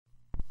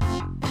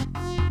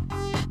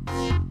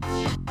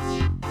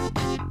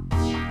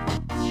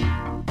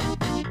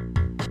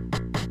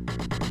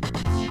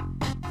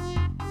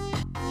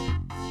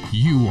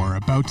You are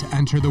about to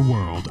enter the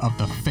world of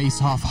the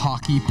Face Off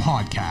Hockey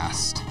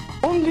Podcast.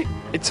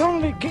 It's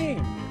only a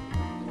game.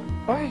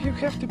 Why you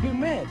have to be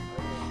mad?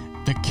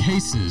 The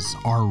cases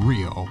are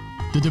real.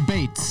 The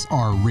debates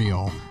are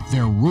real.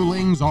 Their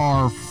rulings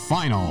are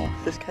final.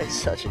 This guy's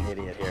such an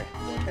idiot here.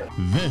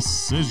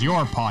 This is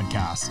your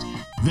podcast.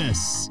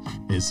 This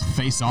is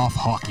Face Off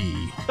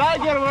Hockey.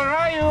 Tiger, where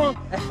are you?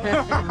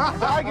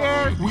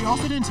 Tiger! We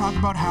also didn't talk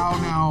about how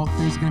now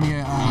there's going to be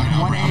a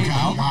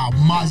 1A. Wow,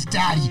 Muzz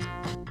Daddy.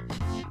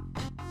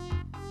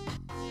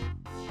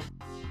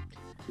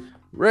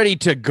 Ready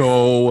to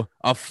go.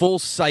 A full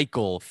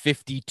cycle,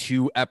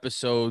 52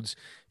 episodes,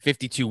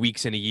 52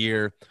 weeks in a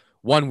year,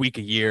 1 week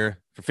a year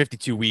for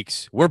 52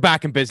 weeks. We're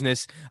back in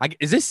business.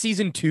 Is this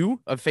season 2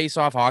 of Face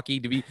Off Hockey?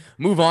 Do we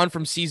move on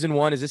from season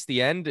 1? Is this the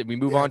end? Did we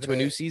move on to a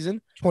new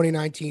season?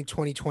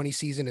 2019-2020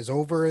 season is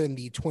over, and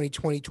the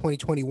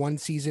 2020-2021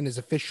 season is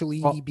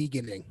officially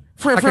beginning.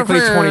 Technically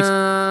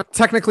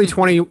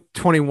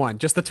 2021,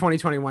 just the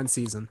 2021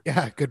 season.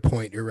 Yeah, good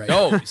point. You're right.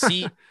 No,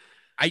 see,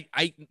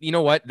 you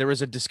know what? There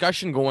was a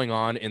discussion going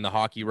on in the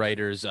hockey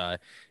writers,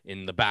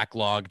 in the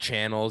backlog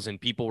channels, and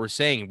people were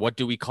saying, what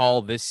do we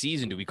call this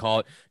season? Do we call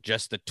it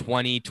just the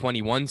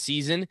 2021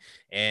 season?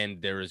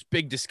 And there was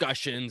big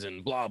discussions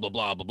and blah, blah,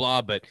 blah, blah,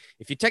 blah. But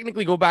if you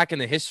technically go back in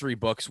the history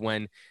books,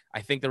 when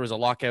I think there was a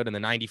lockout in the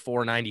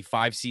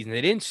 94-95 season, they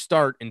didn't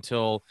start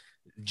until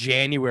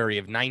January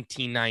of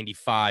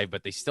 1995,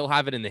 but they still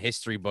have it in the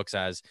history books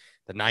as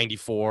the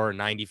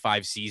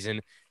 94-95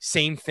 season.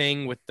 Same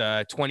thing with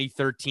the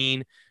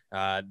 2013,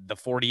 the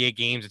 48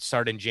 games. It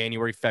started in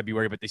January,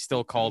 February, but they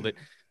still called it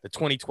the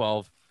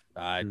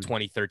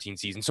 2012-2013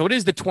 season. So it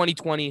is the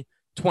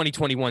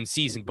 2020-2021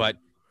 season, but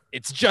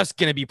it's just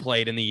going to be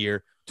played in the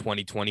year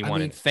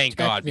 2021. And thank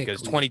God,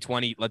 because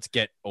 2020, let's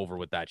get over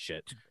with that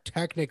shit.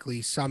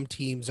 Technically, some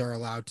teams are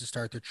allowed to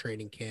start their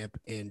training camp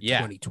in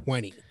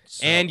 2020.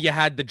 So. And you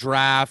had the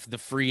draft, the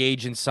free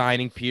agent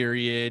signing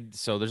period.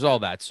 So there's all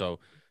that. So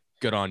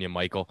good on you,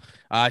 Michael.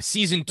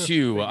 Season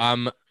 2,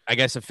 I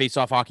guess a Face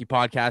Off Hockey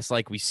Podcast,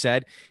 like we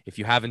said. If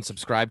you haven't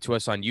subscribed to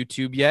us on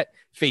YouTube yet,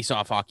 Face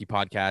Off Hockey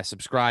Podcast,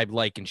 subscribe,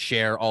 like, and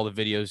share all the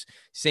videos.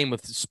 Same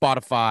with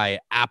Spotify,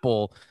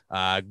 Apple,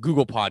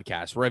 Google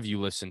Podcasts, wherever you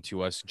listen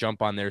to us.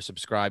 Jump on there,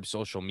 subscribe,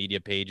 social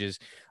media pages.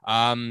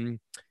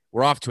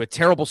 We're off to a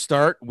terrible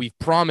start. We've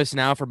promised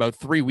now for about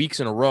 3 weeks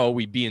in a row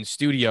we'd be in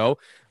studio.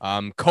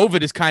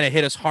 COVID has kind of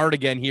hit us hard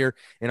again here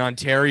in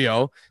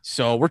Ontario,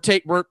 so we're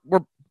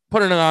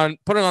putting it on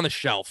the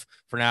shelf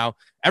for now.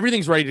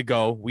 Everything's ready to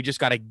go. We just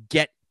got to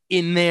get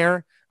in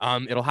there.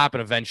 It'll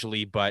happen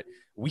eventually, but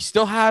we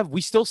still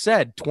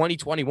said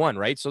 2021,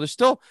 right? So there's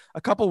still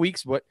a couple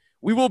weeks, but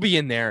we will be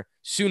in there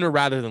sooner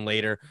rather than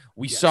later.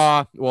 I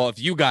don't know if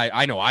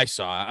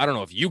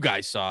you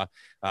guys saw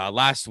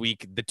last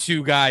week, the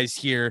two guys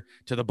here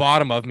to the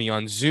bottom of me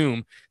on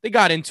Zoom, they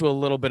got into a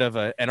little bit of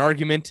an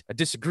argument, a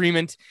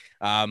disagreement.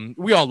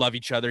 We all love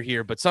each other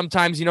here, but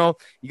sometimes, you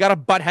got to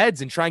butt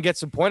heads and try and get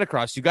some point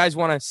across. You guys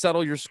want to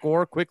settle your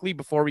score quickly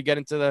before we get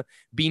into the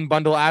Bean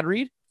Bundle ad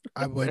read?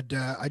 I would.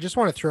 I just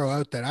want to throw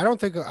out that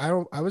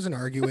I wasn't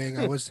arguing.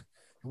 I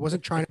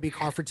wasn't trying to be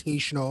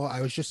confrontational.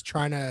 I was just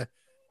trying to,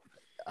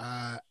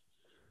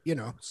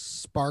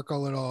 spark a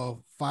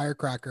little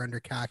firecracker under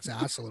Kak's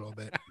ass a little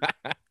bit.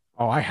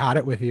 Oh, I had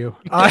it with you.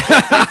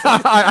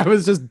 I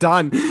was just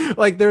done.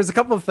 Like, there's a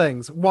couple of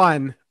things.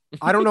 One,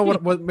 I don't know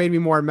what made me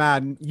more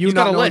mad. You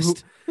not knowing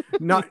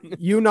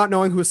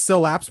who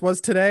Sil Apps was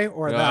today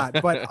or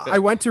that. But I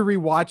went to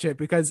rewatch it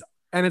because,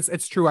 and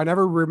it's true, I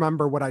never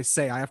remember what I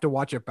say. I have to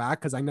watch it back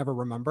because I never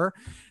remember.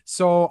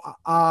 So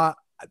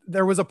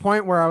there was a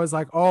point where I was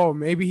like, oh,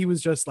 maybe he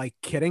was just like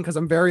kidding, because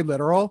I'm very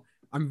literal.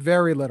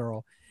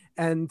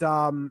 And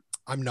I'm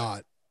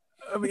not.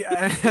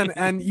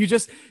 And you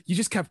just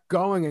kept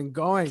going and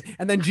going,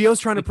 and then Gio's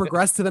trying to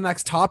progress to the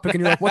next topic,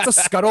 and you're like, what's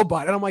a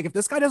scuttlebutt? And I'm like, if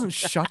this guy doesn't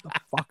shut the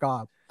fuck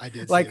up. I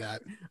did say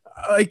that.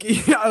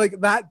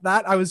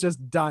 That I was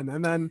just done.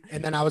 And then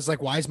I was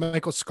like, why is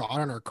Michael Scott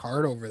on our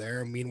card over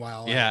there? And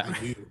meanwhile,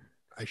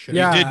 I should.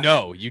 Yeah.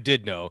 You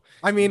did know.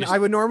 I mean, I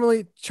would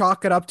normally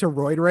chalk it up to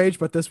roid rage,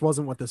 but this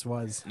wasn't what this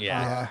was.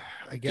 Yeah.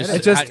 I guess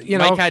it just,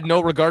 Mike had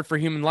no regard for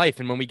human life.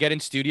 And when we get in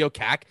studio,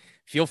 Kak,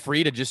 feel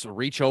free to just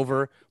reach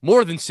over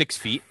more than 6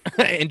 feet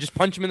and just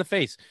punch him in the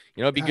face.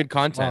 It'd be good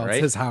content, right?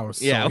 It's his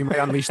house. Yeah. So he may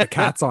unlise the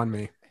cats on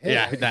me.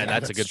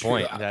 That's a good true.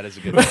 point. That is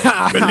a good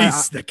point.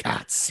 Release the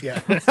cats. Yeah.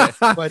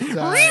 But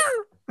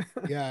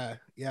yeah,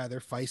 they're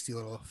feisty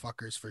little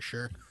fuckers for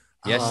sure.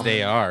 Yes,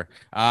 they are.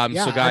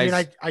 So guys,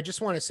 I mean, I just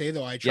want to say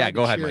though, I tried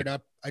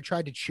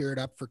to cheer it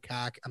up for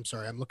Kak. I'm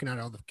sorry, I'm looking at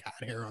all the cat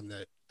hair on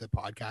the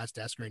podcast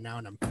desk right now,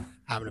 and I'm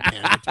having a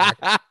panic attack.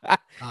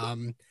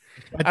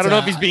 I don't know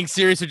if he's being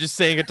serious or just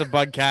saying it to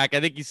bug Kak. I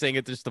think he's saying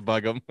it just to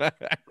bug him.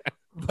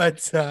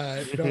 But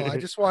no, I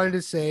just wanted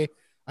to say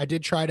I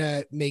did try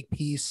to make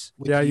peace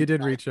with you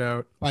did reach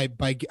out. I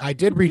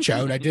did reach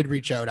out.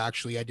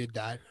 Actually, I did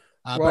that.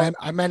 But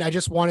I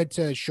just wanted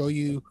to show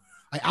you.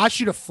 I asked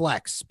you to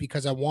flex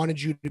because I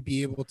wanted you to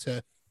be able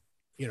to,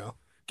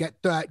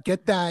 get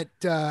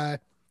that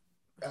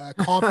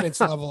confidence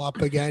level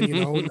up again,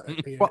 you know,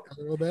 well,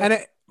 a little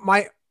bit.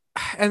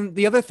 And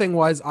the other thing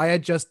was I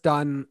had just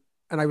done,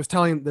 and I was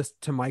telling this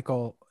to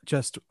Michael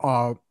just,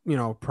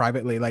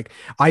 privately, like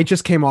I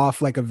just came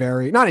off like a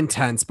very, not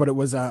intense, but it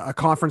was a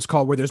conference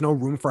call where there's no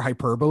room for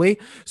hyperbole.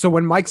 So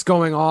when Mike's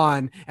going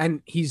on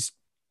and he's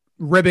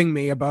ribbing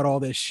me about all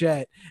this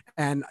shit,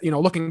 and,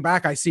 looking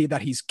back, I see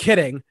that he's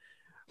kidding.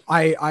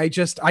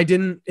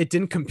 It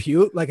didn't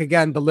compute. Like,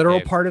 again, the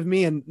literal part of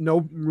me and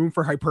no room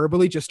for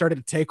hyperbole just started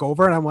to take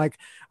over. And I'm like,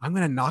 I'm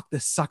going to knock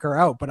this sucker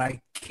out, but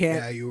I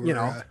can't,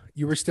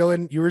 you were still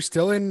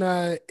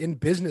in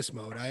business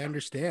mode. I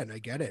understand. I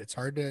get it.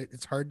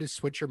 It's hard to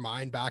switch your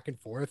mind back and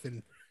forth.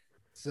 And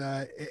it's,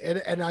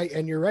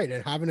 and you're right.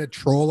 And having a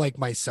troll like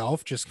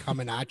myself just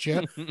coming at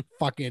you,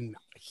 fucking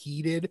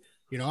heated.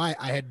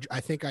 I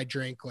think I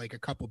drank like a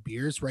couple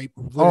beers right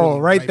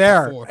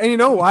there. Before. And you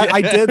know what?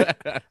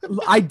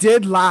 I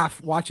did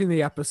laugh watching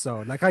the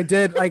episode. Like I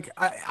did, like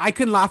I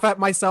can laugh at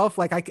myself.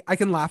 Like I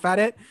can laugh at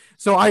it.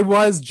 So I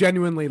was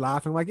genuinely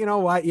laughing. Like, you know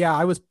what? Yeah,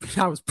 I was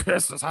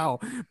pissed as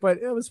hell, but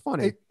it was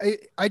funny.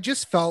 I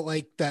just felt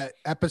like that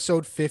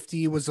episode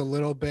 50 was a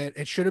little bit,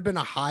 it should have been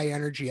a high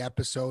energy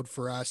episode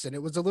for us. And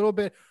it was a little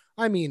bit,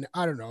 I mean,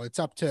 I don't know. It's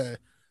up to,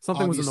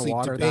 something was in the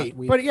water that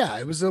week. But yeah,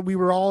 it was we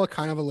were all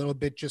kind of a little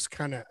bit just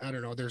kind of, I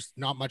don't know, there's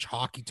not much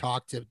hockey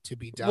talk to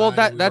be done. Well,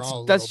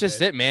 that's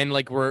just it, man.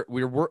 Like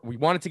we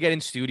wanted to get in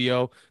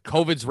studio.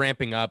 COVID's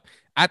ramping up.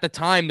 At the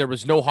time there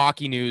was no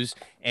hockey news,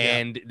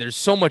 and there's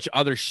so much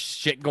other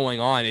shit going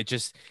on. It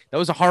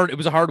was a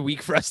hard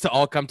week for us to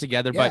all come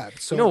together, but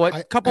so you know what?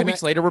 A couple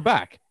weeks later we're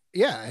back.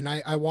 Yeah, and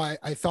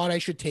I thought I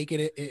should take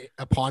it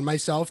upon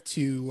myself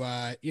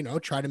to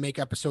try to make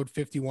episode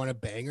 51 a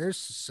bangers.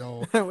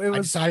 So I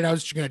decided I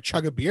was going to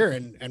chug a beer,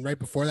 and right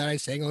before that I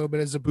sang a little bit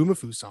of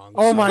Zaboomafoo songs.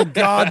 Oh my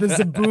god, the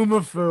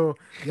Zaboomafoo!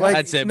 Like,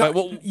 that's it. No,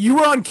 but you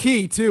were on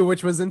key too,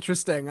 which was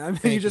interesting. I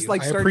mean, you just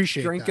like started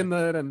drinking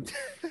that, and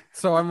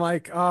so I'm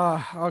like,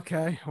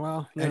 okay,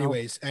 well.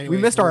 Anyways, we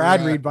missed our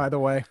ad read, by the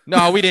way.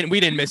 No, we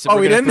didn't miss it.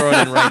 We didn't throw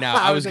it in right now.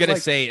 I was gonna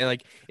like, say,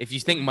 like, if you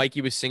think Mikey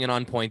was singing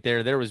on point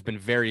there has been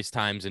various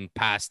times in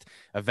past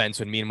events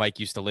when me and Mike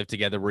used to live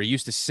together where he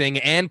used to sing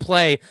and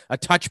play a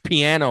touch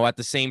piano at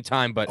the same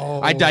time. But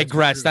I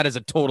digress. That is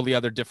a totally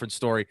other different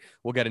story.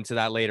 We'll get into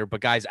that later.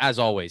 But guys, as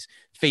always,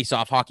 Face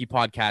Off Hockey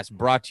Podcast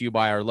brought to you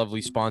by our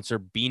lovely sponsor,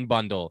 Bean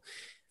Bundle.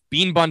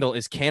 Bean Bundle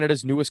is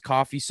Canada's newest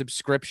coffee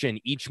subscription.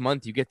 Each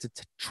month, you get to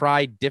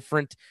try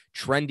different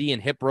trendy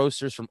and hip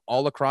roasters from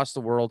all across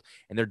the world,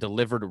 and they're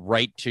delivered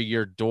right to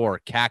your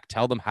door. CAC,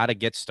 tell them how to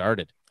get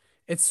started.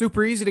 It's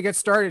super easy to get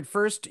started.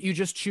 First, you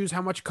just choose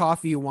how much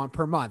coffee you want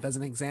per month. As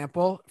an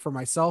example, for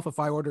myself, if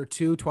I order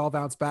 2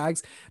 12-ounce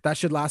bags, that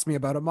should last me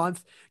about a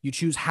month. You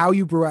choose how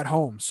you brew at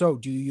home. So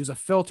do you use a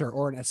filter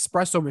or an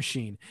espresso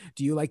machine?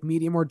 Do you like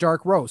medium or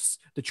dark roasts?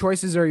 The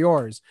choices are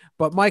yours.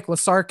 But Mike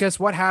Lasarkis,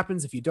 what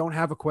happens if you don't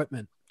have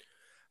equipment?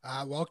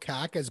 Well,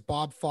 CAC, as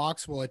Bob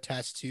Fox will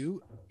attest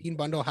to, Bean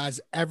Bundle has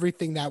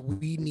everything that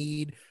we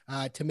need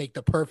to make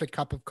the perfect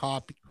cup of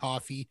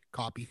coffee.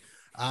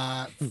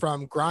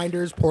 From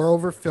grinders, pour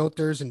over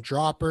filters, and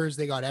droppers.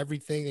 They got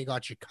everything. They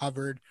got you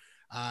covered.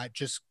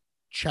 Just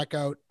check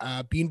out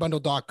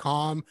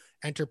beanbundle.com,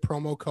 enter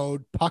promo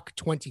code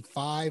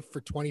PUCK25 for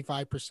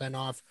 25%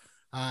 off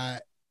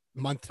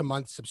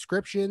month-to-month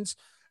subscriptions,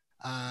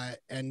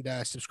 and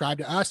subscribe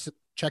to us.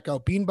 Check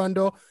out Bean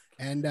Bundle,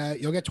 and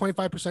you'll get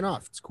 25%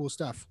 off. It's cool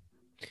stuff.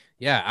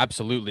 Yeah,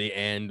 absolutely.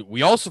 And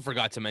we also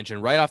forgot to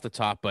mention right off the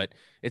top, but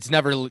it's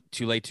never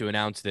too late to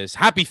announce this.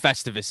 Happy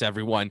Festivus,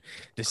 everyone.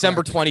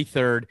 December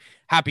 23rd.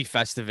 Happy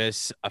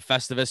Festivus, a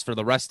Festivus for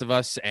the rest of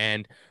us.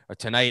 And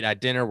tonight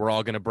at dinner, we're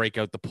all going to break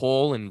out the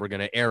poll, and we're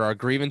going to air our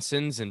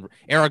grievances and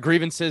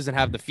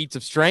have the feats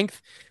of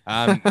strength.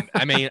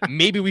 I mean,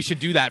 maybe we should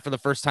do that for the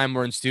first time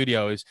we're in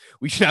studio. Is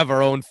we should have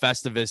our own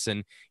Festivus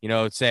and,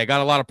 say, I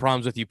got a lot of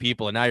problems with you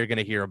people, and now you're going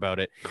to hear about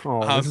it.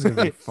 This is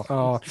gonna be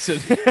fun. So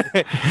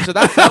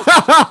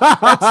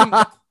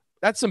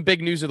that's some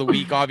big news of the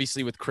week,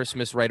 obviously, with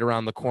Christmas right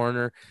around the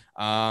corner.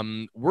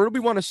 Where do we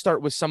want to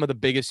start with some of the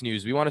biggest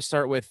news? We want to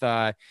start with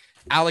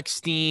Alex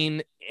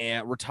Steen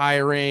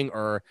retiring,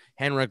 or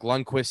Henrik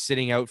Lundqvist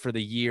sitting out for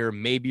the year,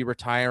 maybe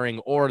retiring,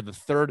 or the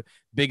third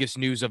biggest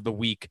news of the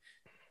week,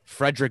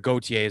 Frederick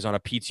Gauthier is on a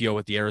PTO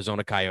with the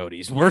Arizona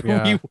Coyotes. Where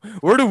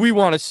do we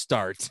want to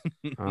start?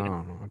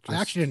 I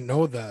actually didn't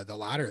know the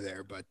latter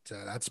there, but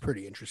that's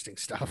pretty interesting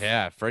stuff.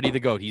 Yeah, Freddie the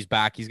Goat, he's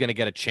back. He's going to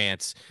get a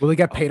chance. Will he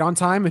get paid on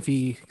time if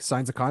he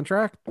signs a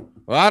contract?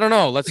 Well, I don't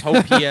know. Let's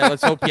hope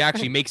he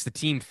actually makes the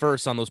team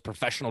first on those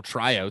professional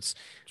tryouts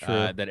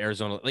that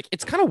Arizona. Like,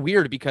 it's kind of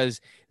weird because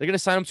they're going to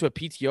sign him to a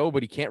PTO,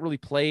 but he can't really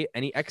play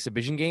any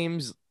exhibition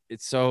games.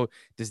 So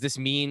does this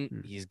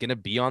mean he's going to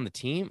be on the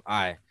team?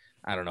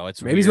 I don't know.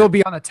 It's maybe weird. he'll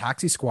be on the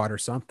taxi squad or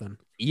something.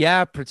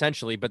 Yeah,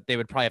 potentially, but they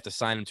would probably have to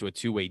sign him to a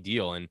two-way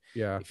deal. And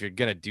Yeah, if you're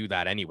gonna do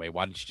that anyway,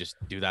 why don't you just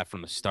do that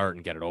from the start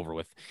and get it over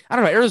with? I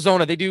don't know.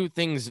 Arizona, they do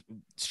things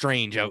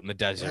strange out in the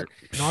desert.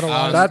 Not a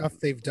lot of stuff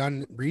they've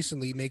done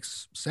recently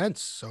makes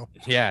sense. So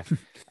yeah,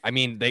 I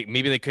mean,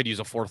 maybe they could use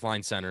a fourth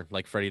line center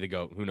like Freddie the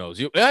Goat. Who knows?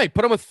 Hey,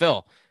 put him with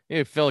Phil.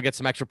 Maybe Phil gets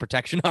some extra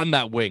protection on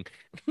that wing.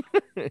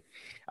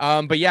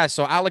 But yeah,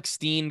 so Alex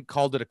Steen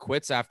called it a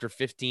quits after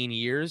 15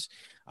 years.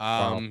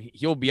 Wow.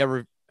 He'll be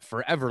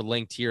forever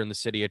linked here in the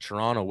city of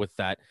Toronto with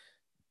that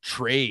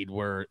trade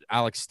where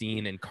Alex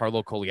Steen and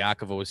Carlo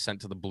Koliakovo was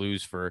sent to the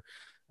Blues for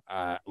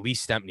Lee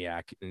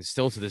Stempniak. And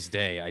still to this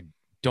day, I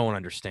don't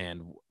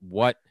understand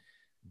what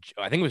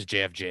I think it was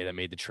JFJ that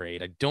made the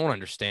trade. I don't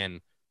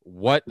understand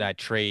what that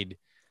trade.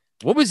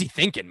 What was he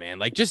thinking, man?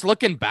 Like, just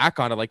looking back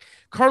on it, like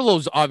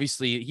Carlos,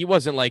 obviously he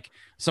wasn't like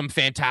some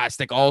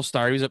fantastic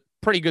all-star. He was a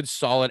pretty good,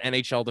 solid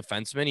NHL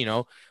defenseman, you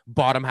know,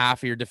 bottom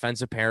half of your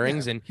defensive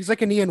pairings. yeah, And he's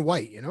like an Ian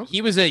White, you know,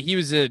 he was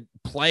a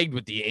plagued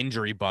with the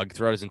injury bug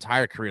throughout his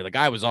entire career. The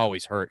guy was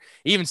always hurt.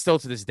 Even still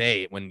to this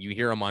day, when you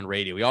hear him on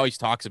radio, he always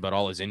talks about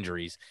all his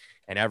injuries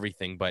and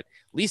everything. But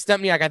Lee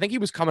Stempniak, I think he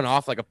was coming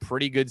off like a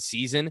pretty good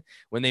season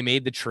when they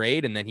made the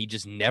trade, and then he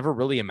just never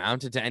really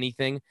amounted to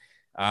anything.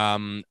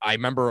 I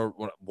remember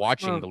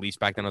watching the Leafs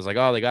back then. I was like,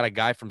 oh, they got a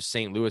guy from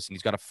St. Louis and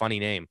he's got a funny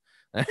name.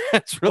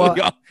 That's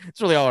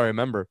really all I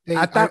remember.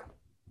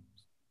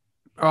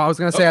 I was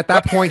gonna say at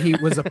that point he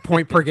was a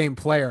point per game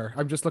player.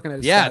 I'm just looking at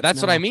his stats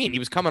that's now. what I mean. He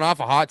was coming off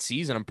a hot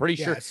season. I'm pretty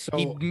sure so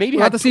he maybe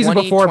not had the season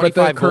 20, before, but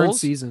the current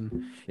goals.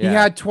 season. Yeah. He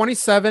had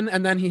 27,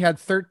 and then he had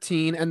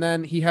 13, and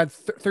then he had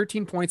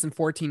 13 points in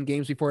 14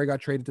 games before he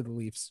got traded to the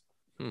Leafs.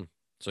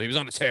 So he was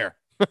on a tear.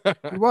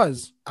 He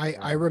was.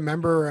 I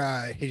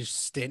remember his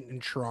stint in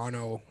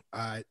Toronto.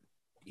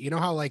 You know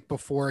how like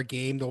before a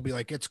game they'll be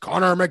like, it's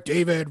Connor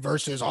McDavid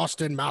versus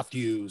Austin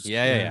Matthews.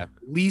 Yeah.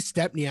 Lee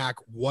Stempniak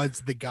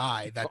was the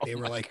guy that they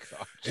were like,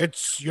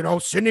 it's, you know,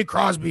 Sidney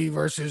Crosby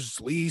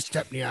versus Lee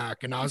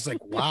Stempniak. And I was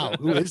like, wow,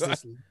 who is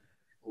this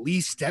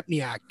Lee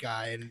Stempniak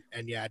guy?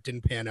 And yeah, it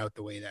didn't pan out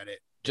the way that it.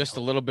 Just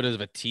a little bit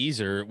of a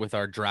teaser with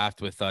our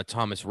draft with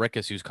Thomas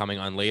Rickus, who's coming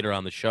on later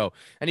on the show.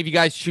 And if you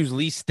guys choose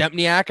Lee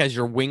Stempniak as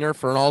your winger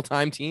for an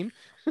all-time team,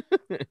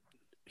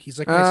 he's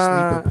like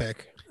my sleeper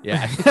pick.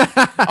 Yeah,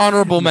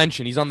 honorable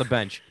mention. He's on the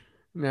bench.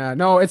 Yeah,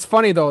 no, it's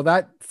funny though.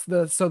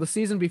 The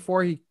season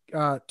before he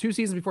 2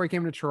 seasons before he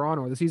came to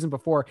Toronto, or the season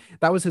before,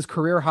 that was his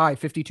career high,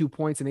 52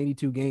 points in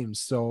 82 games.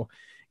 So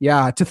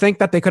yeah, to think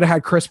that they could have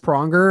had Chris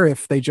Pronger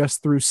if they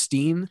just threw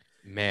Steen.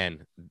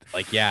 Man,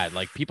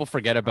 like people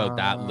forget about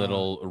that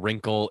little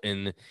wrinkle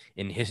in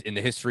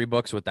the history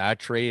books with that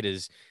trade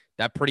is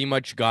that pretty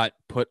much got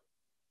put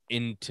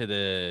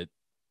into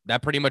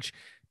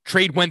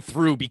trade went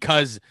through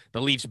because the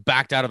Leafs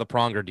backed out of the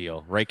Pronger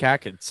deal, right,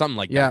 Kak? It's something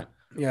like that.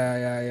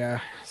 Yeah.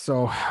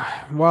 So,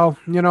 well,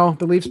 you know,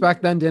 the Leafs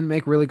back then didn't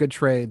make really good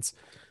trades.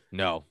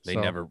 No, they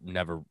never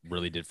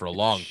really did for a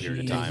long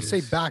period of time. I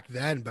say back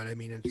then, but I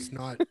mean, it's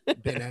not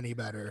been any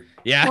better.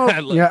 Yeah.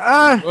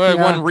 Well,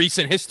 one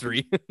recent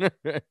history.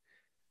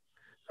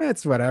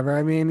 It's whatever.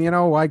 I mean, you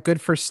know what? Good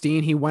for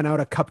Steen. He went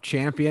out a cup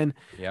champion.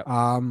 Yep.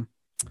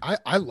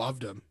 I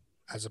loved him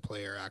as a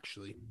player,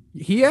 actually.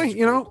 He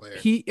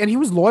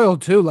was loyal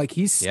too. Like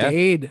he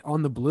stayed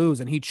on the Blues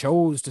and he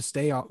chose to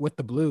stay with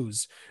the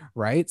Blues.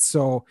 Right.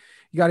 So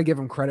you got to give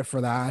him credit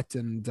for that.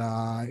 And,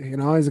 you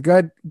know, he's a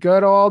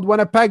good old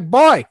Winnipeg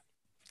boy.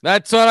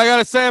 That's what I got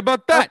to say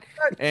about that.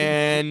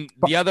 And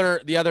the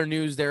other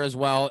news there as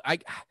well.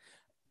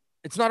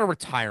 It's not a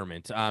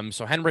retirement.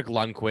 So Henrik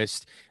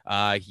Lundqvist,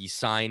 he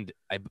signed,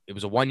 it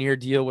was a 1-year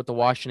deal with the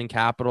Washington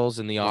Capitals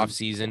in the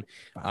offseason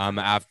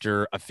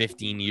after a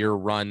 15-year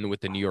run with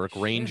the New York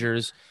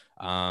Rangers.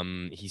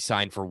 He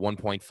signed for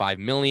 $1.5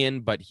 million,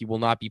 but he will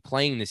not be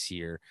playing this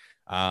year.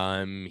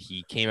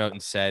 He came out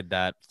and said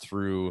that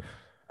through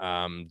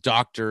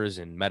doctors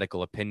and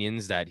medical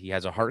opinions that he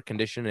has a heart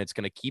condition and it's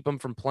going to keep him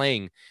from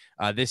playing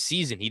this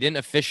season. He didn't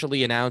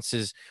officially announce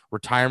his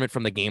retirement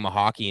from the game of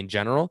hockey in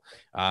general.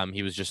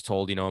 He was just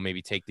told, you know,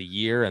 maybe take the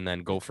year and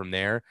then go from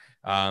there.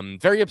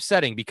 Very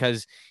upsetting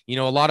because, you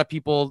know, a lot of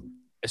people,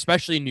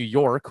 especially in New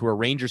York, who are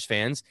Rangers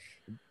fans,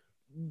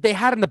 they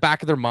had in the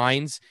back of their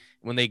minds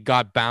when they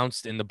got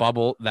bounced in the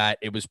bubble that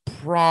it was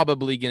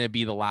probably going to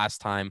be the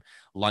last time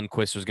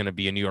Lundqvist was going to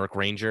be a New York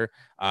Ranger.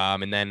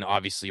 And then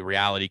obviously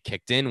reality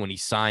kicked in when he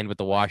signed with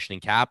the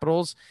Washington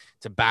Capitals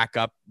to back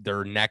up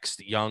their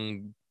next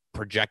young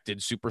projected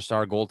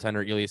superstar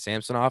goaltender, Ilya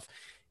Samsonov.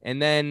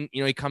 And then,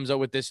 you know, he comes out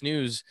with this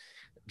news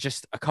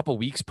just a couple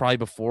weeks probably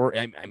before.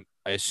 I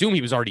assume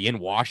he was already in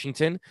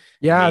Washington.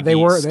 Yeah, they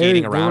were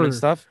skating around and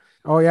stuff.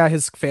 Oh yeah,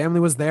 his family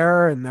was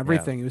there and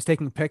everything. Yeah. He was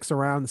taking pics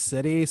around the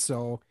city,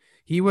 so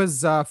he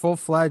was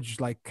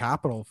full-fledged like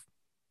Capital.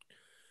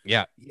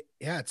 Yeah,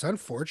 it's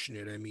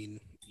unfortunate. I mean,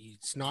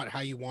 it's not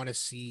how you want to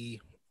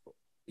see,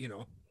 you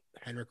know,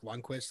 Henrik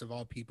Lundqvist of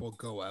all people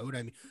go out.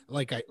 I mean,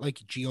 like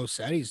Gio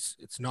said,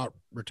 it's not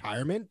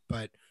retirement,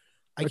 but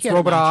it's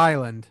Robert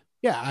Island.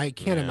 Yeah, I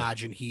can't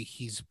imagine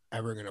he's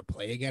ever going to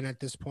play again at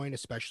this point,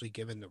 especially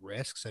given the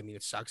risks. I mean,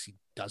 it sucks he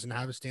doesn't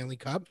have a Stanley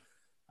Cup.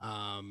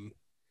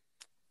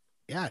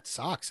 Yeah, it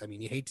sucks. I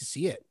mean, you hate to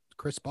see it.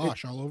 Chris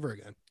Bosh all over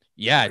again.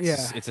 Yeah,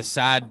 it's a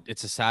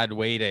sad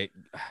way to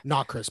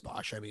not Chris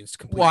Bosh. I mean, it's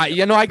completely. Well,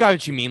 you know, I got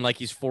what you mean. Like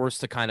he's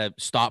forced to kind of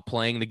stop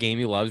playing the game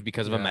he loves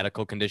because of a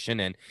medical condition,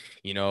 and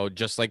you know,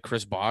 just like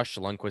Chris Bosh,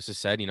 Lundqvist has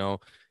said, you know,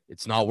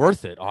 it's not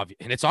worth it.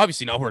 And it's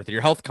obviously not worth it.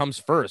 Your health comes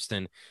first,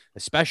 and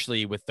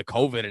especially with the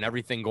COVID and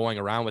everything going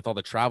around with all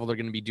the travel they're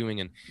going to be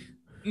doing, and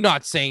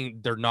not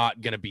saying they're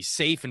not going to be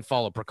safe and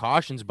follow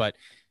precautions, but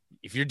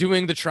if you're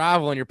doing the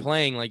travel and you're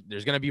playing, like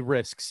there's going to be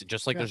risks,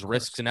 just like there's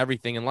risks in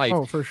everything in life.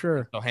 Oh, for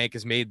sure. So Hank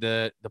has made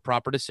the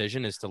proper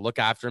decision is to look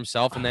after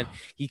himself. And then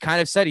he kind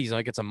of said, he's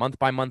like, it's a month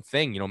by month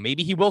thing, you know,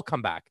 maybe he will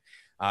come back.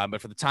 But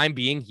for the time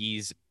being,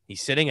 he's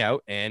sitting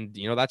out, and,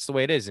 you know, that's the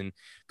way it is. And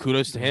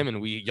kudos to him. And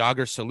we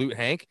Yager salute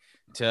Hank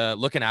to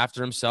looking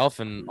after himself,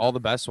 and all the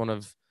best. One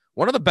of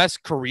the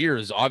best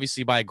careers,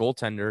 obviously, by a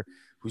goaltender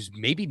who's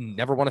maybe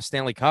never won a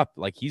Stanley Cup.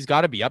 Like he's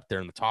got to be up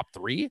there in the top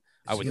 3.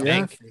 I would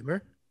think.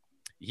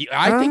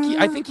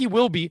 I think he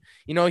will be.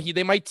 You know,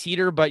 they might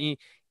teeter, but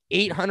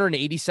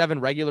 887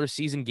 regular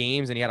season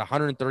games, and he had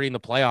 130 in the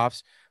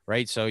playoffs,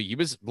 right? So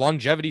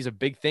longevity is a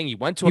big thing. He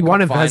went to a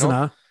cup final.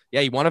 Vezina.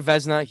 Yeah, he won a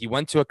Vezina. He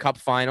went to a cup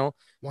final.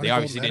 They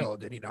obviously didn't.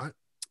 Did he not?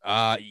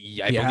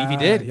 Yeah, I believe he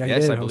did. Yeah,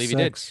 yes, I believe he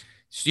did. So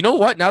you know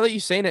what? Now that you're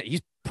saying it,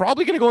 he's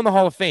probably going to go in the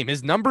Hall of Fame.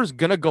 His number's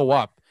going to go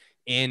up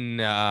in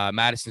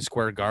Madison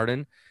Square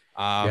Garden.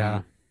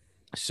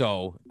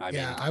 So I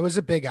mean, I was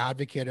a big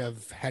advocate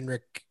of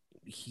Henrik.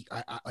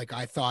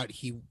 I thought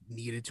he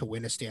needed to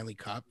win a Stanley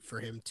Cup for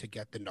him to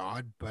get the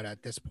nod, but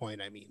at this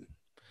point, I mean,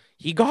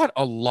 he got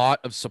a lot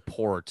of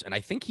support, and I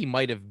think he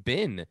might have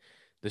been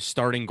the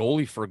starting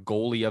goalie for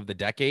goalie of the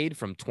decade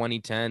from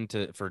 2010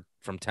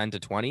 from 10 to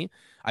 20.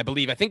 I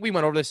think we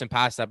went over this in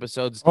past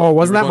episodes. Oh,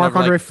 wasn't that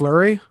Marc-Andre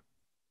Fleury?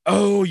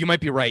 Oh, you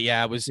might be right.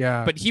 Yeah, it was.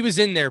 Yeah, but he was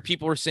in there.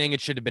 People were saying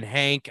it should have been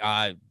Hank.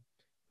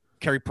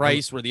 Carey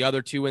Price were the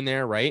other two in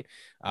there, right?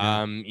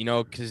 You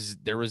know, because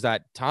there was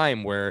that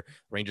time where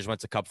Rangers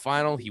went to Cup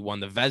final. He won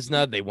the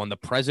Vezina. They won the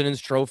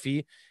President's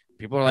Trophy.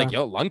 People are like,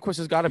 yo, Lundqvist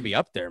has got to be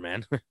up there,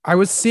 man. I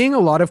was seeing a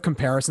lot of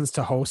comparisons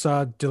to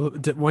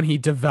Hossa when he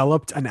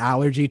developed an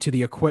allergy to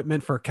the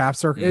equipment for cap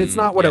circle. It's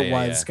not what it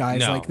was,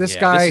 guys. No, like this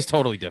guy this is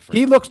totally different.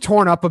 He looked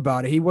torn up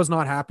about it. He was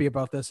not happy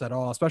about this at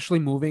all, especially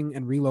moving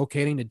and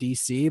relocating to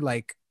DC.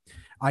 Like,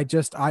 I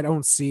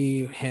don't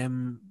see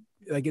him.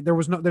 Like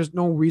there's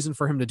no reason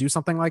for him to do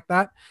something like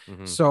that.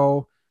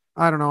 So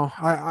I don't know.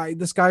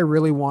 This guy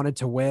really wanted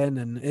to win,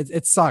 and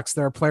it sucks.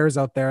 There are players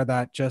out there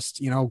that just,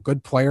 you know,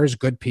 good players,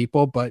 good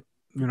people, but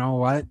you know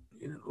what?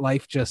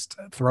 Life just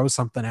throws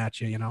something at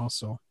you, you know?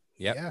 So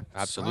yeah,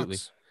 absolutely.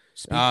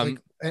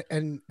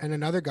 And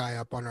another guy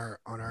up on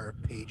our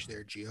page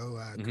there,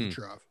 Gio,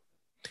 Kucherov.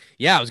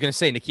 Yeah. I was going to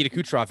say Nikita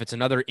Kucherov. It's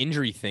another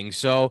injury thing.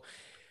 So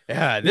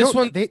have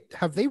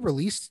they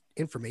released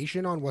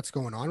information on what's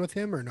going on with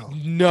him or no?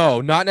 No,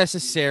 not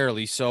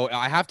necessarily. So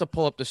I have to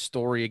pull up the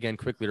story again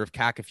quickly, or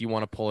if you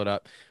want to pull it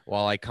up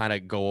while I kind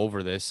of go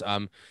over this.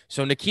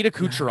 So Nikita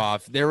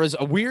Kucherov, there was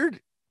a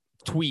weird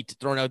tweet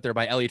thrown out there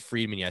by Elliot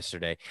Friedman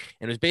yesterday,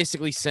 and it was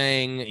basically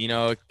saying, you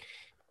know,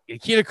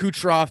 Nikita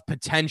Kucherov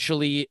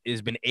potentially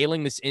has been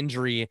ailing this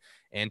injury,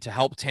 and to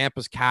help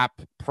Tampa's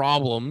cap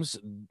problems,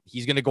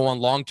 he's going to go on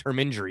long-term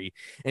injury.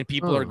 And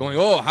people are going,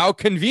 oh, how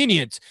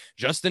convenient.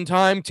 Just in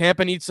time,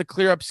 Tampa needs to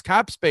clear up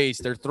cap space.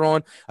 They're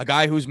throwing a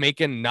guy who's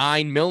making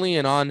 $9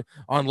 million on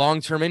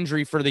long-term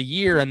injury for the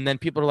year. And then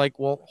people are like,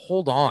 well,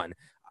 hold on.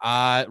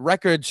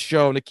 Records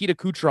show Nikita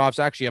Kucherov's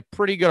actually a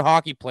pretty good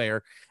hockey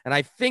player, and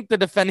I think the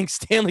defending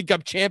Stanley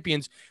Cup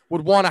champions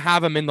would want to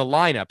have him in the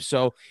lineup.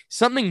 So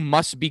something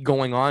must be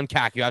going on.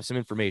 Kak, you have some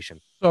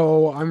information.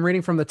 So I'm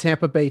reading from the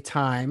Tampa Bay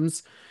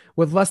Times.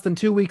 With less than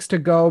 2 weeks to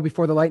go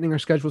before the Lightning are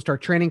scheduled to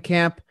start training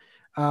camp,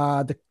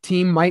 the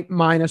team might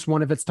minus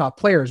one of its top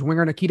players.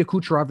 Winger Nikita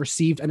Kucherov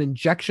received an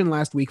injection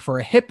last week for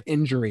a hip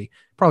injury,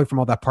 probably from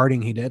all that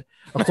partying he did.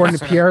 According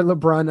to Pierre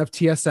LeBrun of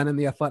TSN and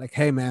The Athletic.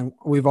 Hey, man,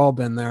 we've all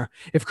been there.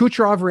 If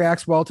Kucherov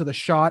reacts well to the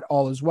shot,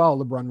 all is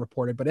well, LeBrun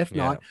reported. But if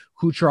not,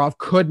 Kucherov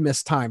could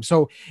miss time.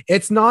 So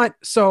it's not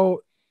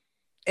so...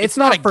 It's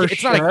not a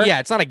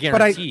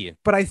guarantee.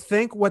 But I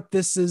think what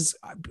this is,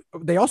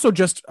 they also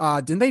just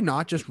didn't they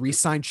not just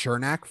re-sign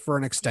Chernak for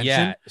an extension?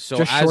 Yeah, so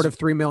just short of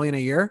 $3 million a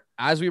year.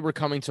 As we were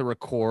coming to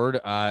record,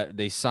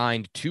 they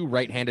signed 2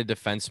 right-handed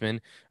defensemen.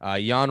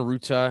 Jan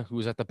Ruta, who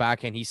was at the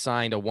back end, he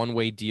signed a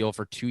one-way deal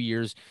for 2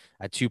 years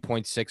at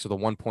 2.6 with a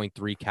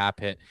 1.3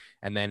 cap hit,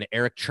 and then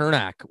Eric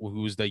Chernak,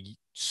 who's the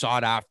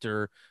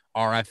sought-after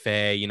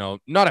RFA. You know,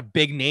 not a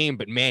big name,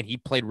 but man, he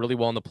played really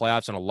well in the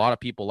playoffs, and a lot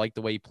of people liked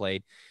the way he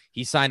played.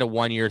 He signed a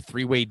 1-year,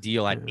 3-way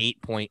deal at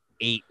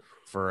 8.8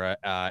 for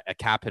a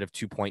cap hit of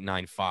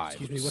 2.95.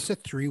 Excuse me, what's a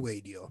 3-way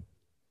deal?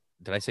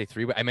 Did I say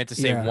 3-way? I meant to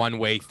say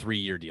 1-way,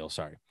 3-year deal.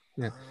 Sorry.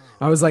 Yeah,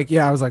 I was like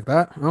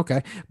that.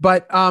 Okay,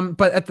 but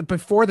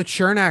before the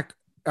Chernak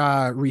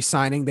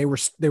re-signing, they were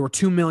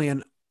 $2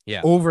 million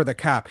over the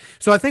cap.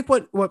 So I think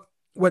what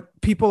what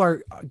people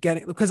are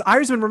getting, because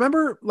Yzerman,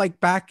 remember like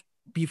back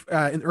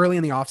early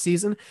in the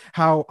offseason,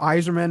 how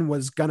Yzerman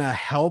was gonna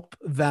help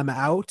them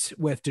out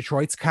with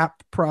Detroit's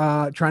cap,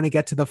 trying to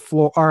get to the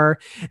floor,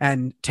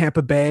 and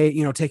Tampa Bay,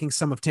 taking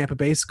some of Tampa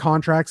Bay's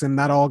contracts, and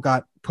that all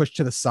got pushed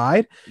to the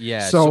side.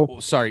 Yeah. So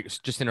sorry,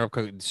 just interrupt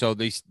quickly. So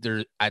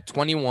they're at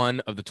 21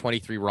 of the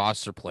 23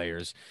 roster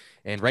players,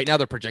 and right now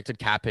their projected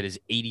cap hit is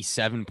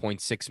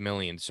 87.6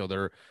 million. So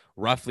they're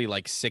roughly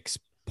like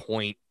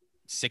 6.2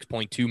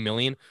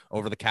 million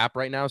over the cap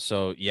right now.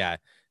 So yeah.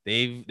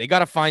 They got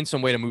to find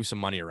some way to move some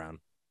money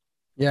around.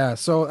 Yeah,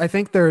 so I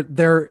think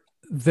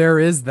there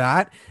is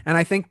that, and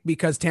I think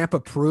because Tampa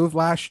proved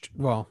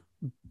a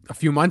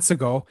few months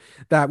ago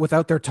that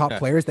without their top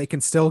players they can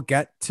still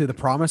get to the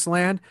promised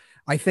land.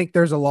 I think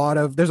there's a lot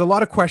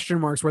of question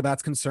marks where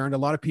that's concerned. A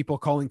lot of people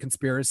calling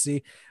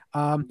conspiracy.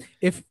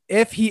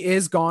 If he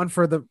is gone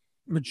for the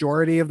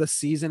majority of the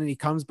season and he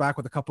comes back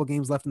with a couple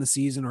games left in the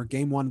season or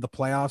game 1 of the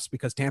playoffs,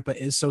 because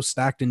Tampa is so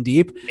stacked and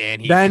deep,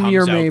 and then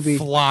you're maybe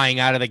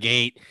flying out of the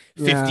gate,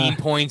 15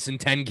 points in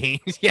 10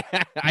 games. Yeah.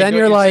 Then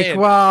you're like, saying.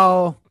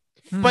 Well,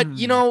 but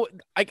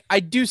I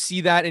do see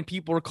that, and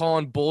people are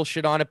calling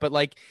bullshit on it, but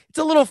like, it's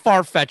a little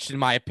far-fetched in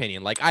my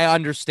opinion. Like, I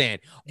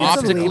understand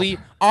optically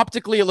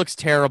it looks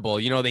terrible.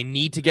 They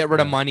need to get rid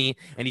of money,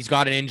 and he's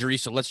got an injury.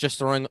 So let's just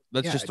throw him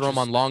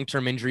on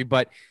long-term injury.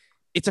 But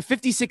it's a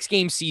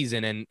 56-game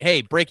season, and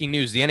hey, breaking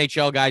news, the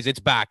NHL guys, it's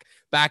back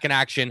in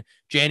action,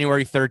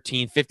 January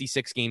 13th,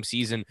 56-game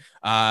season.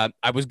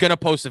 I was going to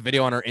post a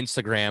video on our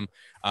Instagram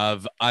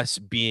of us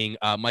being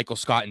Michael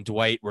Scott and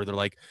Dwight, where they're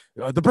like,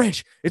 the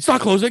branch, it's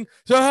not closing.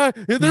 So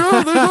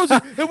they're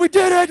closing, and we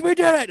did it. And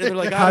they're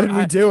like, how did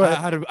we do it?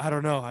 I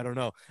don't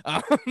know.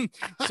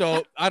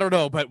 So I don't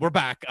know, but we're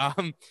back.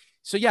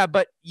 So yeah,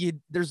 but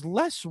there's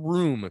less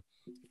room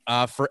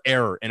for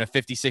error in a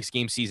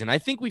 56-game season. I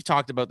think we've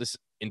talked about this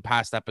in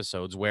past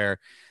episodes, where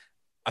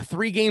a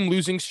 3-game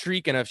losing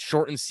streak in a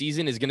shortened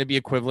season is going to be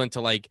equivalent to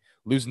like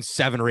losing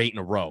 7 or 8 in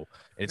a row.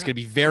 It's going to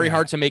be very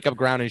hard to make up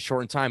ground in a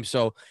shortened time.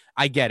 So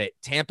I get it.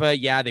 Tampa,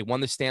 they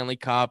won the Stanley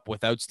Cup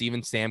without Steven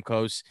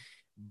Stamkos,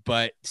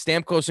 but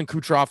Stamkos and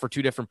Kucherov are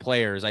 2 different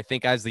players. I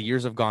think as the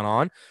years have gone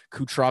on,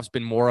 Kucherov's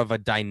been more of a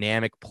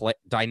dynamic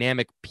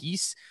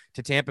piece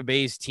to Tampa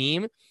Bay's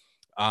team.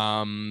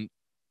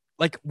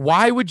 Like,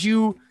 why would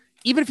you,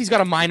 even if he's got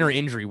a minor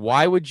injury,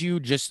 why would you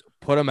just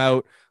put him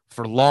out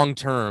for long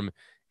term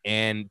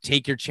and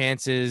take your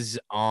chances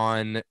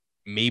on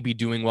maybe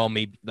doing well?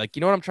 Maybe, like, you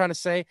know what I'm trying to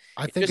say?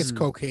 I think it's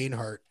cocaine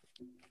heart.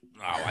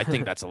 Oh, I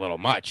think that's a little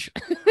much.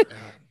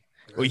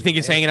 Well, you think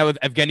he's hanging out with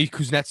Evgeny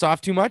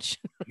Kuznetsov too much?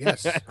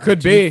 Yes,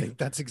 could be.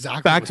 That's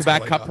exactly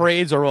back-to-back cup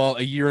parades, or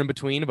a year in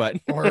between, but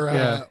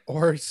or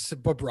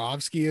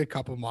Bobrovsky, a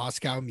couple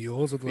Moscow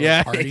mules with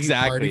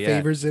party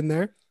favors in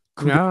there.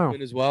 No.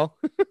 As well.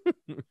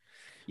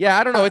 Yeah,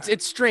 I don't know.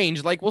 It's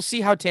strange. Like, we'll see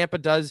how Tampa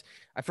does.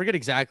 I forget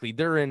exactly.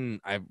 They're in,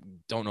 I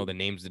don't know the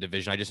names of the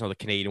division. I just know the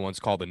Canadian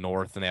one's called the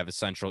North, and they have the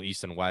Central,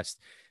 East, and West.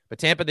 But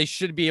Tampa, they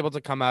should be able to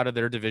come out of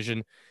their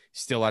division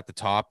still at the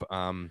top.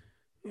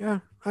 Yeah,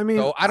 I mean,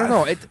 so I don't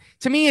know.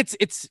 To me,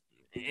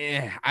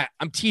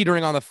 I'm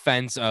teetering on the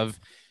fence of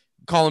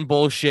calling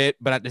bullshit,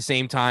 but at the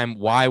same time,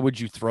 why would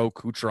you throw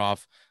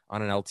Kucherov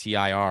on an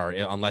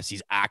LTIR unless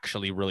he's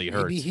actually really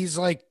hurt? Maybe he's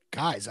like,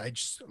 guys,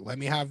 let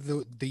me have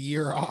the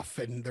year off,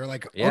 and they're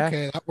like,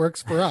 okay, that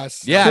works for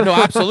us. Yeah, no,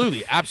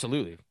 absolutely.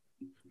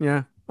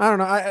 Yeah, I don't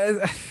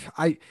know.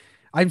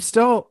 I'm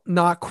still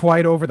not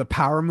quite over the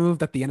power move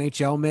that the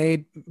NHL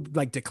made,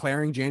 like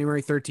declaring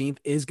January 13th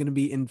is going to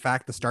be, in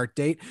fact, the start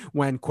date,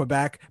 when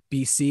Quebec,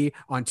 BC,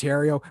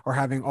 Ontario are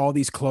having all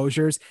these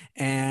closures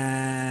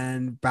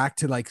and back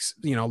to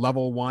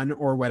level 1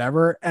 or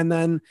whatever. And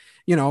then,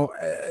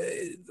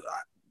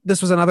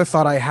 this was another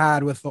thought I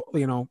had with,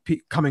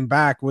 coming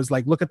back, was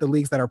like, look at the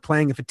leagues that are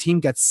playing. If a team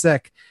gets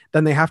sick,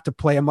 then they have to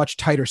play a much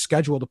tighter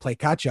schedule to play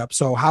catch up.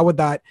 So how would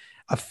that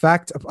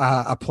affect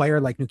a player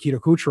like Nikita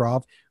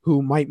Kucherov,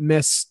 who might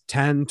miss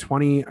 10,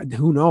 20,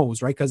 who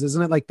knows, right? Because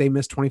isn't it like they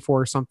miss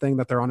 24 or something,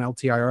 that they're on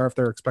LTIR if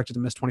they're expected to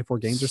miss 24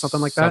 games or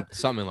something like that?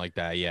 Something like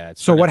that, yeah.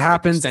 So what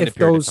happens if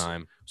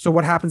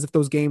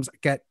those games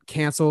get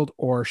canceled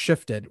or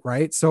shifted,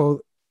 right? So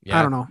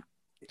I don't know.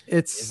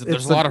 There's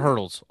a lot of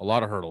hurdles. But,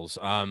 I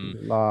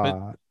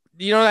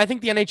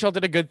think the NHL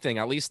did a good thing.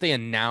 At least they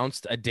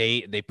announced a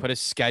date. They put a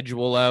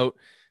schedule out.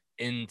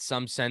 In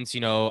some sense,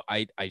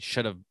 I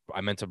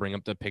meant to bring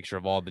up the picture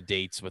of all the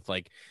dates with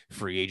like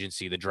free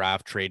agency, the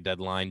draft, trade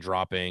deadline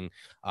dropping.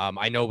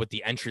 I know with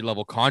the entry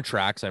level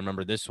contracts, I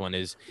remember this one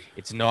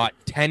it's not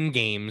 10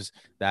 games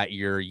that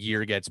your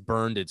year gets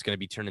burned. It's going to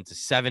be turned into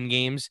 7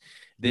 games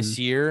this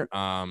year.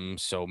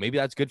 So maybe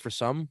that's good for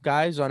some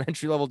guys on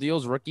entry level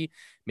deals, rookie,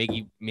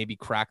 maybe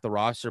crack the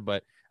roster,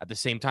 but at the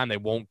same time, they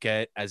won't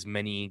get as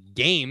many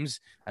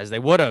games as they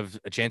would have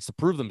a chance to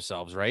prove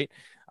themselves. Right.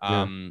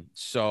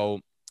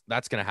 So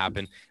that's going to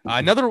happen.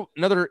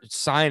 Another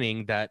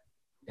signing that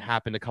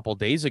happened a couple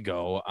days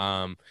ago.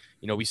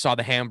 We saw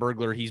the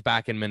Hamburglar. He's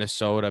back in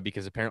Minnesota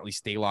because apparently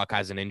Stalock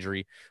has an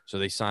injury. So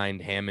they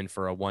signed Hammond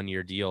for a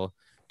 1-year deal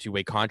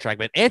two-way contract.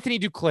 But Anthony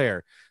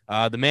Duclair,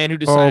 the man who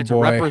decided to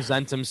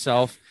represent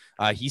himself,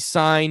 he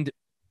signed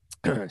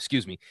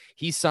excuse me,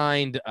 he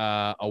signed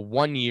a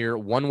 1-year,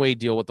 one-way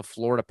deal with the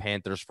Florida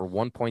Panthers for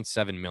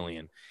 $1.7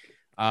 million.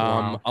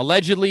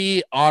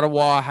 Allegedly,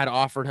 Ottawa had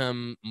offered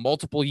him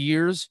multiple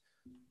years,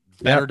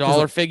 better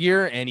dollar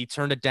figure, and he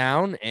turned it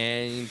down,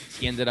 and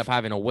he ended up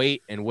having to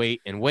wait.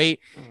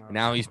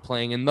 Now he's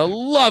playing in the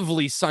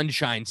lovely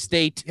Sunshine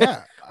State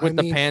with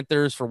the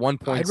Panthers for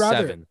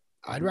 1.7.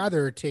 I'd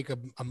rather take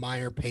a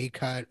minor pay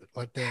cut,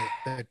 like the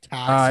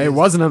taxes. It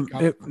wasn't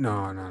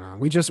no.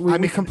 We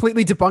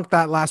completely debunked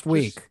that last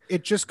week.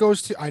 It just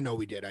goes to. I know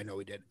we did.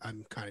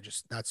 I'm kind of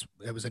just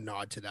it was a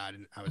nod to that,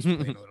 and I was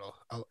playing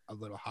a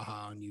little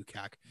haha on you,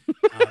 CAC.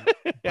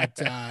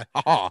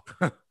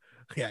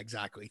 Yeah,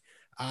 exactly.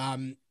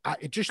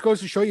 It just goes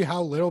to show you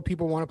how little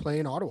people want to play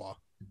in Ottawa.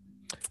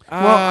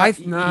 I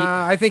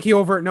think he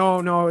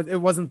no, it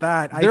wasn't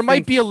that. There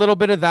might be a little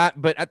bit of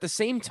that, but at the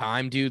same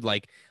time, dude,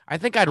 like, I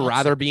think I'd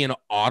rather be in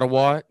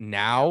Ottawa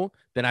now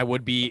than I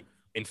would be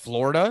in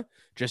Florida,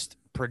 just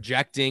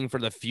projecting for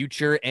the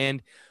future.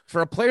 And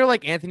for a player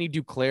like Anthony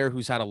Duclair,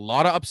 who's had a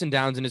lot of ups and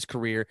downs in his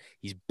career,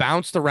 he's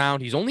bounced around.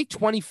 He's only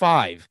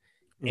 25,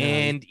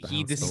 and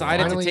he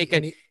decided to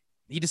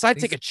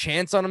take a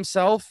chance on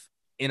himself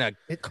in a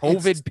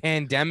COVID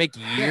pandemic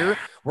year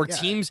where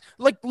teams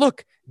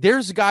look,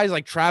 there's guys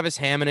like Travis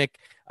Hamonic,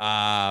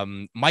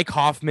 Mike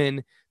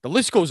Hoffman, the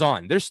list goes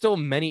on. There's still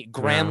many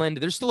Granlund.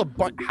 There's still a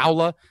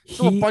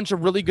bunch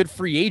of really good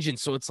free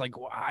agents. So it's like,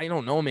 well, I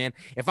don't know, man.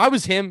 If I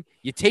was him,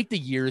 you take the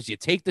years, you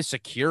take the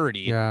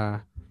security.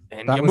 Yeah.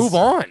 And you move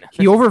on.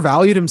 He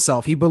overvalued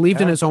himself. He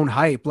believed in his own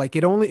hype. Like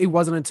it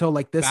wasn't until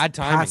like this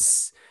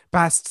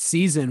past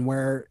season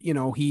where,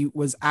 he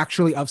was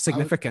actually of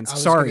significance.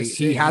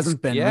 He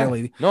hasn't been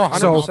really. No,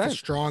 100%. A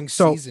strong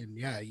season.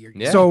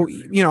 So,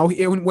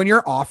 when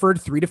you're offered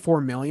 $3 to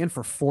 $4 million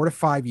for 4 to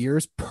 5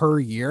 years per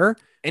year,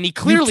 and he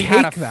clearly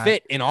had a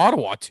fit in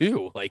Ottawa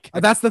too. Like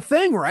that's the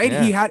thing, right?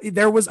 Yeah.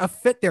 There was a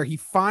fit there. He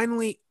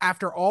finally,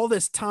 after all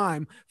this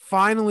time,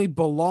 finally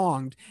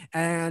belonged.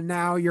 And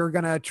now you're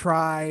going to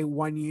try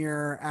 1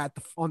 year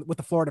with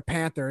the Florida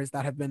Panthers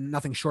that have been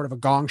nothing short of a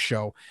gong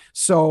show.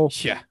 So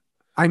yeah.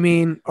 I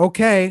mean,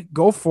 okay,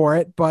 go for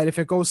it. But if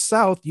it goes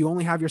south, you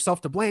only have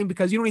yourself to blame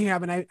because you don't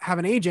even have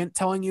an agent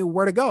telling you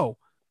where to go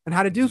and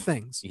how to do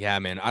things. Yeah,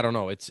 man. I don't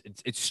know. It's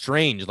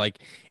strange. Like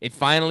it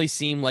finally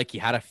seemed like he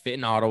had a fit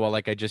in Ottawa,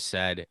 like I just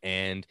said.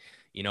 And,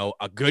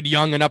 a good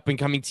young and up and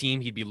coming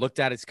team. He'd be looked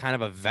at as kind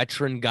of a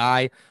veteran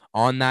guy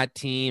on that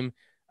team.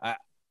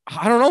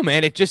 I don't know,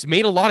 man. It just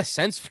made a lot of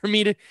sense for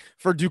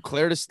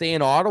Duclair to stay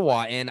in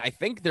Ottawa. And I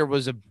think there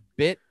was a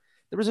bit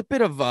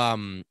of,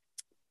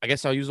 I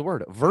guess I'll use the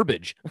word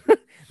verbiage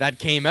that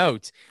came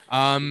out.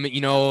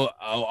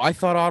 I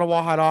thought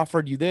Ottawa had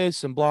offered you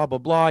this and blah, blah,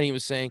 blah. And he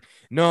was saying,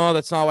 no,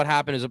 that's not what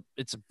happened.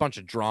 It's a bunch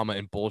of drama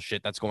and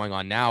bullshit that's going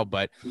on now,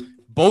 but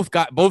both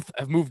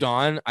have moved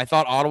on. I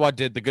thought Ottawa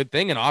did the good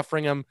thing in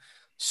offering him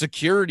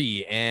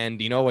security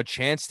and, a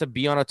chance to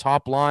be on a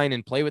top line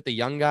and play with the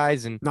young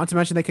guys. And not to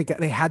mention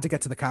they had to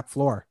get to the cap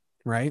floor,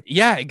 right?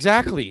 Yeah,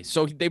 exactly.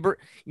 So they were,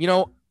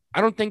 I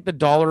don't think the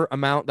dollar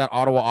amount that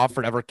Ottawa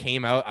offered ever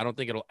came out. I don't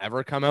think it'll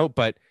ever come out,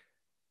 but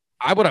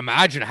I would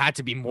imagine it had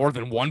to be more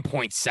than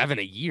 1.7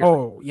 a year.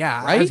 Oh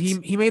yeah. Right.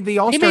 He made the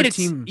All-Star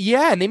team.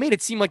 Yeah. And they made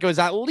it seem like it was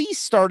at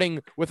least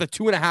starting with a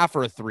 2.5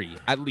 or a 3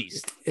 at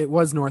least. It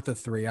was north of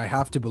 3. I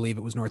have to believe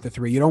it was north of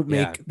 3. You don't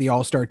make the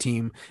All-Star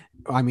team.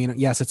 I mean,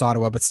 yes, it's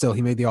Ottawa, but still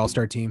he made the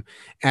All-Star team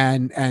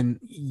and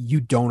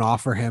you don't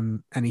offer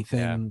him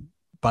anything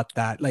but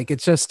that. Like,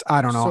 it's just,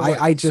 I don't know.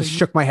 I just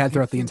shook my head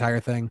throughout the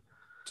entire thing.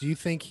 Do you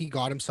think he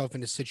got himself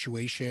in a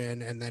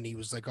situation and then he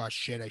was like, oh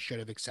shit, I should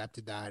have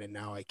accepted that and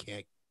now I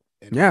can't?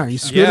 Yeah, he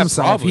screwed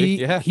himself.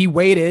 He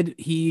waited.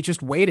 He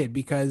just waited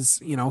because,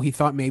 he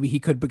thought maybe he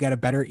could get a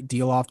better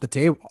deal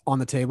on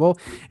the table,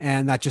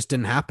 and that just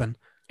didn't happen.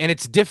 And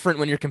it's different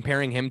when you're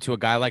comparing him to a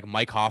guy like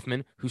Mike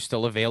Hoffman, who's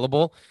still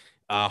available.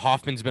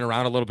 Hoffman's been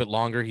around a little bit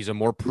longer. He's a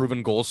more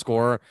proven goal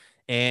scorer,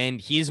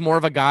 and he's more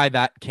of a guy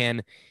that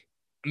can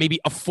maybe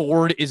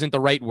afford isn't the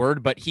right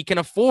word, but he can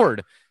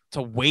afford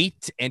to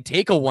wait and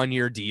take a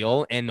 1-year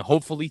deal, and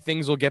hopefully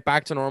things will get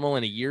back to normal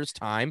in a year's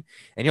time,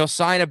 and he'll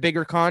sign a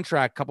bigger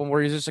contract, couple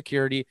more years of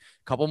security,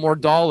 couple more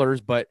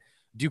dollars. But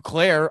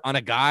Duclair, on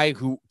a guy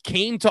who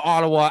came to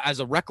Ottawa as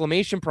a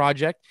reclamation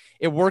project,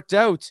 it worked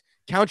out.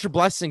 Count your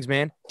blessings,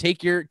 man.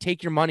 Take your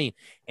money.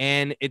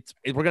 And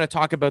we're going to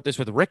talk about this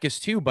with Rickus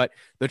too, but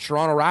the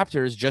Toronto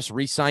Raptors just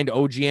re-signed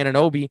OG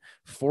Anunoby,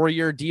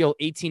 4-year deal,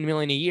 $18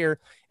 million a year,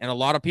 and a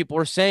lot of people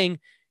are saying,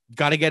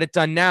 got to get it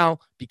done now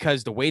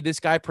because the way this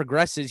guy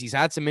progresses, he's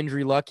had some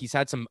injury luck. He's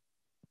had some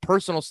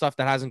personal stuff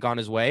that hasn't gone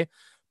his way,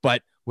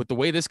 but with the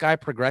way this guy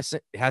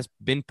has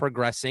been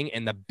progressing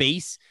and the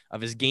base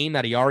of his game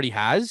that he already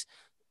has,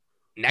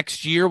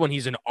 next year when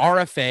he's an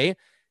RFA,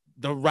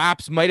 the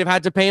Raps might have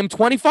had to pay him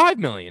 $25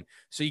 million.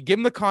 So you give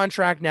him the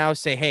contract now,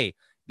 say, hey,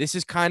 this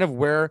is kind of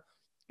where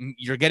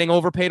you're getting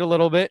overpaid a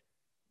little bit,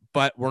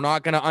 but we're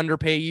not going to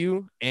underpay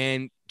you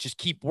and just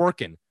keep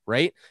working.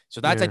 right? So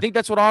I think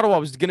that's what Ottawa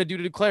was going to do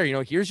to Duclair. You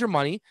know, here's your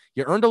money.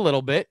 You earned a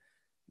little bit.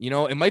 You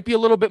know, it might be a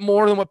little bit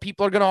more than what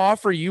people are going to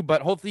offer you,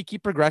 but hopefully you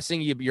keep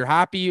progressing. You're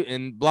happy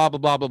and blah, blah,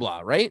 blah, blah,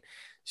 blah, right?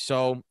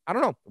 So I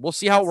don't know. We'll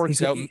see how it works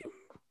out.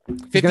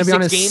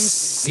 56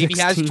 games, maybe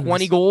he has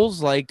 20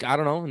 goals. Like, I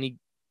don't know. And he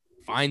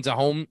finds a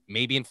home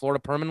maybe in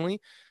Florida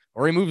permanently,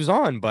 or he moves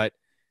on. But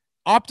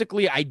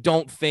optically, I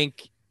don't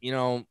think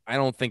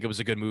it was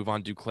a good move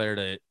on Duclair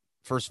to,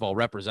 first of all,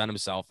 represent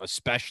himself,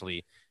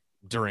 especially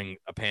during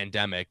a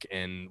pandemic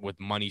and with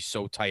money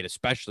so tight,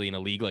 especially in a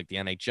league like the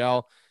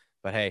NHL.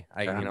 But hey,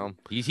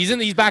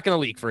 he's back in the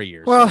league for a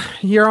year. Well,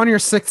 you're on your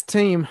 6th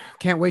team.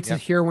 Can't wait to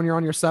hear when you're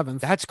on your 7th.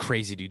 That's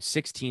crazy, dude.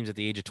 6 teams at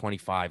the age of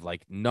 25.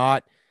 Like,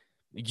 not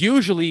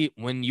usually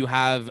when you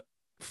have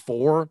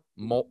 4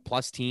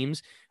 plus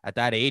teams at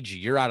that age,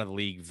 you're out of the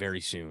league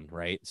very soon,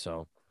 right?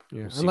 So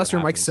unless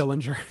you're Mike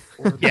Sillinger.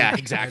 Yeah,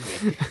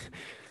 exactly.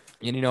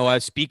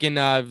 And, speaking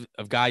of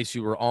guys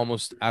who were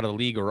almost out of the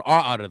league or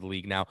are out of the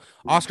league now,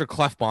 Oscar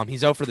Klefbom,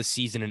 he's out for the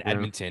season in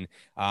Edmonton.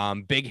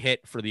 Big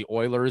hit for the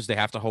Oilers. They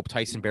have to hope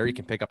Tyson Barrie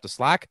can pick up the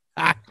slack.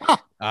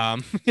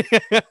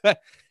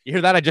 You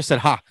hear that? I just said,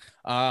 ha.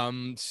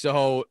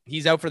 So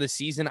he's out for the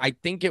season. I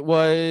think he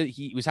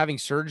was having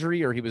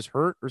surgery or he was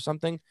hurt or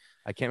something.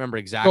 I can't remember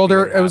exactly.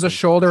 It was a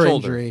shoulder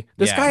injury.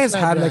 This guy has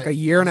had like a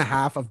year and a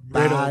half of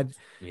bad.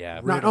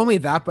 Yeah. Not only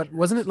that, but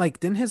wasn't it like,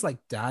 didn't his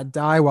like dad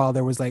die while they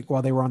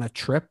were on a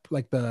trip,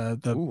 like the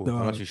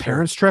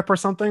parents' trip or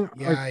something?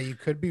 Yeah, you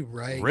could be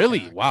right.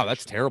 Really? Wow,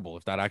 that's terrible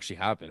if that actually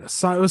happened.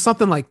 So it was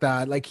something like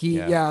that. Like he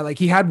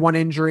had one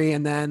injury,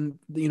 and then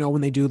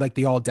when they do like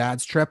the all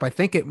dads trip, I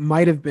think it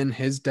might have been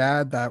his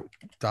dad that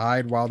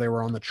died while they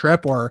were on the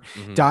trip, or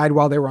died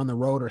while they were on the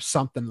road, or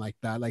something like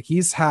that. Like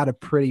he's had a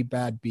pretty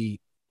bad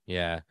beat.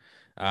 Yeah.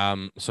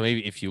 So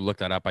maybe if you look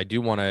that up, I do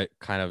want to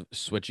kind of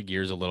switch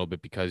gears a little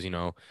bit because,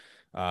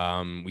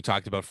 we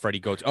talked about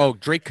Freddie Goetz. Oh,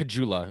 Drake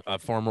Caggiula, a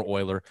former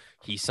Oiler.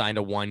 He signed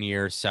a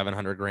 1-year,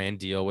 $700,000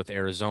 deal with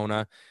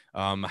Arizona.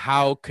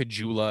 How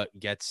Caggiula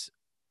gets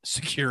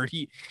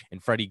security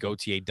and Freddie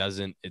Gauthier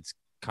doesn't, it's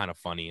kind of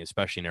funny,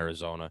 especially in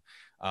Arizona.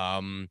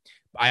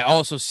 I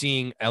also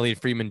seeing Elliot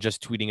Friedman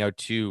just tweeting out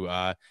too.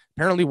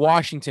 Apparently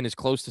Washington is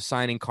close to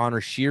signing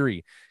Connor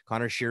Sheary.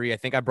 Connor Sheary, I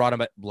think I brought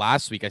him up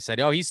last week. I said,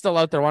 he's still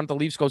out there. Why don't the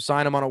Leafs go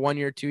sign him on a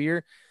 1-year,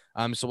 2-year?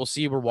 So we'll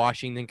see where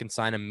Washington can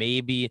sign him.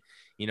 Maybe,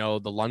 the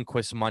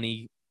Lundqvist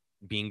money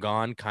being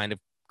gone kind of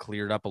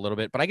cleared up a little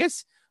bit. But I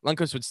guess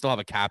Lundqvist would still have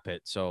a cap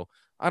hit. So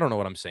I don't know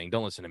what I'm saying.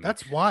 Don't listen to me.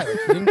 That's why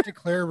he didn't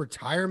declare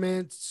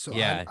retirement. So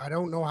yeah. I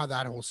don't know how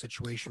that whole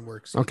situation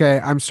works. Okay,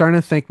 I'm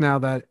starting to think now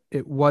that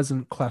it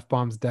wasn't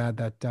Klefbom's dad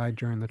that died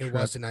during the trip. It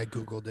wasn't. I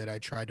Googled it. I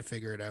tried to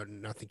figure it out and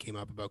nothing came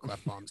up about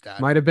Klefbom's dad.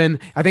 Might have been.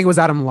 I think it was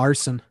Adam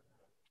Larson.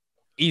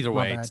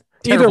 Terrible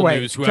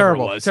news,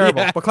 terrible.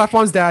 Yeah. But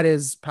Klefbom's dad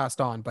is passed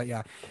on. But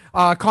yeah,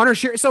 Connor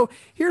Sheary. So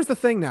here's the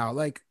thing now.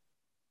 Like,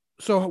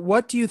 so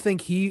what do you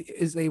think he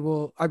is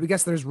able? I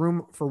guess there's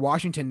room for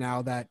Washington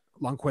now that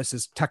Lundqvist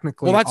is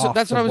technically. Well,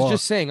 that's what I was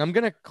just saying. I'm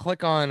gonna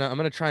click on. I'm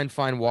gonna try and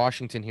find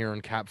Washington here on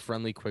Cap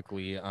Friendly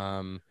quickly.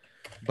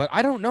 But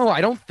I don't know.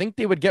 I don't think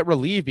they would get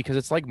relieved because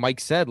it's like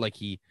Mike said. Like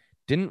he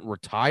didn't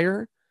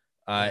retire.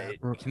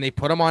 Can they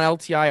put him on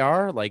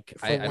LTIR? Like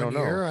I don't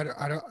know.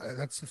 I don't.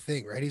 That's the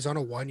thing, right? He's on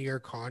a 1-year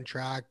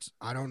contract.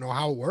 I don't know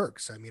how it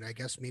works. I mean, I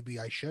guess maybe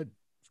I should.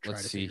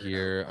 Let's see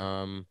here.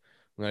 I'm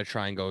gonna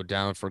try and go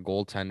down for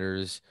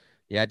goaltenders.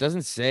 Yeah, it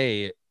doesn't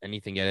say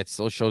anything yet. It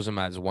still shows him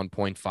as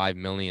 1.5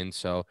 million.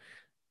 So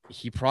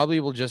he probably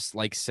will just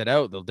like sit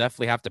out. They'll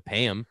definitely have to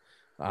pay him.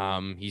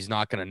 He's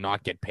not gonna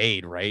not get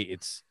paid, right?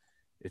 It's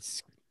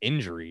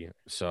injury.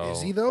 So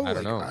is he though? I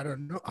don't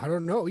know. I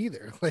don't know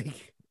either.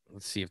 Like.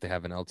 Let's see if they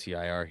have an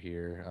LTIR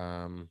here.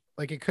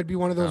 Like it could be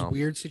one of those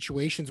weird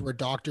situations where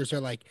doctors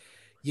are like,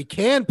 you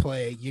can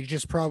play, you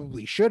just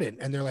probably shouldn't.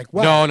 And they're like,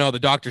 well, no, the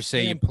doctors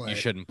say you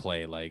shouldn't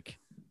play. Like,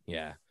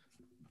 yeah.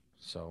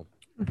 So,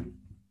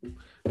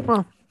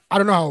 well, I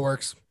don't know how it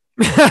works.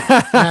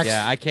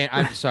 Yeah, I can't.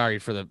 I'm sorry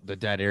for the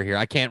dead air here.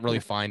 I can't really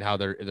find how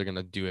they're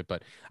gonna do it,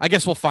 but I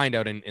guess we'll find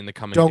out in the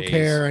coming days. Don't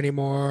care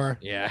anymore.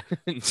 Yeah.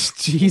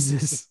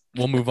 Jesus.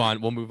 We'll move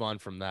on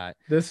from that.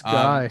 This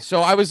guy.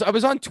 So I was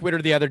on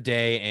Twitter the other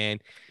day,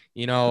 and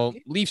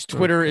Leafs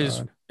Twitter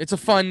it's a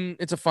fun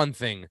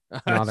thing.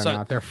 No, they're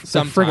not. They're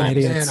friggin'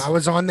 idiots. Man, I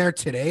was on there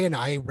today, and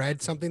I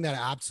read something that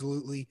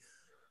absolutely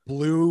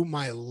blew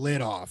my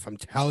lid off. I'm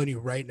telling you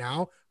right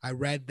now. I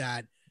read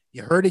that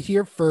you heard it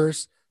here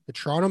first. The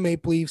Toronto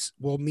Maple Leafs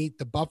will meet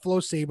the Buffalo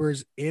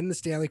Sabres in the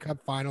Stanley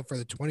Cup final for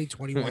the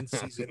 2021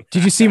 season.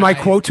 Did you see my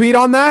quote tweet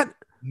on that?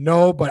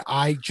 No, but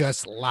I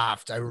just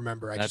laughed. I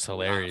remember. That's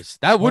hilarious.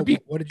 Laughed.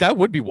 That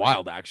would be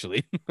wild,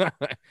 actually.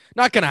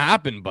 Not gonna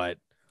happen, but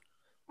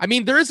I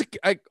mean, there is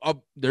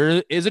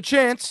a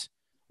chance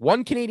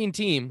one Canadian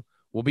team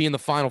will be in the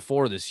Final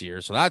Four this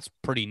year, so that's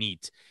pretty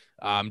neat.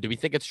 Do we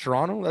think it's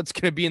Toronto that's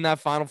gonna be in that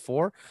Final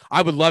Four?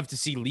 I would love to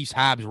see Leafs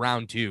Habs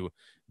round 2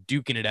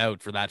 duking it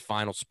out for that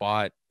final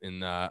spot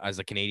in as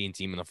a Canadian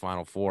team in the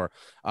Final Four.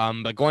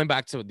 But going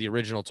back to the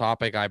original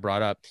topic I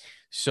brought up,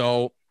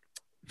 so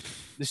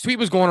this tweet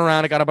was going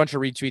around. I got a bunch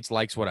of retweets,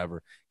 likes,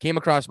 whatever. Came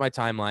across my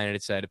timeline and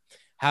it said,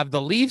 have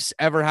the Leafs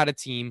ever had a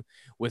team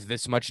with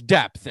this much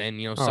depth?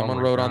 And, someone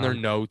wrote on their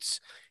notes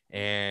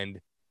and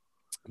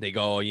they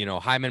go,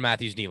 Hyman,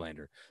 Matthews,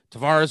 Nylander,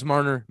 Tavares,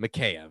 Marner,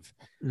 Mikheyev.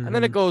 And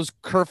then it goes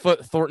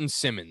Kerfoot, Thornton,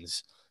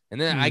 Simmons. And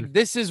then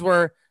this is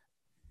where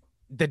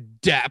the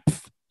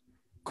depth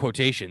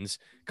quotations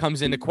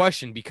comes into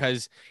question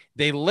because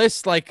they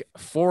list like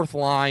fourth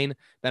line,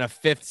 then a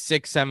fifth,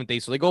 sixth, seventh,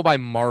 eighth. So they go by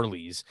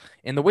Marlies.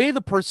 And the way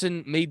the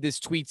person made this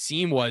tweet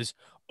seem was,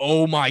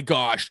 oh my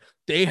gosh,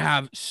 they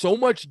have so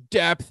much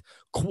depth,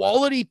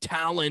 quality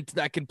talent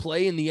that can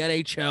play in the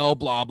NHL,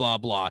 blah, blah,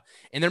 blah.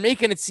 And they're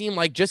making it seem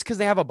like just because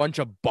they have a bunch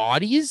of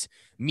bodies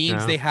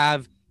means they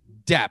have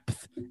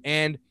depth.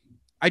 And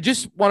I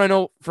just want to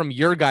know from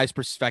your guys'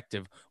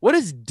 perspective, what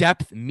does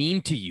depth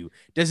mean to you?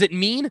 Does it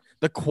mean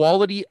the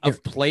quality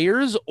of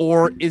players,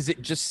 or is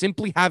it just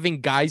simply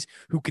having guys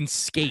who can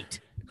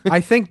skate?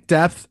 I think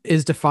depth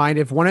is defined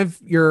if one of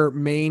your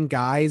main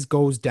guys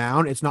goes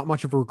down, it's not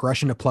much of a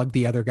regression to plug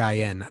the other guy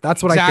in.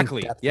 That's what I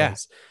think depth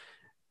is.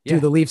 Do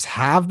the Leafs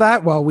have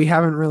that? Well, we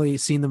haven't really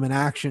seen them in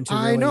action.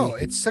 I know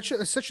it's such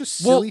a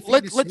silly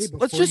thing to say.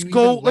 Let's just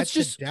go. Let's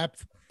just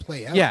depth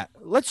play out. Yeah,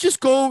 let's just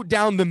go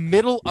down the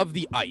middle of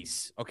the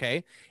ice.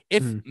 Okay,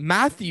 if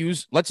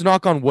Matthews, let's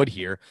knock on wood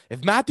here.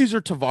 If Matthews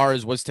or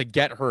Tavares was to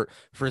get hurt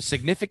for a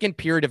significant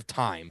period of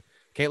time,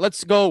 okay,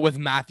 let's go with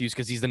Matthews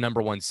because he's the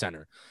number one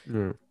center.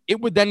 It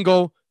would then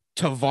go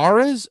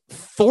Tavares,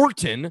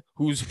 Thornton,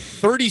 who's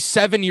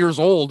 37 years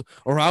old,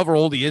 or however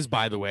old he is,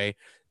 by the way.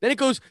 Then it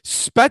goes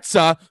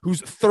Spezza, who's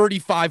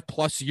 35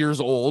 plus years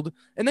old.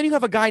 And then you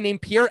have a guy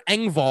named Pierre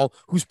Engvall,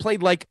 who's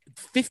played like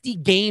 50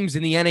 games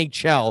in the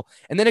NHL.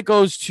 And then it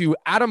goes to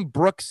Adam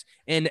Brooks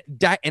and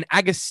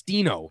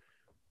Agostino.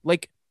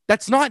 Like,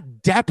 that's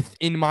not depth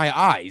in my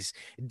eyes.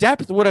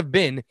 Depth would have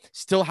been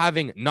still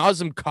having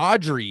Nazem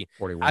Kadri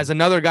 41 as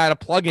another guy to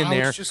plug in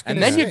there.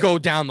 And then you go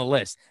down the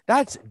list.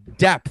 That's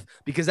depth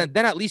because then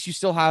at least you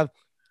still have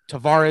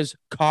Tavares,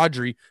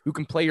 Kadri, who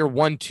can play your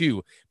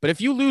 1-2. But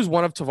if you lose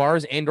one of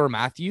Tavares and or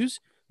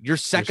Matthews, your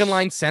second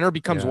line center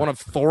becomes one of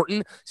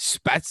Thornton,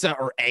 Spezza,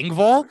 or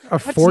Engvall. A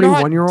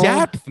 41-year-old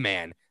depth,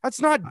 man.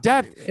 That's not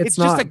depth. It's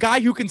just a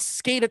guy who can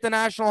skate at the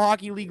National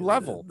Hockey League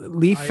level.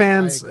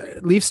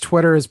 Leafs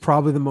Twitter is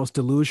probably the most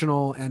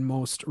delusional and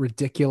most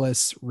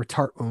ridiculous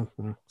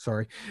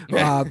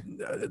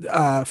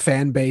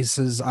fan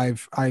bases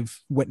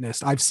I've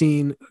witnessed. I've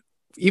seen.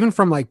 Even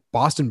from like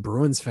Boston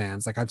Bruins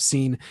fans, like I've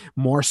seen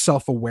more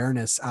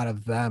self-awareness out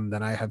of them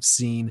than I have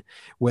seen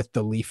with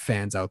the Leaf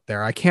fans out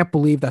there. I can't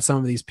believe that some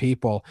of these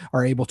people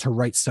are able to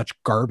write such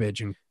garbage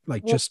and my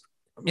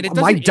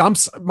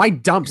dumps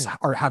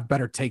have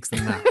better takes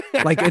than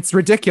that. Like it's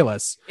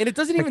ridiculous. And it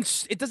doesn't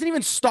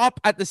even stop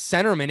at the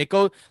centerman. It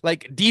goes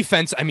like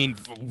defense. I mean,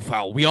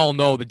 well, we all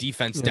know the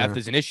defense depth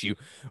is an issue,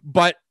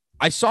 but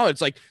I saw it's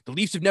like the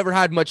Leafs have never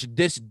had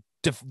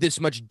this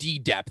much D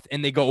depth,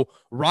 and they go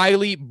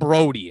Riley,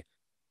 Brody,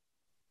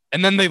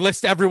 and then they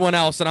list everyone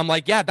else, and I'm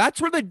like, yeah, that's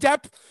where the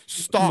depth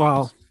stops.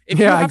 Well, if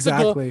you have to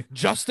go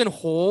Justin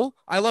Holl,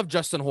 I love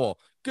Justin Holl,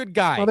 good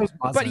guy,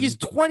 but he's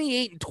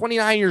 28 and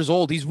 29 years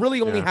old. He's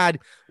really only had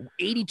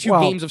 82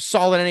 games of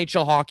solid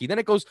NHL hockey. Then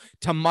it goes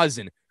to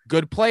Muzzin,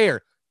 good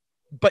player,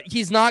 but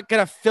he's not going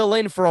to fill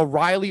in for a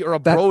Riley or a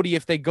Brody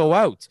if they go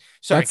out.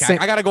 Sorry,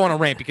 I got to go on a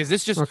rant because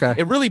this just,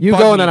 it really bugs me. You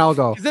go and then I'll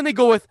go. Then they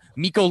go with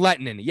Mikko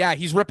Lehtinen. Yeah,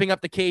 he's ripping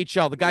up the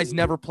KHL. The guy's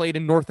never played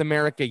in North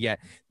America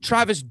yet.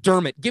 Travis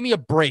Dermott. Give me a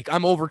break.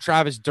 I'm over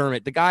Travis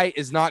Dermott. The guy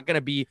is not going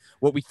to be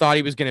what we thought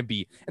he was going to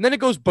be. And then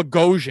it goes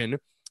Bogosian.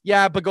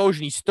 Yeah,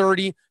 Bogosian, he's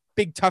 30.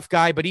 Big, tough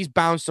guy, but he's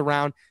bounced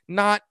around.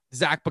 Not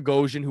Zach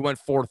Bogosian, who went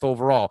 4th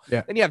overall.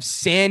 Yeah. Then you have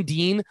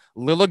Sandin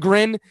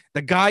Liljegren,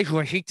 the guy who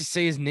I hate to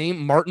say his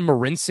name, Martin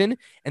Marincin,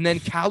 and then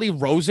Callie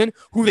Rosen,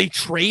 who they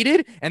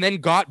traded and then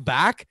got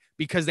back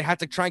because they had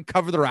to try and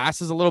cover their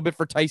asses a little bit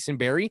for Tyson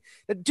Barrie.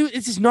 Dude,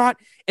 this is not.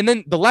 And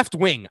then the left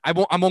wing,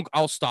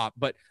 I'll stop.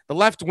 But the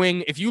left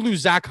wing, if you lose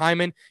Zach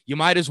Hyman, you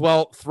might as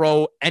well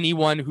throw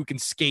anyone who can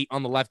skate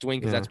on the left wing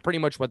because that's pretty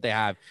much what they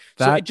have.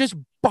 So it just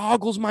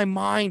boggles my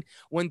mind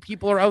when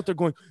people are out there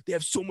going, they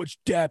have so much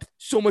depth,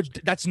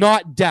 that's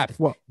not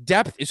depth. Well,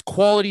 depth is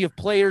quality of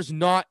players,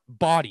 not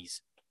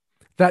bodies.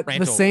 That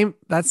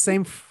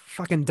same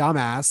fucking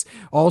dumbass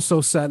also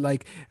said,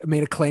 like,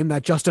 made a claim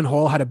that Justin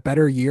Holl had a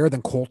better year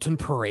than Colton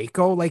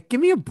Parayko. Like, give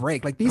me a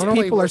break. Like, these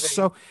people are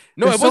so.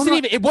 No,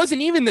 it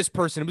wasn't even this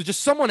person. It was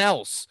just someone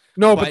else.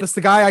 No, but that's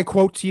the guy I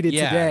quote tweeted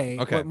today.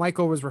 Okay. What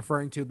Michael was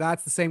referring to.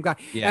 That's the same guy.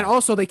 Yeah. And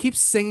also, they keep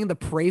singing the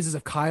praises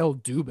of Kyle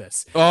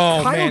Dubas.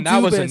 Oh, man,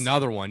 that was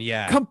another one.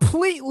 Yeah.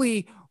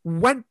 Completely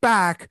went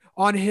back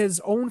on his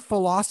own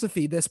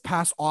philosophy this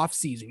past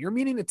offseason. You're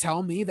meaning to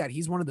tell me that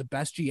he's one of the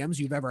best GMs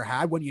you've ever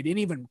had when you didn't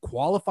even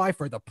qualify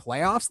for the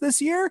playoffs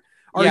this year?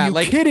 Are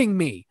you kidding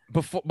me?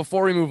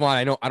 Before we move on,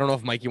 I don't know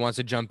if Mikey wants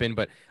to jump in,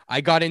 but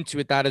I got into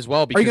it that as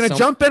well. Are you going to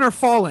jump in or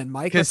fall in,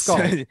 Mike? Let's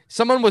go.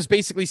 Someone was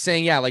basically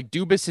saying, like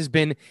Dubas has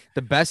been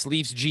the best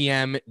Leafs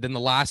GM than the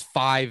last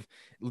 5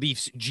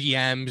 Leafs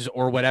GMs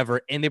or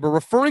whatever, and they were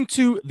referring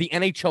to the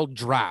NHL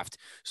draft.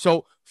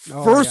 So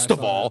first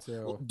of all,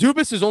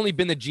 Dubas has only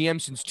been the GM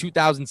since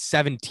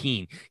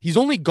 2017. He's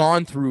only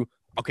gone through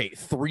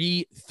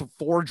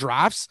 4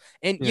 drafts,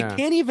 and you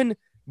can't even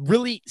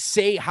really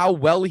say how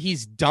well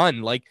he's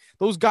done. Like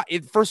those guys,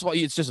 first of all,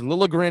 it's just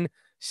Liljegren,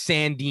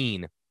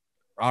 Sandin.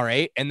 All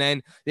right. And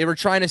then they were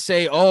trying to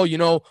say,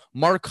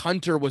 Mark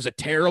Hunter was a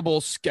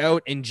terrible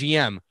scout and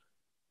GM.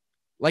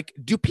 Like,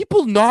 do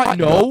people not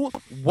know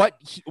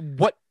he's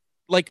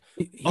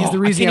the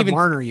reason you have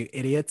Marner, you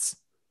idiots.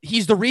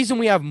 He's the reason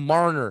we have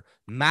Marner,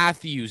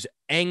 Matthews,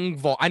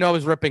 Engvall. I know I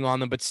was ripping on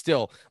them, but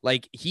still,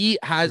 like, he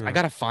has, I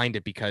got to find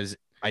it because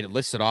I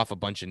listed off a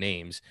bunch of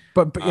names.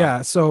 But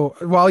yeah, so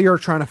while you're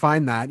trying to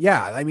find that,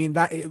 I mean,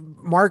 that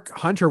Mark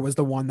Hunter was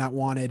the one that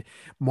wanted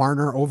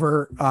Marner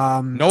over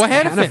Noah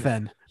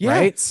Hanifin.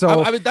 Right.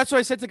 So that's what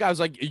I said to the guy. I was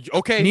like,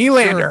 okay,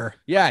 Nylander. Sure.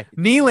 Yeah.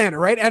 Nylander.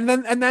 Right. And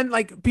then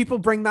like people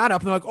bring that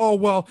up and they're like, oh,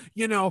 well,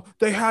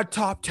 they had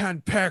top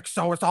 10 picks.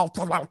 So it's all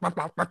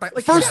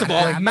like, first of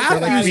all,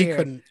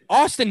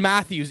 Austin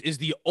Matthews is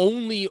the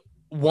only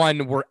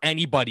one where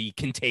anybody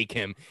can take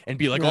him and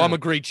be like, oh, I'm a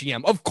great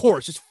GM. Of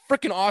course, it's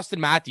freaking Austin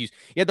Matthews.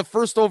 He had the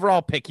first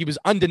overall pick. He was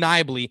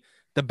undeniably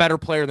the better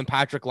player than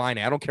Patrick Laine.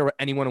 I don't care what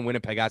anyone in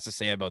Winnipeg has to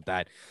say about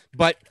that.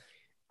 But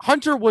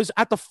Hunter was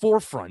at the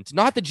forefront,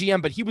 not the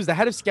GM, but he was the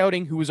head of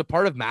scouting who was a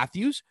part of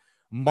Matthews,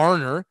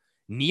 Marner,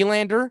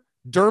 Nylander,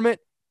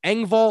 Dermott,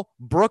 Engvall,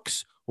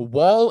 Brooks,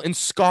 Wall and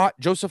Scott,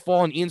 Joseph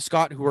Wall and Ian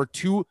Scott, who are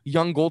 2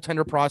 young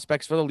goaltender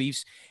prospects for the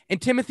Leafs,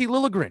 and Timothy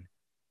Liljegren.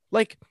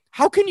 Like,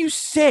 how can you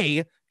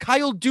say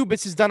Kyle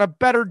Dubas has done a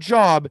better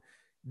job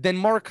than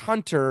Mark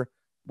Hunter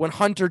when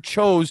Hunter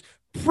chose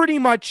pretty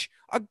much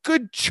a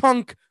good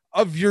chunk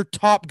of your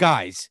top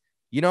guys,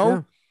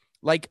 Marner,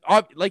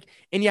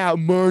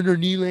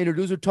 Nylander,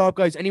 those are top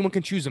guys. Anyone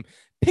can choose them.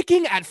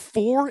 Picking at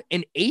 4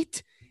 and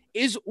 8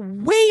 is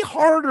way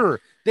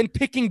harder than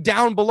picking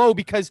down below,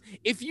 because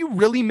if you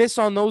really miss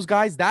on those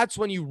guys, that's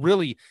when you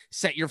really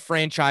set your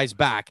franchise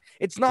back.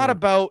 It's not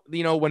about,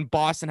 when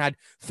Boston had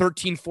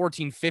 13,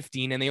 14,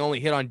 15, and they only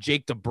hit on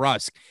Jake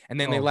DeBrusk, and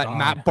then they let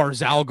Matt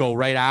Barzal go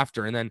right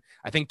after. And then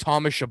I think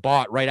Thomas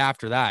Chabot right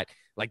after that.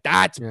 Like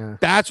that's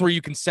where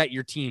you can set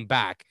your team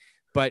back.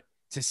 But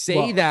to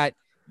say that,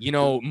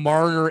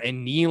 Marner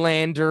and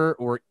Nylander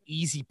or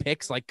easy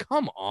picks, like,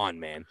 come on,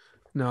 man.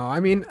 No, I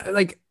mean,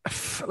 like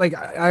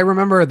I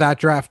remember that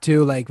draft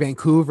too, like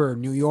Vancouver,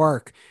 New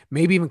York,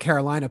 maybe even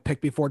Carolina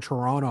picked before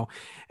Toronto.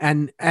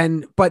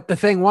 But the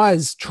thing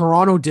was,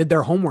 Toronto did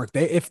their homework.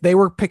 If they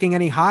were picking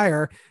any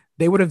higher,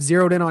 they would have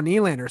zeroed in on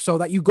Nylander. So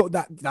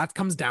that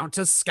comes down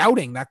to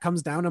scouting. That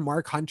comes down to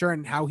Mark Hunter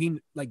and how he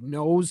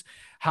knows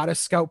how to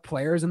scout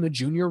players in the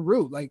junior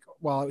route. Like,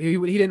 well, he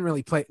didn't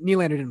really play.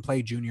 Nylander didn't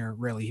play junior,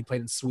 really. He played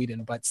in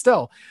Sweden, but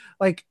still,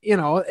 like,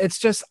 it's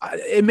just,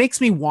 it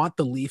makes me want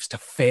the Leafs to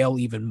fail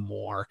even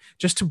more,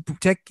 just to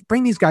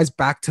bring these guys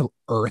back to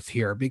earth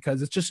here,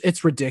 because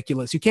it's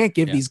ridiculous. You can't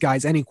give these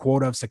guys any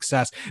quota of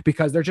success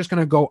because they're just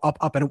going to go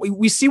up. And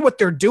we see what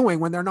they're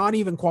doing when they're not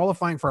even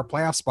qualifying for a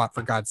playoff spot,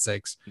 for God's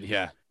sakes.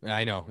 Yeah,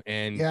 I know.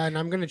 And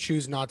I'm going to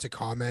choose not to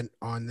comment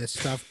on this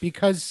stuff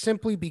because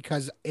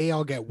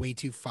I'll get way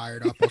too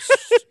fired up. I'll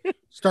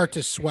start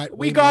to sweat.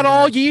 We got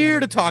all year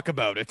to talk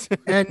about it.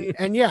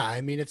 and yeah,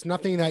 I mean, it's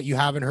nothing that you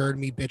haven't heard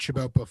me bitch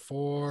about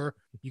before.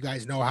 You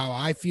guys know how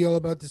I feel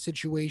about the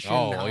situation.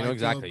 Oh, you know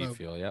exactly how you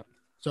feel. Yep.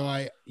 So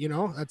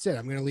that's it.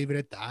 I'm going to leave it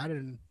at that.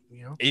 And,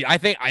 I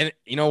think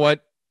you know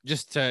what?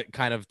 Just to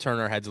kind of turn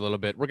our heads a little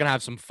bit, we're going to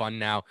have some fun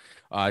now.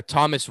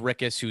 Thomas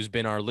Rickus, who's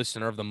been our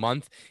listener of the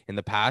month in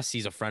the past,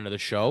 he's a friend of the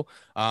show.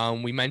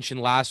 We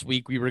mentioned last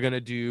week we were going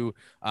to do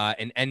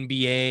an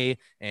NBA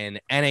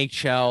and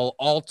NHL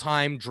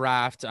all-time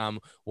draft.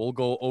 We'll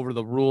go over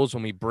the rules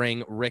when we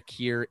bring Rick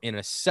here in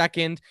a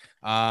second.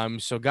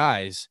 So,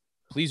 guys,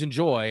 please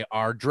enjoy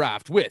our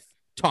draft with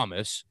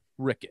Thomas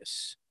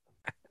Rickus.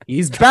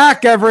 He's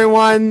back,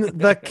 everyone.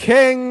 The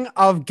king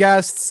of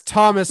guests,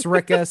 Thomas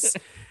Rickus.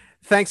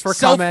 Thanks for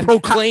coming.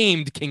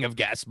 Self-proclaimed king of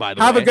guests, by the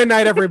way. Have a good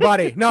night,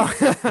 everybody. No.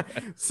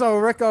 So,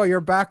 Rico,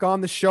 you're back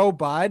on the show,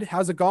 bud.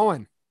 How's it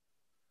going?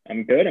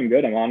 I'm good.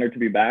 I'm honored to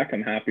be back.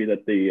 I'm happy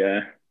that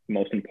the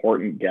most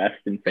important guest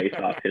in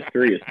Face-Off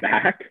history is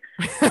back.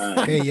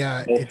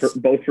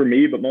 Both for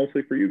me, but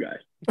mostly for you guys.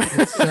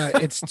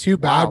 It's too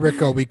bad,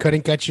 Rico. We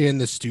couldn't get you in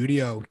the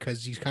studio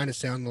because you kind of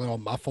sound a little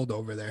muffled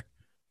over there.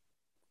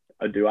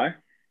 Do I?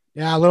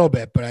 Yeah, a little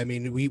bit, but I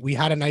mean, we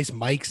had a nice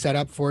mic set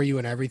up for you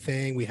and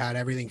everything. We had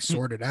everything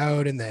sorted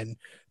out, and then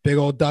big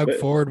old Doug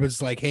Ford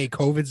was like, "Hey,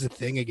 COVID's a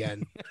thing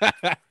again."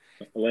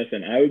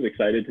 Listen, I was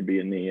excited to be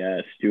in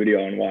the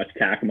studio and watch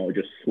Takamo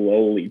just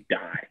slowly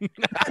die.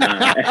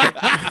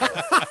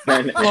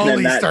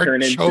 Slowly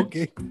start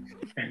choking.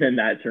 And then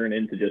that turned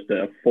into just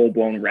a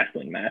full-blown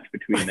wrestling match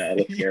between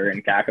Lafleur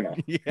and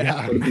Takamo.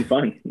 Yeah, it would be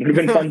fun. It would have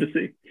been fun to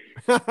see.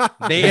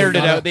 They aired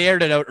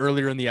it out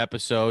earlier in the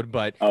episode,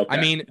 but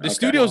I mean, the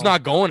studio's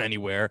not going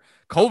anywhere.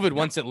 COVID,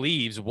 once it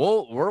leaves,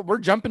 we're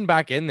jumping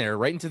back in there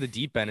right into the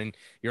deep end, and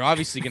you're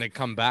obviously going to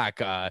come back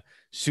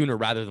sooner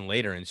rather than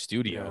later in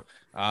studio.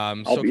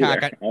 I'll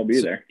be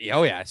there.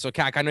 Oh yeah. So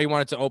Kak, I know you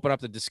wanted to open up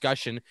the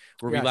discussion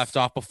where we left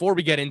off before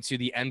we get into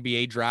the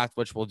NBA draft,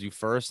 which we'll do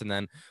first, and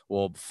then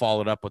we'll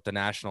follow it up with the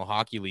National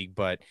Hockey League.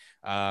 But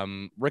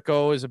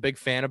Rico is a big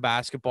fan of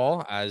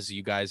basketball, as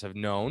you guys have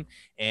known,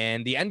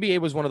 and the NBA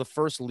was one of the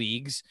first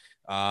leagues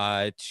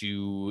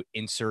to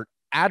insert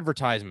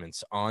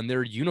advertisements on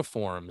their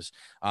uniforms.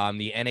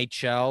 The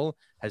NHL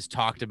has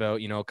talked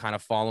about, kind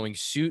of following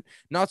suit,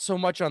 not so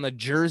much on the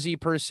jersey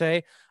per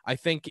se. I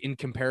think in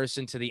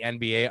comparison to the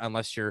NBA,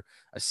 unless you're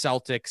a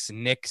Celtics,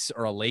 Knicks,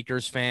 or a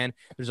Lakers fan,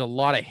 there's a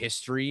lot of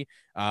history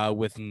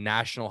with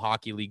National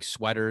Hockey League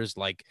sweaters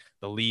like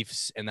the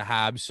Leafs and the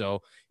Habs.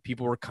 So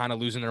people were kind of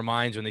losing their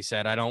minds when they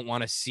said, I don't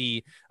want to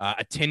see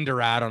a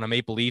Tinder ad on a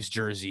Maple Leafs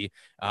jersey,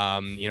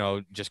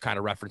 just kind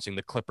of referencing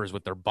the Clippers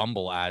with their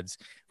Bumble ads.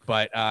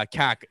 But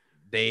Kak,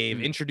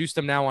 they've introduced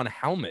them now on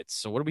helmets.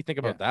 So what do we think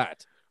about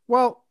that?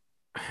 Well,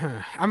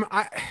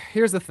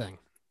 here's the thing.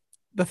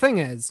 The thing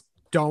is,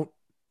 all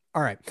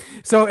right.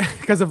 So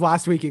because of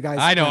last week, you guys,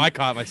 I know I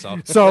caught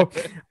myself. So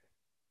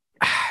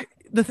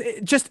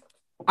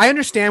I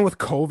understand with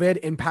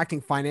COVID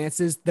impacting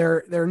finances,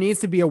 there needs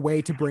to be a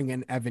way to bring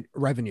in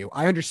revenue.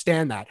 I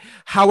understand that.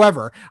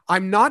 However,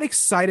 I'm not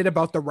excited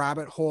about the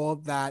rabbit hole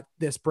that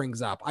this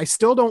brings up. I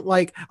still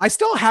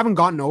haven't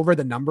gotten over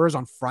the numbers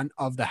on front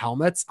of the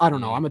helmets. I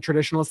don't know. I'm a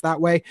traditionalist that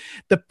way.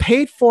 The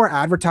paid for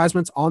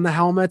advertisements on the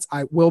helmets,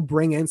 I will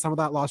bring in some of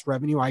that lost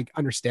revenue. I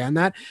understand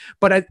that,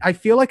 but I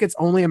feel like it's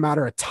only a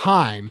matter of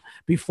time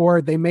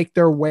before they make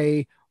their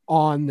way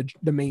on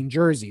the main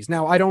jerseys.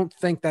 Now, I don't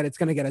think that it's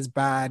going to get as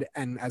bad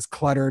and as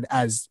cluttered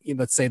as,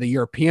 let's say, the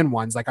European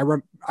ones. Like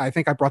I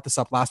think I brought this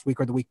up last week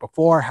or the week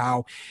before,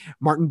 how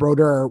Martin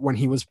Brodeur, when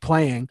he was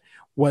playing,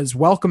 was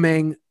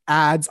welcoming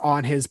ads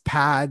on his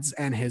pads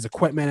and his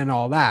equipment and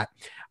all that.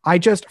 I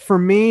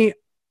think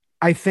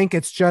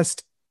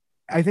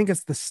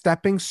it's the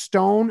stepping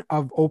stone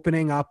of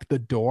opening up the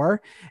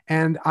door.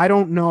 And I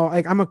don't know,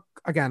 like I'm a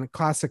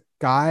classic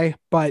guy,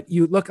 but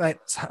you look at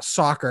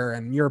soccer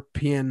and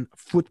European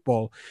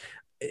football,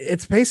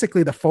 it's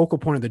basically the focal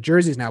point of the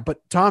jerseys now.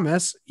 But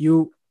Thomas,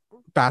 you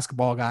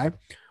basketball guy,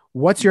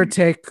 what's your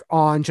take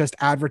on just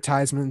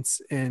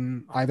advertisements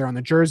in either on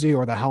the jersey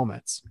or the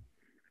helmets?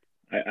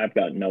 I've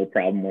got no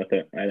problem with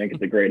it. I think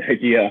it's a great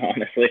idea,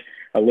 honestly.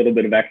 A little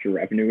bit of extra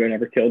revenue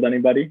never killed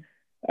anybody.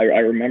 I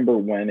remember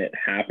when it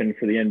happened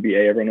for the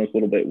NBA, everyone was a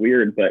little bit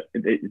weird, but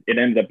it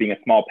ended up being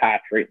a small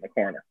patch right in the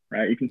corner,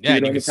 right? You can see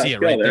it on the patch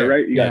right there,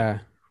 right?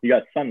 You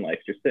got sunlight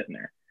just sitting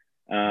there.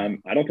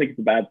 I don't think it's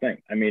a bad thing.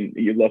 I mean,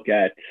 you look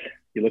at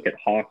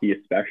hockey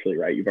especially,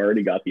 right? You've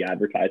already got the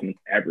advertisements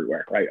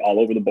everywhere, right? All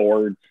over the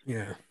boards.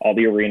 Yeah. All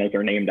the arenas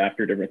are named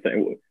after different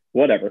things,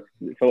 whatever.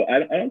 So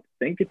I don't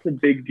think it's a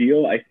big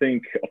deal. I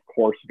think, of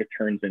course, if it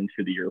turns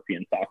into the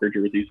European soccer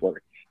jerseys where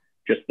it's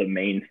just the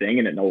main thing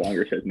and it no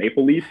longer says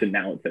Maple Leafs and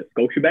now it says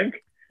Scotiabank.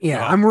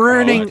 Yeah,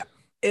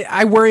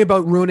 I worry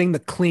about ruining the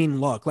clean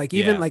look. Like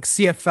even like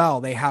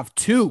CFL, they have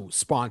two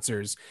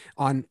sponsors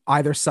on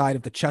either side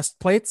of the chest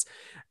plates,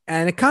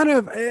 and it kind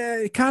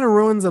of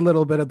ruins a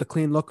little bit of the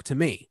clean look to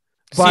me.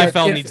 But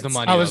CFL needs the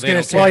money. I was going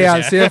to say,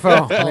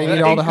 CFL. They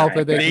need all the help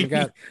that they can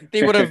get.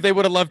 They would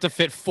have loved to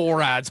fit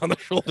 4 ads on the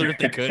shoulder if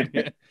they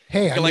could.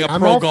 Hey, like a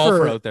pro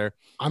golfer out there.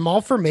 I'm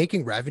all for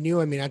making revenue.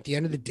 I mean, at the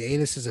end of the day,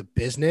 this is a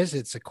business.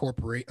 It's a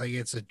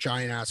it's a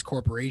giant ass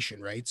corporation,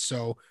 right?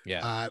 So,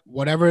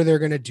 whatever they're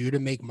going to do to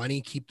make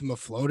money, keep them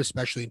afloat,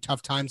 especially in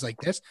tough times like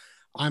this,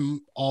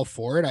 I'm all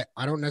for it.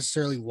 I don't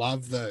necessarily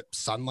love the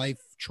Sun Life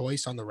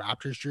choice on the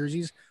Raptors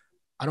jerseys.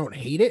 I don't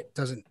hate it.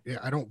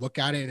 I don't look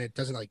at it and it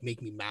doesn't like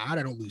make me mad.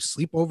 I don't lose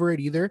sleep over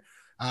it either.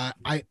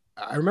 I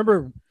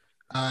remember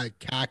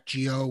CAC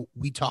Geo,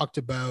 we talked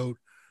about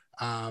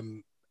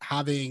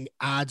having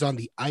ads on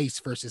the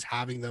ice versus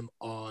having them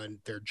on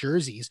their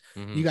jerseys.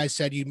 Mm-hmm. You guys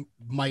said you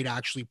might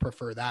actually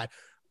prefer that.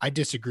 I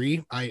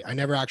disagree. I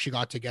never actually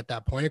got to get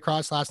that point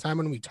across last time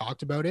when we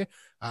talked about it.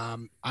 I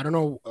don't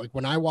know, like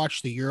when I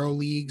watch the Euro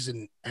leagues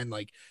and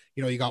like,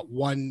 you got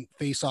one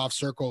face-off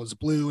circle is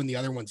blue and the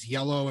other one's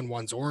yellow and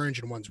one's orange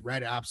and one's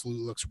red. It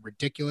absolutely looks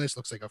ridiculous.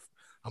 Looks like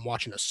I'm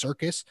watching a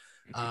circus.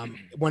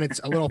 When it's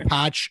a little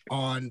patch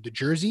on the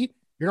jersey,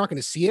 you're not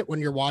going to see it when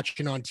you're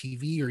watching on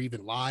TV or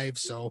even live.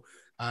 So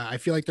I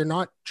feel like they're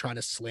not trying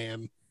to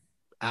slam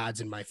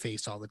ads in my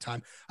face all the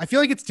time. I feel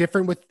like it's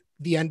different with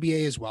the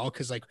NBA as well,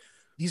 because like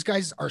these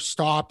guys are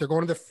stopped. They're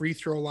going to the free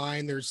throw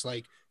line. There's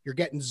like, you're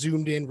getting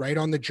zoomed in right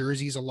on the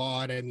jerseys a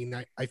lot. I mean,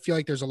 I feel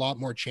like there's a lot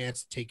more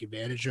chance to take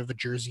advantage of a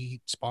jersey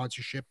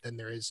sponsorship than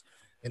there is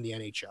in the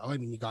NHL. I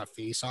mean, you got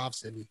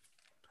face-offs and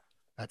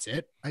that's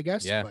it, I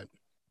guess. Yeah.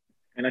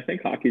 And I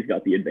think hockey's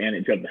got the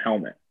advantage of the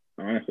helmet.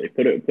 Honestly,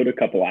 put a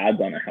couple ads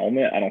on a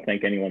helmet. I don't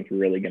think anyone's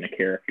really going to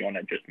care if you want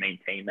to just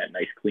maintain that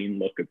nice, clean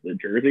look of the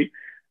jersey.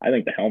 I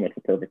think the helmet's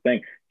the perfect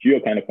thing.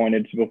 Gio kind of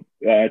pointed to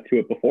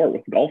it before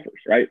with golfers,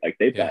 right? Like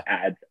they've got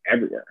ads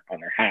everywhere on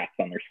their hats,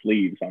 on their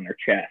sleeves, on their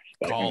chests,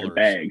 like on their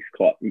bags,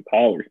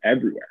 collars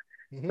everywhere,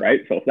 right?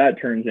 So if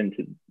that turns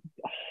into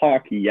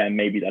hockey, yeah,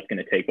 maybe that's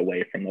going to take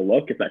away from the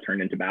look. If that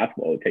turned into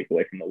basketball, it would take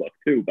away from the look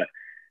too. But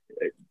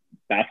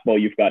basketball,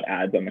 you've got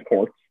ads on the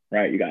courts,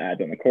 right? You got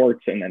ads on the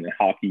courts, and then in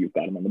hockey, you've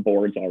got them on the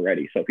boards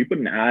already. So if you put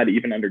an ad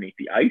even underneath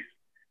the ice,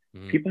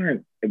 people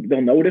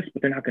they'll notice,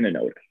 but they're not going to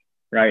notice,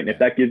 right? And if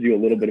that gives you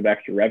a little bit of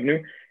extra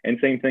revenue, and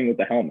same thing with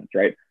the helmets,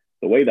 right?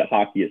 The way that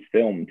hockey is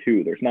filmed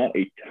too, there's not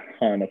a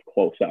ton of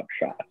close-up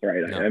shots,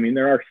 right? No. I mean,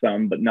 there are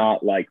some, but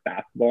not like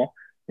basketball,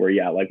 where,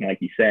 yeah, like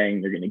Mikey's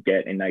saying, you're going to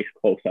get a nice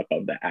close-up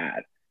of the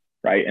ad,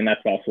 right? And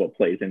that's also what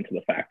plays into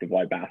the fact of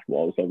why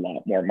basketball is a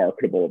lot more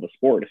marketable of a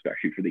sport,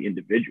 especially for the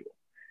individual,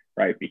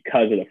 right?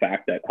 Because of the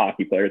fact that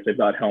hockey players, they've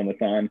got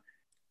helmets on.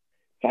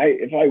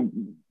 If I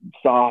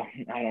saw,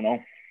 I don't know,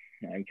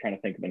 I'm trying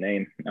to think of a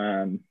name.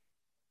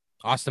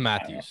 Austin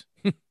Matthews.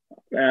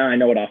 I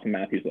know what Austin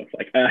Matthews looks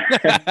like.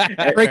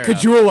 Ray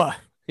Kajula.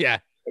 Yeah.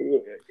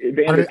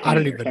 I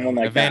don't even someone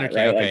know. like that,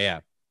 right? Okay, yeah.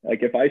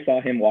 Like if I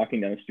saw him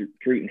walking down the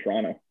street in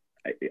Toronto,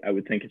 I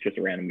would think it's just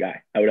a random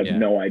guy. I would have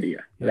no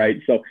idea, right?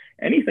 So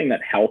anything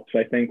that helps,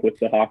 I think, with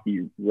the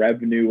hockey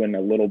revenue and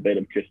a little bit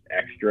of just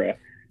extra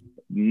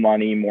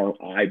money, more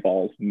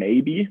eyeballs,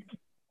 maybe,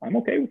 I'm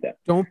okay with that.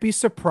 Don't be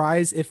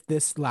surprised if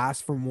this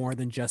lasts for more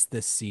than just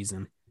this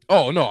season.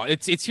 Oh no,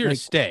 it's here to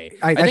stay.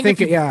 I think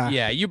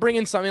you bring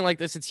in something like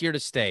this, it's here to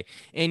stay.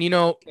 And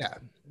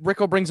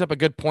Rico brings up a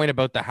good point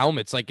about the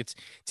helmets. Like,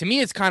 to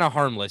me, it's kind of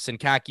harmless. And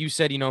Kak, you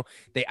said,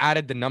 they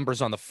added the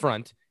numbers on the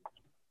front,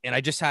 and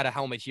I just had a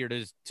helmet here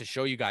to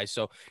show you guys.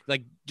 So,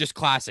 like, just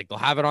classic. They'll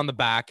have it on the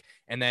back,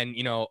 and then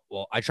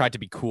I tried to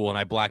be cool and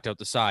I blacked out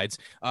the sides.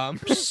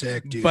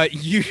 Sick, dude. But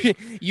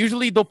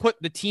usually they'll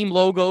put the team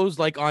logos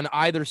like on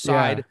either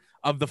side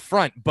of the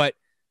front, but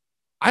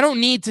I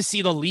don't need to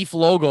see the Leaf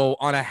logo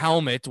on a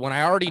helmet when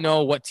I already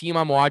know what team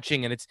I'm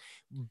watching, and it's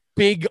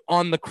big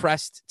on the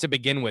crest to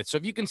begin with. So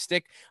if you can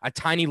stick a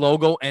tiny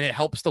logo and it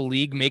helps the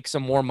league make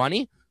some more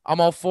money, I'm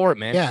all for it,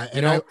 man.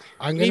 Yeah,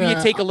 maybe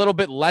you take a little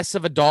bit less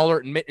of a dollar,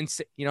 and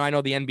I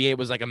know the NBA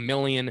was like $1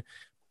 million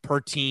per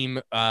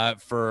team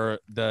for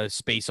the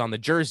space on the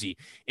jersey.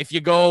 If you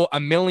go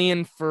 $1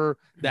 million for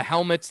the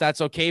helmets,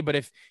 that's okay. But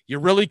if you're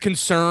really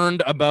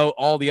concerned about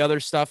all the other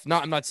stuff,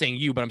 I'm not saying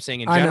you, but I'm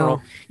saying in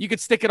general, you could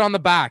stick it on the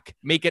back,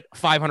 make it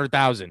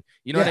 500,000.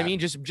 You know what I mean?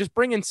 Just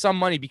bring in some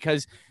money,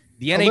 because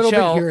the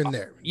NHL here and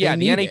there. Yeah,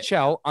 the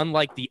NHL,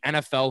 unlike the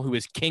NFL, who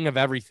is king of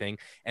everything,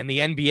 and the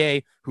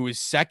NBA, who is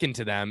second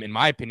to them, in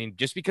my opinion,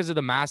 just because of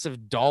the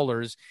massive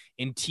dollars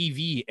in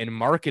TV and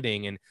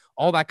marketing and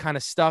all that kind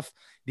of stuff.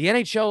 The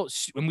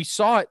NHL, when we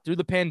saw it through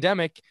the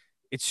pandemic,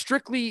 it's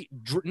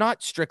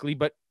not strictly,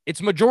 but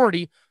it's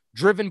majority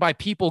driven by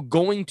people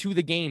going to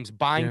the games,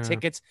 buying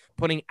tickets,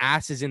 putting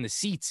asses in the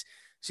seats.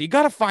 So you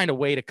got to find a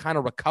way to kind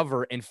of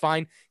recover and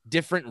find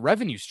different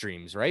revenue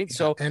streams, right? Yeah.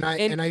 So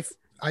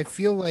I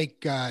feel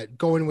like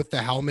going with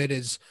the helmet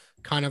is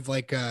kind of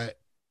like a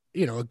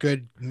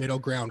good middle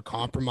ground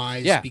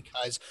compromise,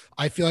 because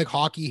I feel like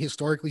hockey,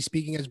 historically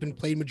speaking, has been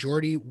played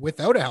majority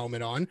without a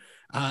helmet on.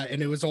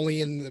 And it was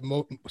only in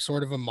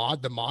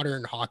the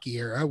modern hockey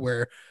era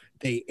where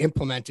they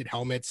implemented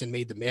helmets and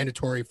made them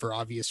mandatory for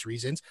obvious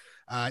reasons.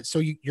 So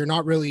you're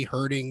not really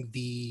hurting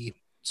the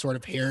sort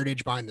of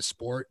heritage behind the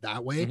sport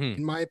that way,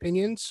 in my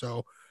opinion.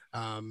 So,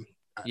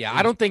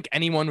 I don't think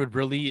anyone would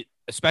really,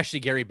 especially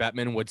Gary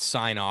Bettman, would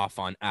sign off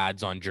on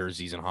ads on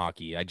jerseys in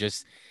hockey. I don't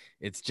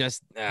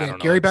know.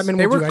 Gary Bettman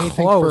would do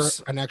anything for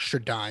an extra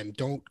dime.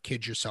 Don't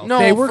kid yourself. No,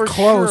 they were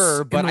close,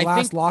 sure, but in the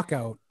last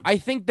lockout. I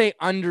think they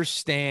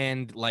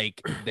understand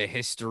like the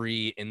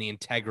history and the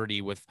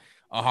integrity with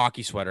a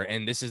hockey sweater.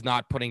 And this is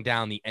not putting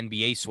down the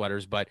NBA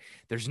sweaters, but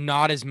there's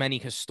not as many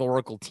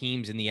historical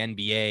teams in the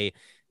NBA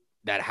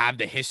that have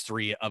the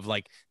history of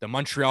like the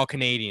Montreal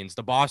Canadiens,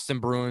 the Boston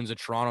Bruins, the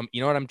Toronto.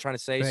 You know what I'm trying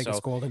to say? Vegas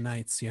Golden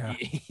Knights, yeah,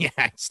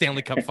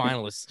 Stanley Cup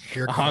finalists.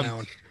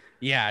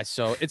 Yeah,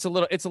 so it's a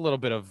little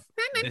bit of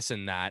this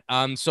and that.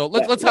 So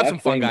let's have some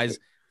fun, guys.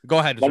 Go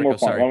ahead. One more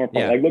point.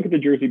 Like, look at the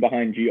jersey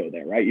behind Gio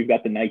there, right? You've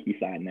got the Nike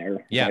sign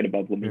there, right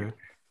above Lemieux,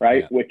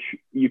 right? Yeah. Which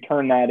you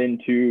turn that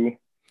into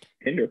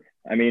Tinder.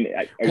 I mean,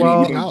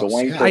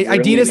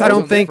 Adidas, I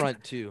don't think.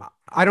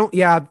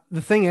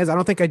 The thing is, I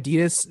don't think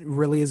Adidas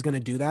really is going to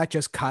do that,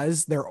 just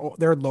because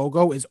their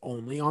logo is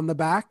only on the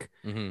back,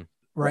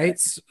 right?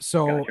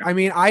 So, gotcha. I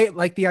mean, I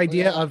like the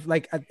idea of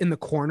like in the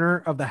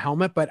corner of the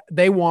helmet, but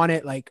they want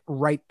it like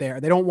right there.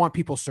 They don't want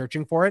people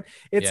searching for it.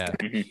 It's going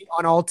to be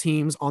on all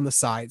teams on the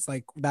sides,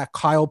 like that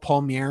Kyle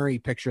Palmieri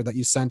picture that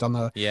you sent on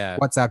the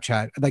WhatsApp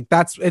chat. Like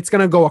it's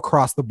going to go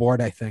across the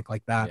board, I think,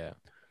 like that. Yeah.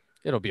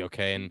 It'll be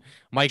okay. And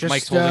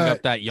Mike's holding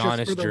up that Giannis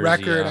just for the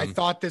jersey. Record, I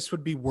thought this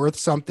would be worth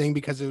something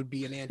because it would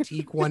be an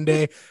antique one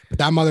day, but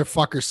that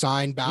motherfucker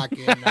signed back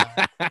in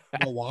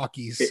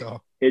Milwaukee.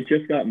 So it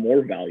just got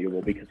more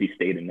valuable because he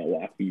stayed in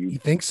Milwaukee. You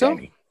think so?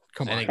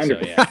 Come on. I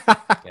think so,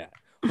 yeah.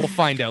 We'll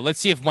find out. Let's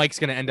see if Mike's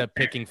going to end up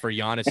picking for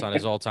Giannis on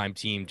his all-time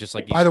team. Just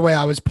like. By the way,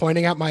 I was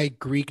pointing at my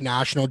Greek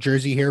national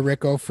jersey here,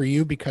 Rico, for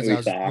you because I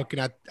was looking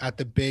at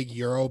the big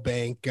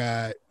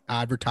Eurobank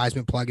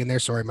advertisement plug in there.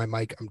 Sorry, my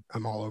mic.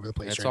 I'm all over the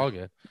place. It's right all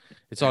now. good.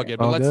 It's all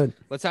good. All But good.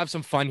 let's have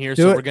some fun here.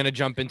 Do So it. we're gonna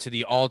jump into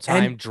the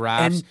all-time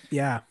drafts. And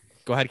yeah.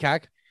 Go ahead,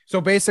 Kak. So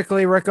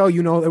basically, Rico,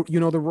 you know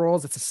the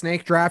rules. It's a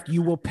snake draft.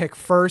 You will pick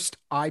first.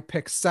 I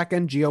pick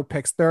second. Gio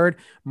picks third.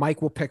 Mike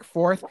will pick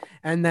fourth,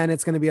 and then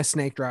it's going to be a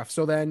snake draft.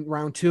 So then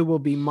round 2 will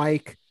be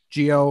Mike,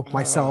 Gio,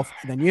 myself,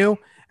 then you.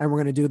 And we're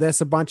going to do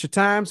this a bunch of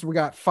times. We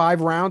got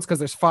 5 rounds because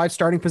there's 5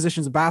 starting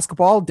positions in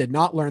basketball. Did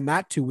not learn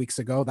that 2 weeks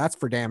ago. That's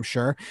for damn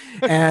sure.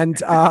 And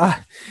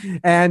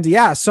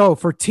yeah. So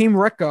for Team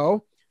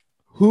Rico,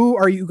 who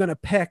are you going to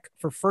pick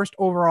for first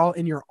overall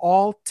in your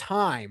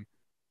all-time?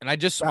 And I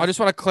just want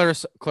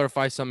to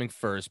clarify something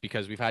first,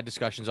 because we've had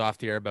discussions off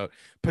the air about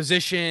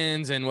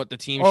positions and what the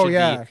team should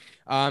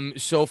be.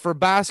 So for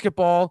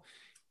basketball,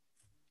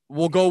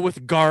 we'll go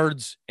with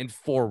guards and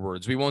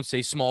forwards. We won't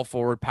say small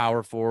forward,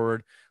 power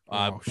forward,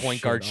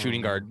 point guard,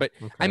 shooting guard. But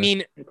okay. I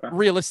mean,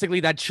 realistically,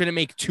 that shouldn't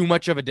make too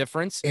much of a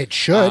difference. It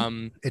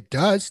should. It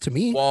does to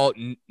me. Well,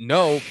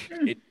 no,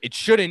 it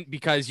shouldn't,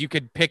 because you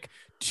could pick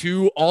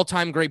 2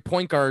 all-time great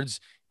point guards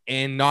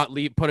and not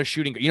put a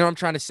shooting. You know what I'm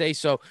trying to say?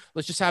 So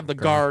let's just have the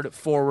guard,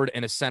 forward,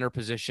 and a center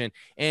position.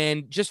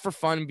 And just for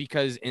fun,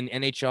 because in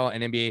NHL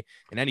and NBA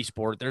and any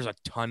sport, there's a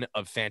ton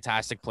of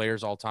fantastic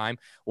players all time.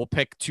 We'll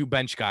pick 2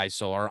 bench guys,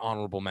 so our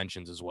honorable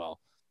mentions as well.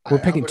 We're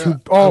picking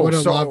 2. I would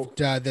have loved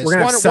this. We're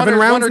gonna have 7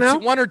 rounds now.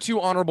 1 or 2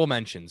 honorable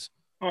mentions.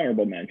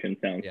 Honorable mention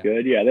sounds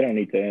good. Yeah, they don't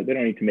need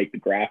to make the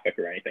graphic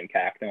or anything,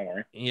 Cac. Don't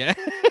worry. Yeah,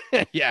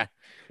 yeah.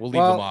 We'll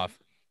leave them off.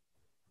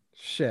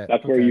 Shit.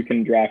 That's where you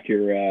can draft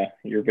your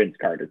Vince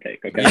Carter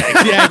take. Okay.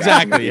 Yeah,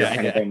 exactly.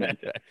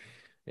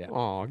 Yeah.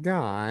 Oh,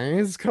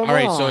 guys, come on. All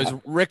right. So as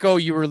Rico,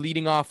 you were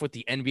leading off with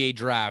the NBA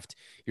draft.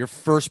 Your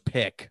first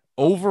pick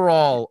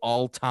overall,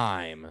 all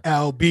time.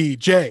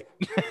 LBJ.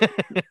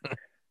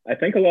 I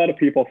think a lot of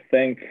people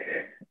think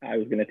I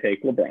was going to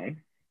take LeBron.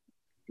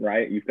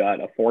 Right? You've got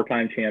a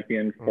 4-time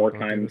champion,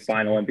 4-time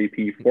final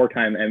MVP,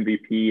 4-time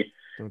MVP.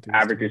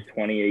 Averages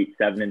 28,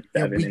 7 and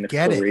 7 in his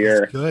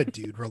career. He's good,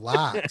 dude.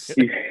 Relax.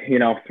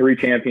 3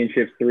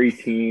 championships, 3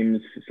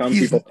 teams. Some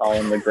people call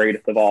him the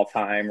greatest of all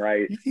time,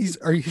 right? Is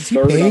he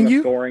paying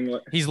you?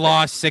 He's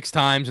lost 6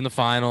 times in the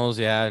finals.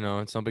 Yeah, no,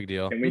 it's no big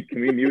deal. Can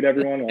we mute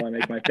everyone while I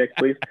make my pick,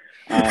 please?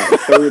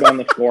 3rd on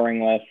the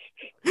scoring list,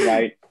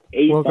 right?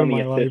 8th on the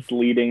assists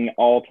leading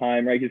all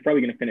time, right? He's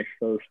probably going to finish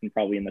first and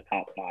probably in the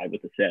top 5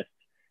 with assists.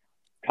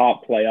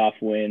 Top playoff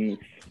wins.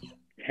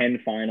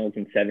 10 finals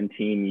in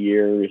 17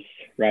 years,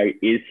 right?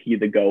 Is he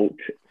the GOAT?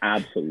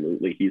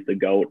 Absolutely, he's the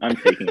GOAT. I'm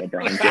taking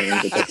LeBron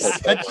James with the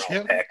first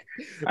overall pick.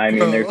 I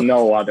mean, there's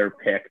no other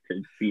pick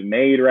to be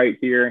made right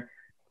here.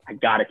 I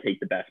got to take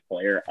the best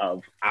player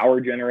of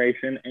our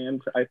generation,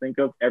 and I think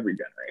of every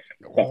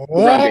generation. So,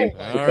 LeBron James,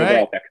 all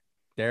right.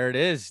 There it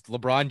is.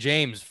 LeBron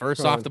James,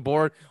 first off the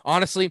board.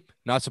 Honestly,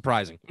 not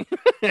surprising.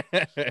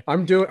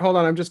 Hold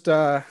on. I'm just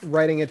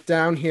writing it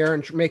down here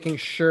and making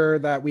sure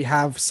that we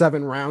have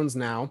 7 rounds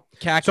now.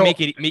 Cac, you're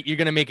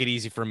going to make it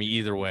easy for me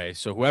either way.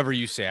 So whoever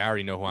you say, I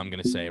already know who I'm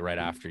going to say right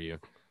after you.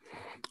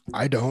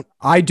 I don't.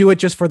 I do it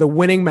just for the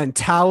winning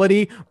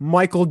mentality.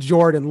 Michael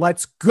Jordan,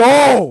 let's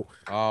go.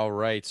 All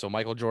right. So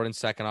Michael Jordan,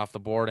 second off the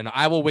board. And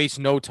I will waste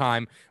no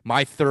time.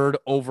 My 3rd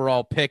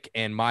overall pick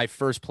and my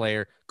first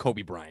player,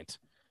 Kobe Bryant.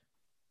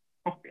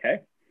 Okay.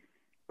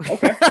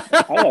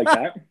 I like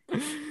that.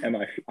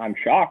 I'm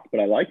shocked, but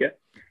I like it.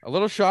 A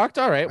little shocked.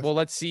 All right. Well,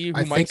 let's see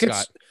who Mike's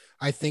got.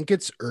 I think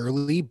it's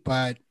early,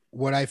 but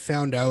what I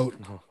found out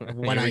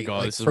when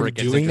I started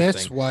doing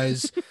this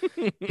was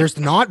there's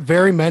not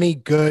very many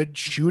good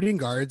shooting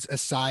guards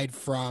aside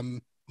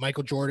from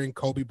Michael Jordan,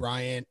 Kobe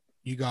Bryant.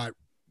 You got,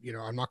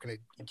 I'm not going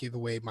to give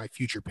away my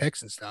future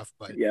picks and stuff,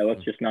 but yeah,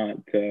 let's just not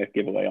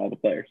give away all the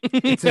players.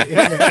 It's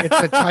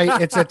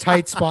a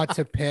tight spot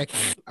to pick.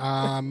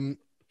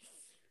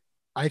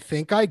 I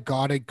think I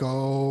gotta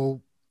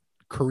go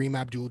Kareem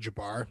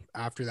Abdul-Jabbar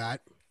after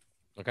that.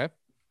 Okay.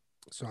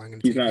 So I'm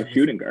gonna. He's not a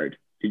shooting guard.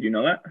 Did you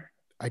know that?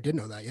 I did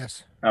know that.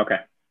 Yes. Okay.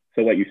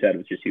 So what you said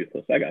was just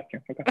useless. I got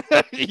you.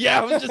 Okay. Yeah,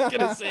 I was just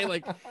gonna say,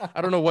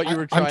 I don't know what you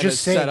were trying to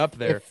set up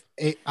there.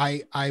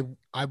 I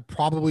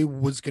probably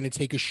was gonna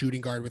take a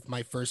shooting guard with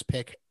my first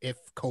pick if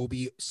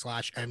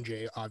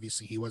Kobe/MJ,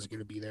 obviously he wasn't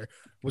gonna be there,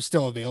 was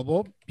still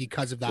available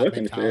because of that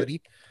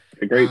mentality.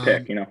 It's a great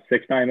pick.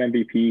 6-time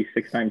MVP,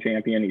 6-time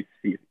champion.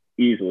 He's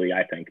easily,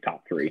 I think,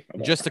 top 3.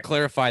 Just to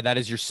clarify, that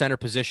is your center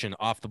position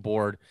off the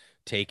board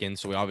taken.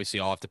 So we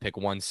obviously all have to pick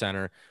one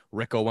center.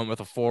 Rico went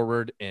with a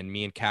forward, and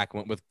me and Cac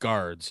went with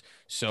guards.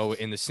 So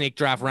in the snake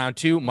draft round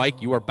 2,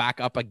 Mike, you are back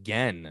up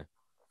again.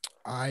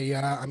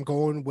 I'm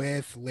going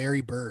with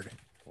Larry Bird.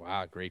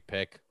 Wow, great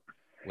pick.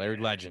 Larry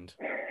Legend.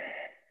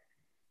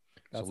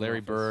 So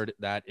Larry Bird,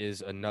 that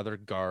is another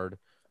guard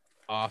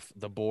off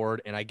the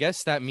board. And I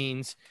guess that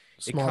means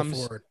it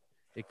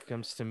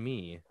comes to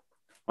me.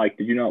 Mike,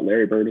 did you know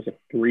Larry Bird is a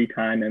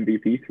 3-time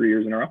MVP 3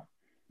 years in a row?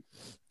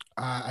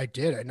 I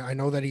did. And I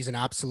know that he's an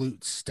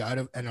absolute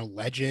stud and a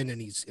legend.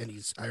 And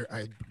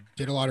I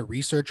did a lot of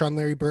research on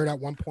Larry Bird at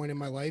one point in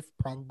my life.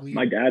 Probably.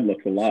 My dad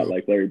looks a lot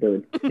like Larry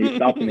Bird. He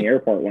stopped in the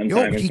airport one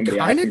time and somebody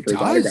asked him for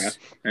his autograph.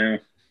 Yeah.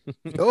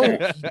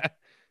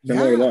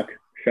 Similar look.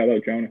 Shout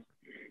out Jonah.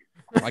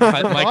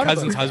 My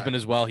cousin's husband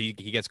as well. He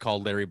gets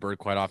called Larry Bird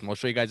quite often. I'll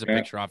show you guys a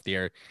picture off the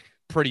air.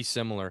 Pretty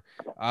similar.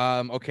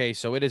 Okay,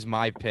 so it is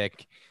my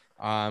pick.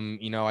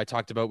 I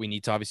talked about we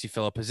need to obviously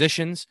fill up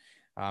positions.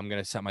 I'm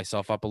going to set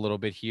myself up a little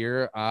bit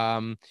here.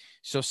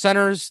 So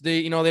centers,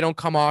 they don't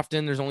come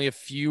often. There's only a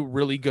few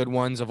really good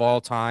ones of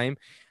all time.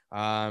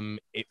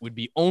 It would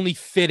be only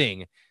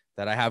fitting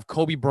that I have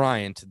Kobe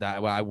Bryant,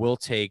 that I will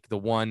take the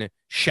one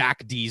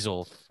Shaq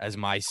Diesel as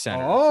my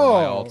center for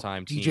my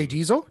all-time team. DJ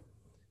Diesel?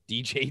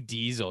 DJ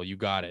Diesel, you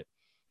got it.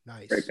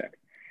 Nice. Great pick.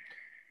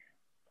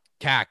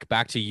 Cac,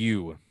 back to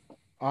you.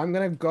 I'm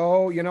going to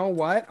go, you know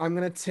what? I'm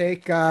going to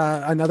take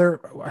another,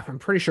 I'm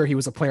pretty sure he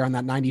was a player on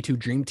that 92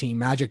 Dream Team,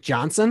 Magic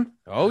Johnson.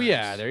 Oh,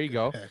 yeah, there you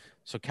go.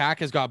 So Cac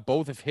has got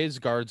both of his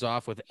guards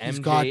off with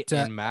MJ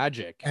and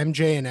Magic.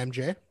 MJ and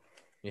MJ.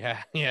 Yeah,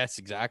 yes,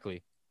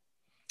 exactly.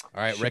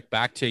 All right, Rick,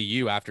 back to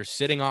you. After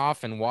sitting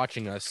off and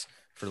watching us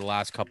for the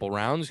last couple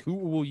rounds, who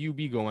will you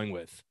be going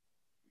with?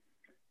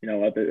 You know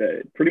what?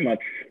 Pretty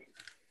much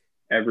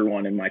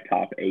everyone in my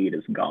top 8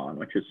 is gone,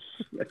 which is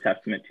a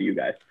testament to you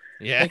guys.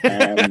 Yeah.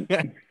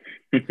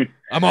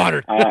 I'm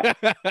honored.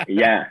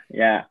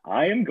 Yeah.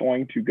 I am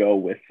going to go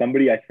with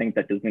somebody I think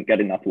that doesn't get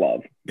enough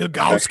love.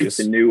 Especially with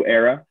the new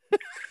era.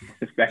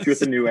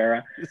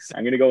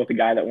 I'm going to go with the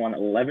guy that won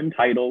 11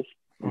 titles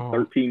in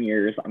 13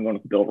 years. I'm going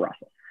with Bill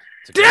Russell.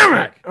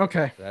 Damn it!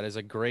 Okay. That is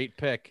a great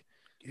pick.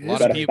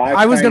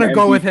 I was going to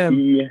go with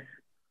him.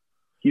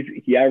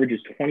 He averages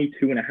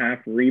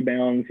 22.5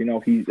 rebounds.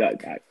 He's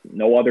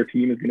no other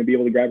team is going to be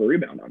able to grab a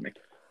rebound on me.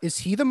 Is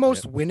he the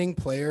most winning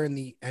player in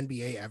the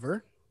NBA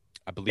ever?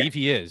 I believe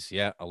he is.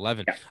 Yeah,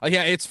 11.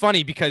 Yeah, it's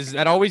funny because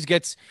that always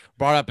gets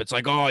brought up. It's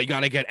like, oh, you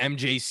got to get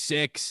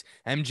MJ6.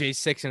 And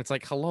it's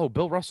like, hello,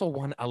 Bill Russell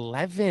won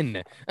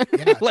 11.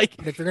 Yeah,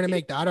 like if you're going to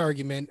make that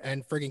argument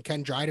and friggin'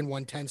 Ken Dryden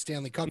won 10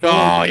 Stanley Cup.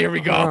 Oh, here we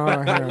go.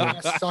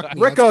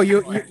 Rico,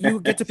 you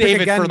get to save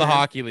pick again, it for the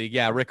hockey league.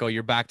 Yeah, Rico,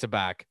 you're back to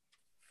back.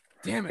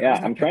 Damn it. Yeah,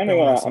 I'm trying to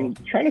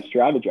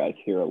strategize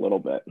here a little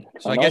bit.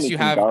 So I guess you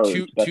have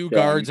two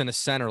guards and a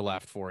center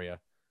left for you.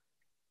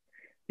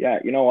 Yeah,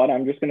 you know what?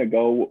 I'm just going to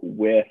go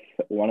with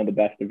one of the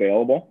best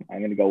available. I'm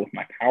going to go with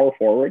my power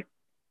forward.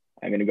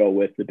 I'm going to go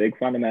with the big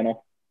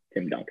fundamental,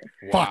 Tim Duncan.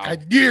 Wow. Fuck, I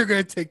knew you were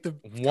going to take the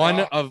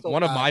one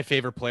of my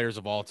favorite players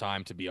of all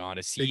time, to be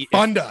honest.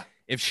 Funda.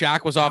 If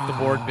Shaq was off the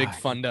board, Big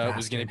Funda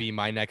was going to be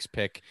my next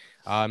pick.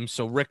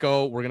 So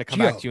Rico, we're going to come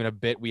back to you in a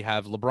bit. We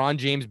have LeBron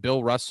James,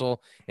 Bill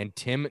Russell, and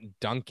Tim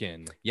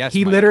Duncan. Yes,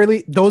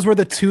 literally, those were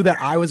the two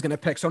that I was going to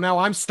pick. So now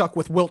I'm stuck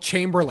with Wilt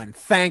Chamberlain.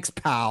 Thanks,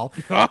 pal.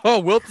 Oh,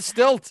 Wilt the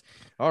Stilt.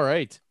 All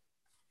right.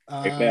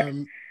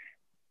 Mike,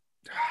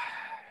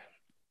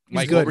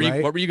 good,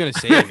 what were you going to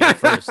say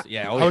first?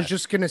 Yeah, I was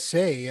just going to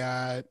say,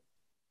 I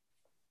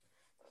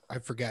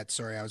forget.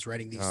 Sorry, I was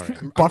writing these. Right.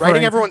 I'm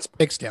writing everyone's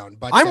picks down,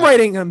 but I'm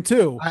writing them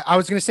too. I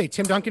was going to say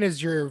Tim Duncan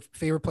is your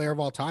favorite player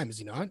of all time, is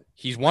he not?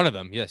 He's one of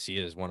them. Yes, he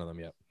is one of them.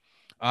 Yeah.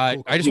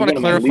 I just want to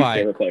clarify.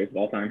 Favorite players of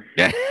all time.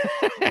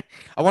 I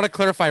want to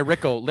clarify,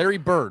 Rico. Larry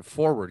Bird,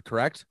 forward,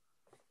 correct?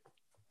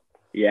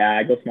 Yeah,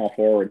 I go small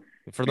forward.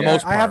 For the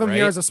most part, I have him right?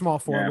 here as a small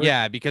forward.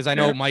 Yeah, because I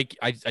know Mike.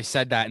 I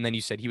said that, and then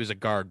you said he was a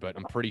guard, but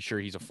I'm pretty sure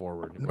he's a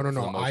forward.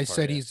 No. I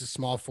said he's a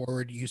small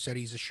forward. You said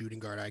he's a shooting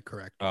guard. I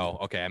correct. Oh,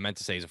 okay. I meant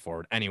to say he's a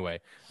forward.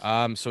 Anyway,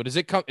 so does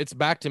it come? It's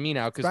back to me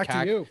now because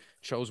Cac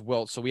chose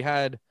Wilt. So we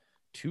had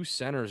two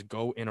centers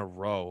go in a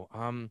row.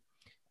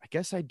 I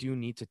guess I do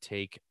need to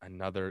take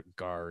another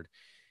guard,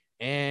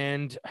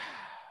 and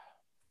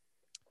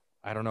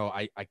I don't know.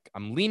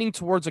 I'm leaning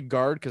towards a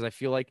guard because I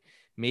feel like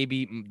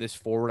maybe this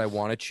forward I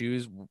want to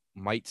choose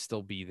might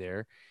still be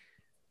there.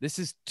 This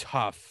is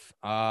tough.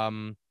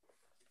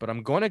 But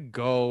I'm going to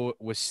go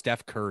with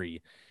Steph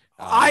Curry.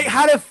 I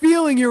had a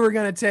feeling you were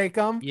going to take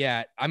him.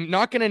 Yeah. I'm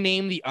not going to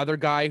name the other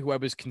guy who I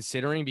was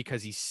considering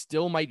because he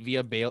still might be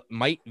available.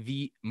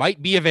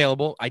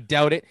 I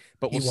doubt it,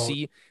 but we'll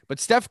see. But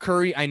Steph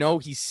Curry, I know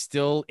he's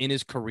still in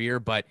his career,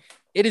 but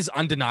it is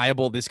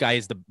undeniable. This guy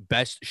is the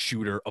best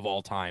shooter of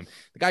all time.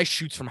 The guy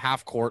shoots from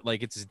half court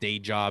like it's his day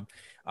job.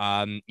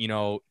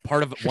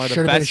 Part of one of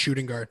the best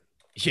shooting guard.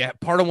 Yeah,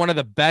 part of one of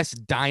the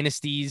best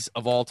dynasties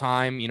of all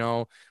time,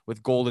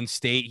 with Golden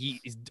State.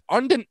 He's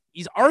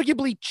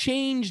arguably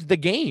changed the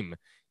game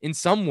in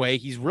some way.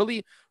 He's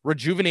really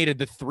rejuvenated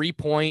the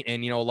 3-point,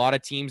 and a lot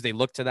of teams, they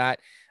look to that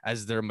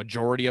as their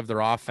majority of their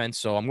offense.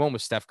 So I'm going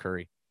with Steph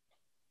Curry.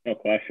 No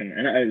question.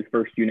 And his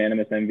first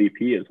unanimous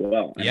MVP as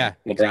well. And yeah,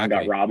 LeBron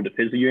got robbed of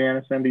his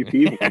unanimous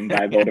MVP. One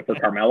guy voted for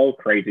Carmelo.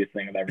 Craziest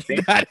thing I've ever seen.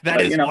 That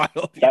is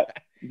wild.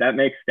 That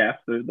makes Steph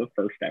the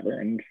first ever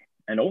and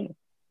only.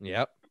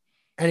 Yep.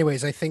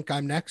 Anyways, I think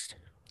I'm next.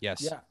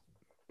 Yes. Yeah.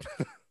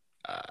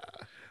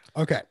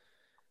 Okay.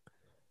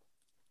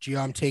 Gio,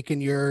 I'm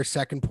taking your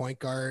second point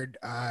guard,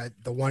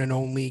 the one and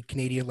only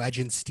Canadian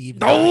legend, Steve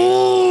Nash.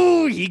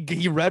 Oh,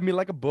 he read me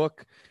like a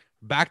book.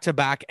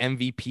 Back-to-back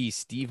MVP,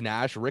 Steve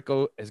Nash.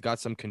 Rico has got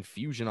some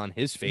confusion on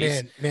his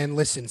face. Man,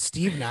 listen,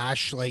 Steve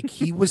Nash, like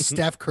he was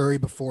Steph Curry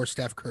before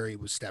Steph Curry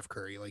was Steph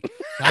Curry. Like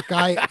that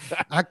guy,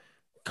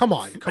 come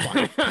on.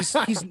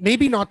 He's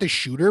maybe not the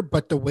shooter,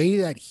 but the way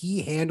that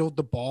he handled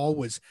the ball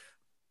was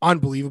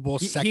unbelievable.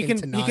 He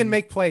can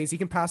make plays. He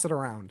can pass it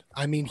around.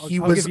 I mean,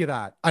 I'll was give you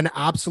that. An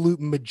absolute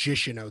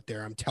magician out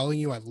there. I'm telling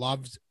you, I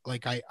loved,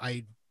 like I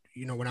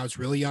when I was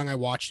really young, I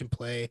watched him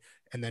play,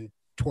 and then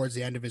towards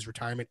the end of his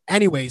retirement.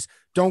 Anyways,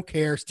 don't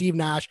care. Steve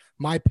Nash,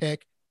 my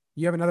pick.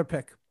 You have another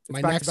pick. It's my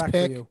next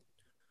pick.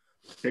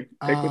 Pick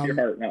with your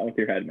heart, not with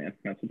your head, man.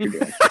 That's what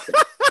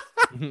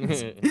you're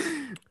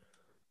doing.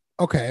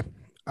 Okay.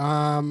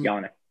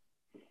 Giannis.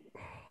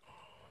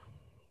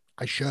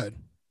 I should.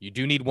 You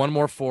do need one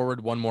more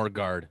forward, one more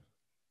guard.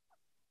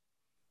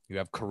 You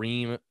have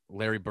Kareem,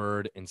 Larry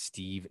Bird, and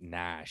Steve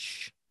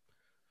Nash.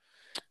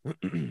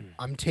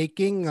 I'm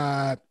taking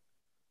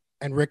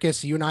and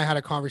Rickus, you and I had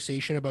a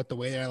conversation about the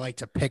way that I like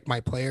to pick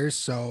my players.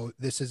 So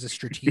this is a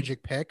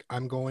strategic pick.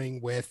 I'm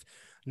going with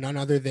none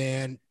other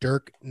than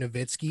Dirk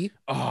Nowitzki.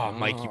 Oh,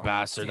 Mikey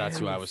bastard. That's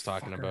who I was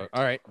talking about.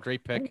 All right.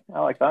 Great pick. I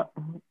like that.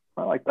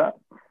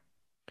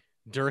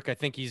 Dirk, I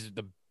think he's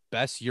the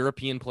best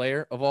European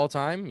player of all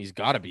time. He's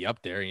got to be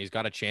up there. He's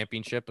got a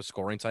championship, a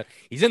scoring title.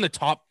 He's in the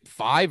top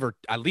 5 or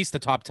at least the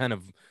top 10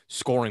 of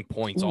scoring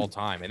points all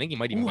time. I think he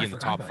might even be in the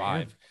top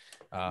 5.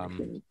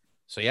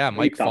 So yeah,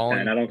 Mike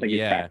Fallen. I don't think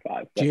he's top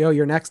 5. But... Gio,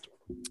 you're next.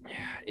 Yeah,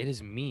 it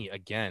is me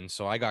again.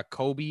 So I got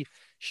Kobe,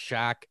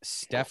 Shaq,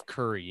 Steph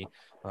Curry.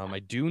 I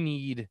do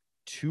need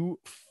 2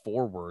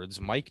 forwards.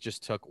 Mike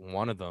just took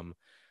one of them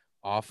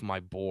off my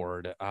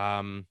board.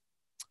 Now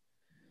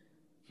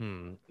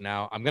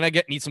I'm gonna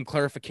need some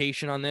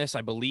clarification on this.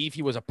 I believe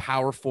he was a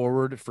power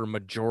forward for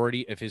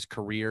majority of his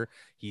career.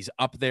 He's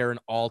up there in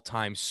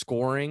all-time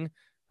scoring.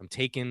 I'm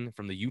taking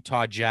from the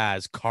Utah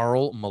Jazz,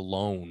 Karl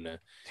Malone.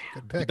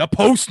 The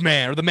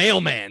postman or the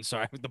mailman.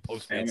 Sorry, the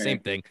postman, same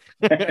thing.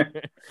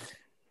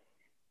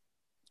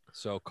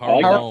 So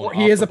Karl Malone.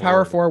 He is a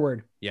power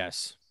forward.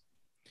 Yes.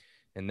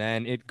 And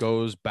then it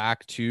goes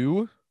back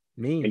to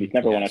me. He's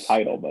never won a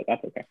title, but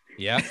that's okay.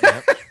 Yeah.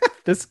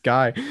 This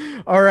guy.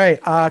 All right.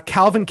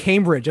 Calvin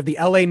Cambridge of the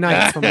LA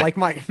Knights from Like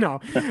Mike. No.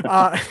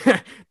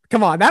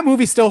 Come on. That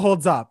movie still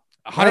holds up.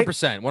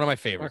 100%. Right? One of my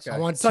favorites. Okay. I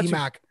want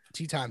T-Mac.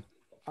 T-time.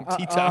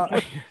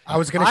 T-time. I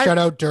was going to shout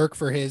out Dirk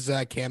for his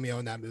cameo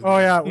in that movie. Oh,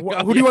 yeah.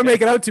 Who do you want to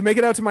make it out to? Make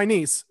it out to my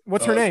niece.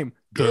 What's her name?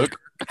 Dirk.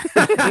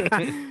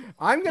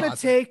 I'm going to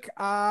take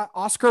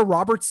Oscar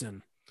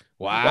Robertson.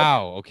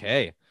 Wow.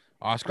 Okay.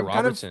 Oscar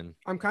Robertson.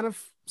 I'm kind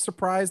of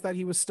surprised that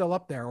he was still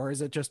up there, or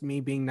is it just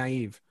me being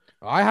naive?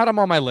 I had him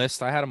on my list.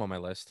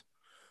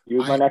 He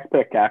was my next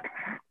pick, Kak.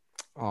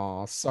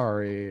 Oh,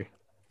 sorry.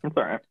 That's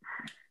all right.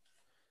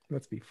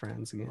 Let's be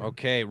friends again.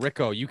 Okay,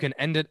 Rico, you can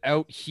end it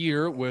out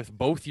here with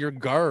both your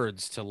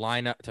guards to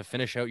line up to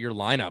finish out your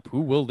lineup.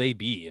 Who will they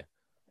be?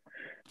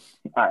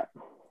 All right.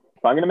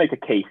 So I'm going to make a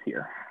case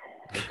here.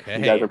 Okay.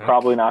 You guys are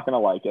probably not going to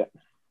like it,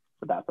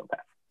 but that's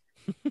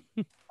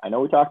okay. I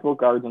know we talked about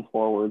guards and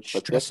forwards,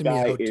 but this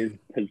guy is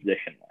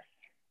positionless.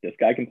 This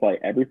guy can play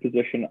every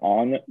position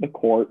on the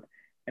court,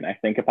 and I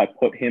think if I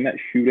put him at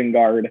shooting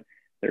guard,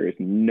 there is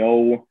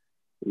no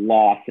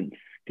loss in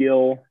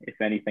skill.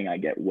 If anything, I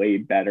get way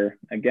better.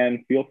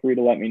 Again, feel free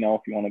to let me know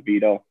if you want to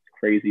veto. It's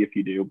crazy if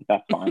you do, but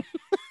that's fine.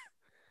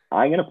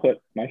 I'm going to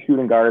put my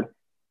shooting guard,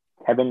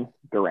 Kevin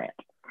Durant.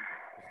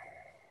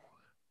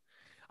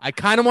 I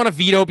kind of want to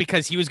veto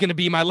because he was going to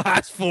be my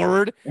last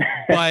forward,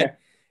 but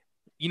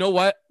you know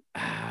what?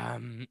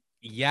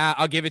 Yeah,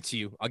 I'll give it to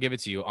you.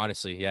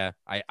 Honestly, yeah.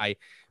 I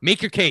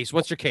make your case.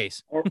 What's your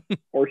case?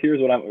 or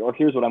here's what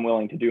I'm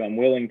willing to do. I'm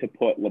willing to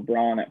put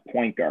LeBron at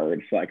point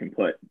guard so I can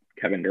put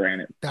Kevin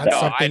Durant at. That's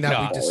something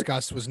that we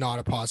discussed was not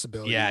a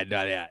possibility. Yeah,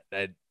 no, yeah.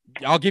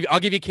 I'll give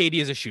you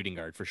KD as a shooting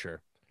guard for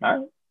sure. All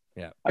right.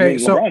 Yeah. I mean,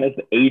 LeBron is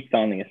the 8th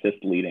on the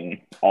assist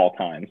leading all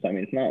time. So I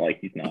mean, it's not like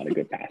he's not a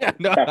good passer. Yeah,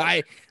 no,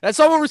 that's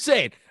not what we're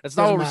saying. That's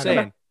not what we're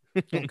saying.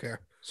 Don't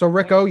care. So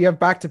Rico, you have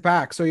back to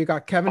back. So you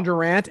got Kevin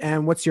Durant,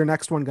 and what's your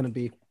next one going to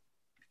be?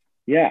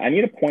 Yeah, I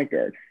need a point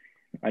guard.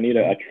 I need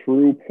a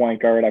true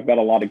point guard. I've got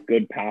a lot of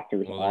good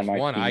passers on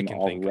my team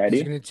already.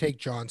 He's going to take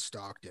John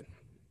Stockton.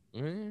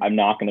 I'm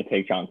not going to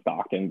take John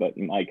Stockton, but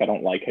Mike, I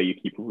don't like how you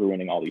keep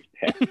ruining all these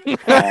picks.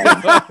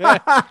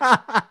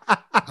 I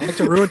like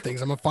to ruin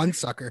things. I'm a fun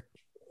sucker.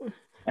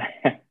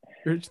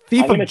 You're a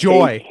thief of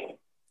joy.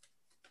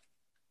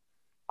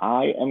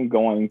 I am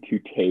going to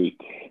take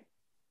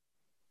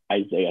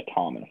Isaiah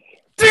Thomas.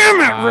 Damn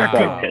it,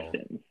 Rico!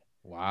 Pistons.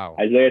 Wow.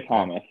 Isaiah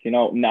Thomas,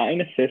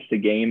 9 assists a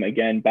game.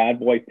 Again, bad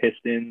boy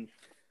Pistons.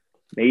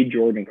 Made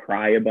Jordan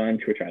cry a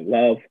bunch, which I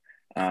love.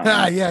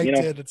 Yeah, he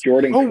did.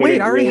 Jordan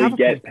couldn't really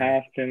get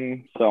past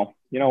him. So,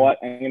 you know what?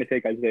 I'm going to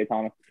take Isaiah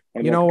Thomas.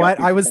 You know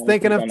what? I was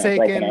thinking of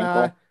taking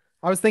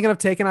I was thinking of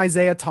taking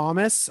Isaiah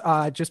Thomas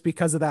just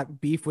because of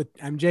that beef with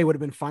MJ. Would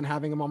have been fun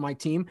having him on my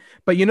team.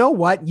 But you know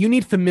what? You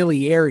need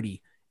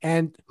familiarity.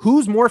 And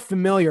who's more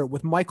familiar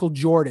with Michael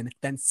Jordan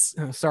than,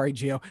 sorry,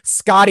 Gio,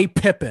 Scottie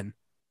Pippen?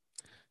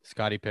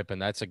 Scottie Pippen.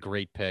 That's a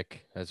great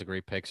pick. So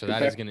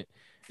that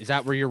is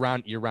that where you're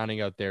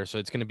rounding out there? So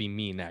it's going to be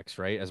me next,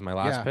 right? As my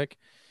last pick.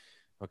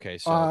 Okay.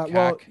 So,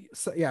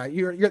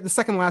 you're the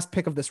second last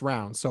pick of this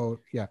round. So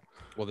yeah.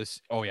 Well,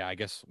 I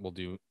guess we'll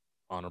do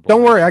honorable.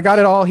 Don't worry. I got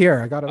it all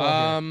here.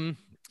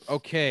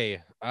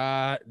 Okay.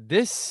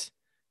 This,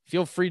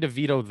 feel free to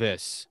veto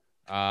this.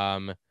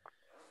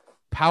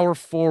 Power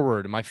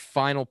forward, my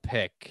final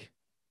pick.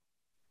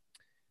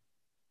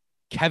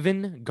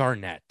 Kevin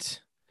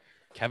Garnett.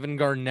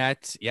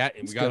 Yeah,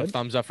 we got a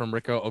thumbs up from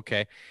Rico.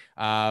 Okay.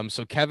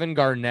 So Kevin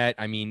Garnett,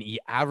 I mean, he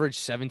averaged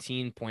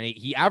 17.8.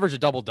 He averaged a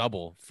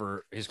double-double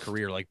for his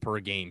career, like per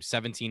game,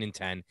 17 and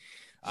 10.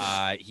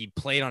 He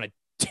played on a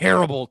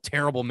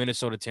terrible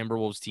Minnesota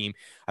Timberwolves team.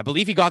 I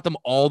believe he got them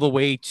all the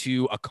way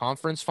to a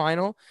conference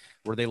final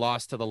where they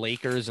lost to the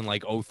Lakers in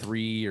like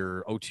 03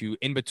 or 02,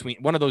 in between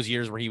one of those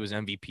years where he was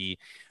MVP.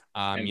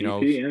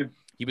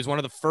 He was one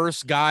of the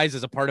first guys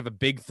as a part of a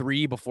big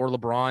three before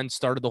LeBron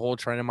started the whole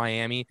trend in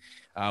Miami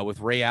with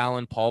Ray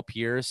Allen, Paul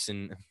Pierce,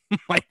 and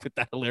Mike with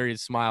that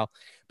hilarious smile.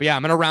 But yeah,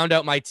 I'm going to round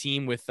out my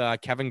team with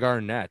Kevin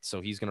Garnett.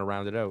 So he's going to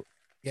round it out.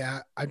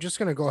 Yeah, I'm just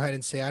going to go ahead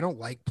and say I don't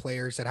like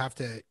players that have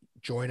to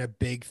join a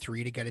big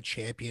three to get a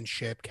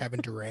championship. Kevin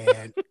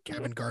Durant,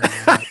 Kevin Garnett.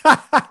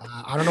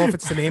 I don't know if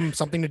it's the name,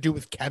 something to do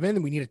with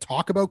Kevin. We need to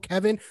talk about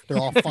Kevin. They're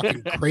all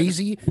fucking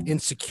crazy,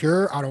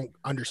 insecure. I don't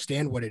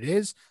understand what it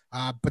is.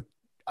 But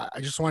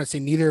I just want to say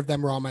neither of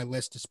them are on my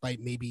list,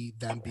 despite maybe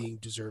them being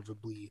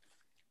deservedly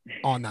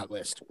on that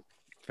list.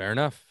 Fair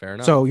enough.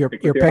 So your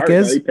pick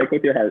is pick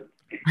with your heart.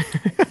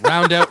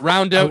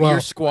 round out your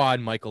squad,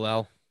 Michael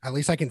L. At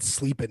least I can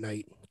sleep at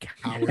night,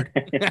 coward.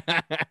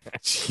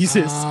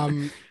 Jesus.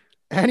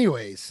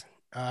 Anyways,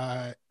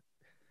 that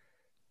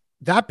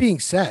being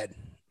said,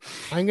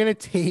 I'm going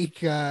to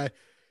take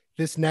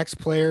this next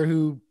player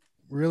who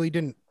really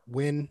didn't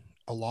win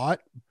a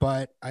lot,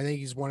 but I think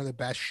he's one of the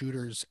best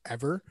shooters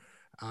ever.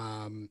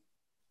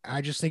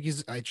 I just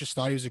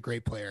thought he was a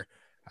great player.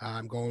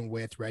 I'm going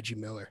with Reggie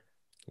Miller.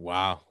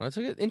 Wow. That's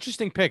an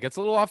interesting pick. It's a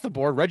little off the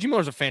board. Reggie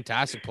Miller's a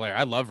fantastic player.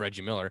 I love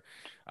Reggie Miller.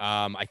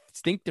 I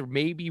think there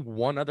may be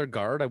one other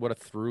guard I would have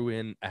threw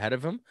in ahead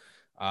of him.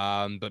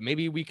 But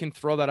maybe we can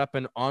throw that up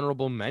in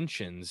honorable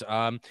mentions.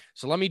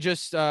 So let me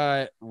just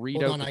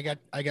read out.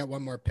 I got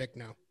one more pick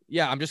now.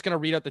 Yeah, I'm just going to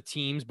read out the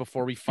teams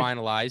before we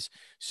finalize.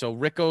 So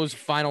Rico's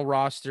final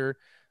roster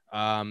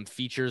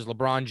features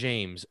LeBron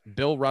James,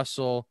 Bill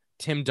Russell,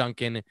 Tim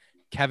Duncan,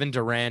 Kevin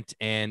Durant,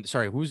 and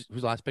who's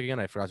last pick again?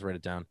 I forgot to write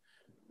it down.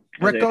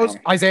 Rico's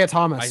Isaiah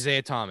Thomas.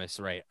 Isaiah Thomas.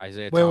 Wait,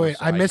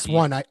 I missed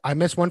one. I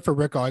missed one for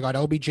Rico. I got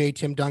LBJ,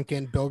 Tim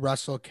Duncan, Bill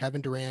Russell,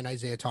 Kevin Durant,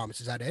 Isaiah Thomas.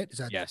 Is that it?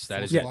 Yes,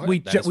 that is. Yeah,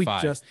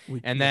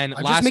 then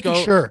I'm just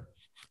making sure.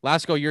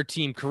 Lasco, your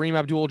team: Kareem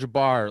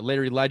Abdul-Jabbar,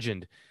 Larry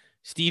Legend,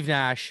 Steve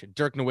Nash,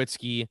 Dirk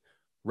Nowitzki,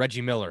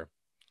 Reggie Miller.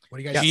 What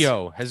do you guys?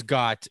 Gio has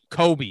got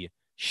Kobe,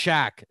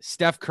 Shaq,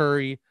 Steph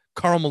Curry,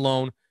 Karl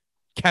Malone,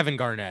 Kevin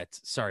Garnett.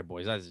 Sorry,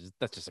 boys,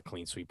 that's just a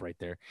clean sweep right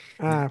there.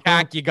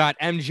 You got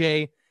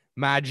MJ,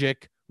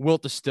 Magic,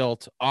 Wilt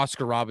Stilt,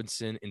 Oscar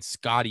Robinson, and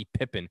Scottie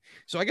Pippen.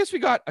 So I guess we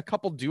got a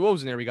couple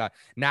duos in there. We got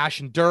Nash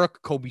and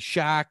Dirk, Kobe,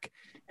 Shaq,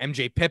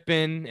 MJ,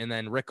 Pippen, and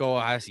then Rico.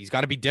 He's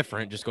got to be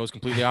different. Just goes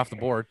completely off the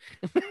board.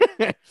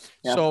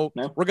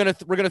 We're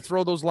gonna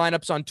throw those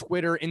lineups on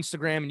Twitter,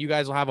 Instagram, and you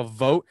guys will have a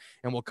vote,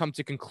 and we'll come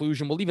to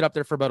conclusion. We'll leave it up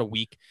there for about a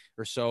week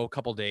or so, a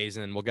couple days,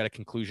 and then we'll get a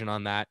conclusion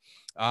on that.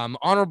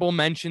 Honorable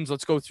mentions.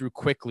 Let's go through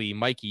quickly.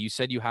 Mikey, you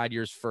said you had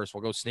yours first.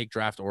 We'll go snake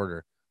draft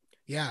order.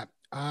 Yeah.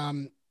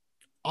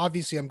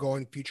 Obviously, I'm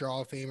going future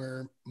Hall of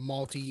Famer,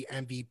 multi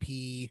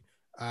MVP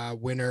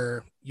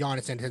winner,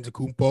 Giannis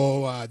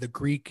Antetokounmpo, the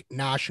Greek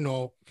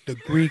national, the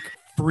Greek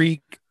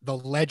freak, the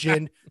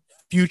legend,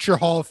 future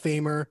Hall of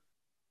Famer.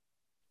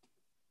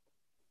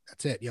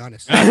 That's it,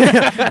 Giannis.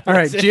 All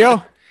right,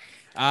 Gio.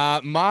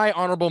 My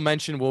honorable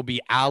mention will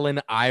be Allen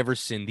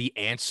Iverson, the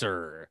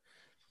answer.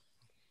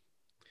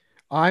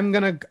 I'm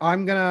trying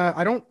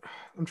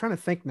to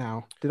think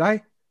now. Did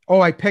I?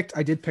 Oh, I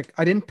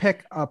didn't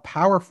pick a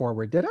power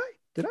forward. Did I?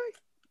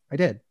 I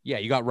did. Yeah,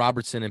 you got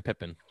Robertson and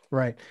Pippen.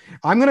 Right.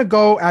 I'm going to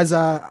go as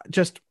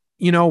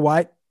you know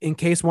what? In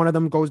case one of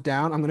them goes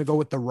down, I'm going to go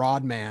with the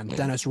Rodman,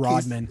 Dennis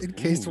Rodman. In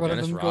case one of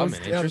them goes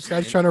down. This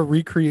guy's trying to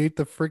recreate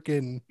the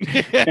freaking.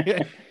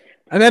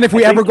 And then if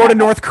we ever go to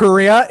North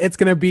Korea, it's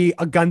going to be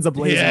a guns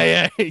a-blazing.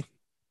 Yeah.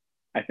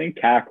 I think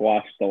Kak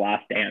watched The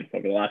Last Dance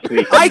over the last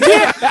week.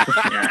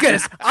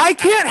 I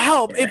can't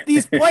help if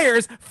these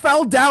players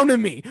fell down to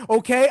me.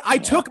 Okay, I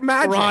took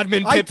Magic,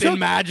 Rodman, Pippen,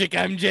 Magic,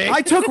 MJ.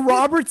 I took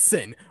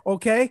Robertson.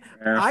 Okay,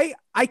 Yeah.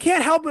 I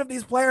can't help it if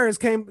these players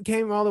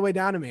came all the way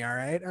down to me. All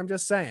right, I'm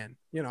just saying.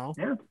 You know.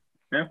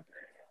 Yeah.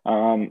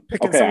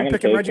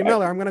 Picking Reggie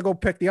Miller. I'm gonna go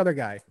pick the other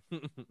guy.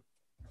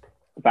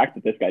 The fact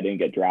that this guy didn't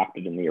get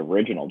drafted in the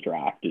original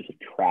draft is a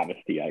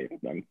travesty.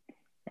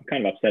 I'm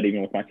kind of upset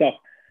even with myself.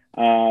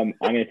 I'm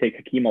going to take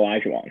Hakeem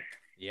Olajuwon.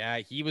 Yeah,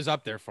 he was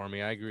up there for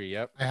me. I agree.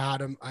 Yep. I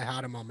had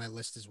him on my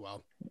list as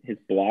well. His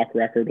block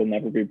record will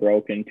never be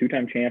broken.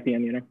 2-time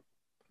champion,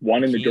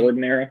 one in the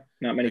Jordan era.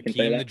 Not many can say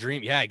that. Hakeem the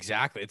Dream. Yeah,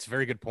 exactly. It's a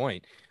very good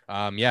point.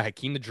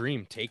 Hakeem the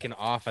Dream taken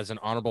off as an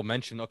honorable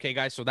mention. Okay,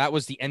 guys, so that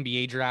was the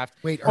NBA draft.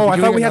 Wait, I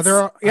thought we had.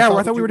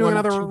 I thought we were doing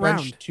another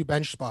round. Two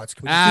bench spots.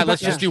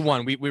 Let's just do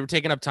one. We were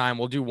taking up time.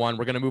 We'll do one.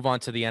 We're gonna move on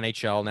to the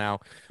NHL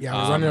now. Yeah,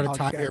 we're running out of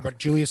time here, but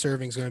Julius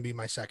Erving's gonna be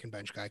my second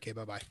bench guy. Okay,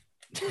 bye.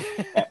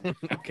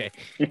 Okay.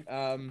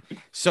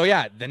 So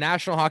yeah, the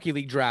National Hockey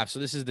League draft. So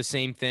this is the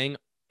same thing.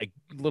 A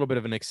little bit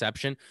of an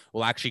exception.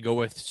 We'll actually go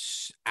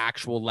with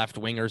actual left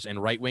wingers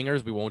and right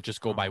wingers. We won't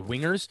just go by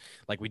wingers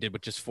like we did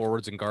with just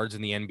forwards and guards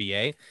in the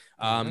NBA.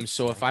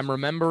 So if I'm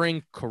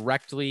remembering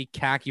correctly,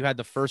 CAC, you had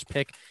the first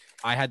pick.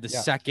 I had the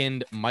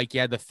second. Mike,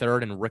 you had the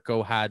third, and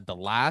Rico had the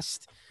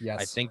last.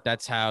 Yes. I think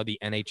that's how the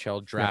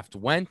NHL draft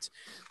went.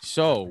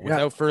 So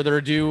without further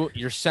ado,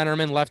 your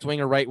centerman, left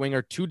winger, right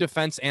winger, 2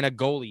 defense, and a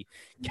goalie.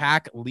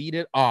 CAC, lead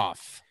it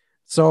off.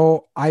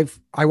 So I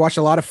watched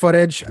a lot of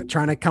footage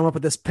trying to come up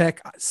with this pick,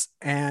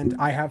 and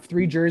I have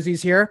 3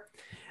 jerseys here.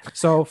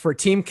 So for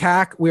Team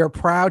CAC, we are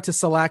proud to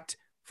select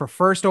for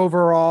first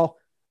overall,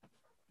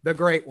 the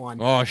great one.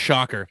 Oh,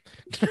 shocker.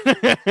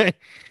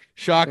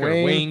 Shocker.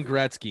 Wayne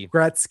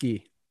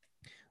Gretzky.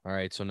 All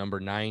right. So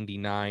number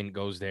 99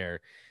 goes there.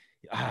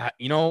 I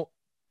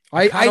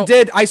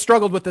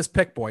struggled with this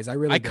pick, boys.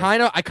 I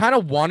kind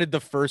of wanted the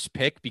first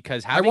pick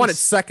because I wanted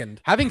second.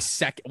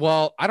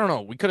 Well, I don't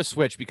know. We could have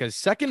switched because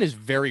second is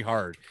very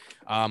hard.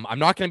 I'm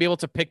not going to be able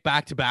to pick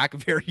back to back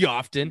very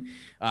often.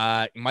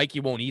 Mikey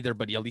won't either,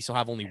 but at least he'll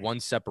have only one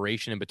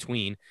separation in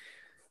between.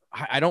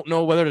 I don't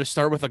know whether to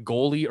start with a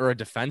goalie or a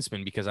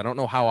defenseman because I don't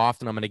know how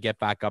often I'm going to get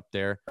back up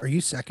there. Are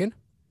you second?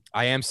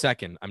 I am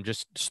second. I'm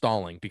just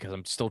stalling because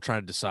I'm still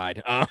trying to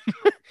decide.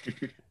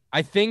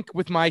 I think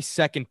with my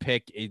second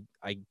pick,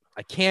 I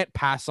can't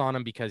pass on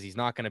him because he's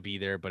not going to be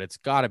there, but it's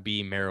got to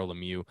be Mario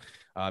Lemieux.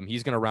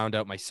 He's going to round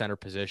out my center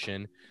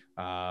position.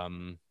 So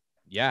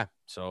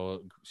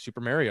Super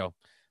Mario.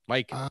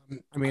 Mike. I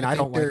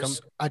don't like him.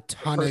 A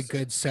ton of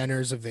good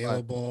centers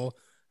available.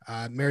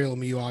 Mario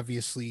Lemieux,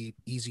 obviously,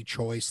 easy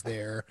choice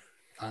there.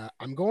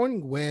 I'm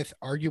going with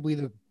arguably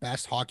the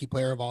best hockey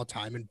player of all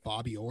time in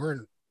Bobby Orr,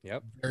 and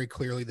very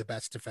clearly the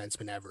best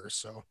defenseman ever.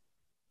 So,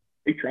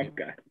 big Trump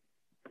guy.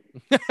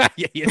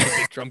 Yeah, he is a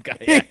big Trump guy.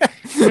 Yeah.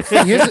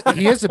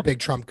 he is a big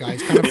Trump guy.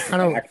 It's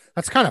kind of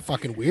that's kind of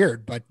fucking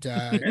weird, but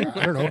I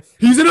don't know.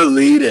 He's an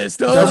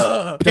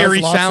elitist.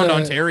 Perry Sound,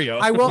 Ontario.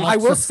 I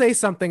will say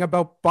something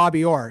about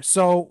Bobby Orr.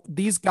 So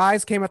these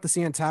guys came at the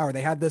CN Tower.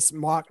 They had this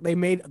mock. They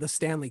made the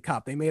Stanley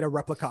Cup. They made a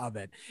replica of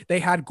it. They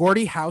had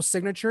Gordie Howe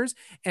signatures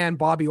and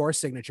Bobby Orr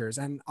signatures.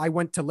 And I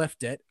went to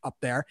lift it up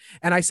there,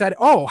 and I said,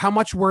 "Oh, how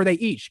much were they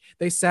each?"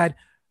 They said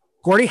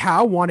Gordie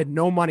Howe wanted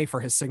no money for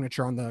his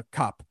signature on the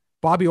cup.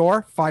 Bobby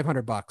Orr,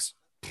 $500.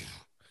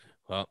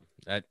 Well,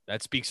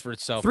 that speaks for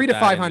itself. 300 to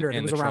 500.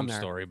 It was around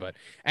there. Story, but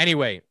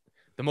anyway,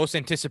 the most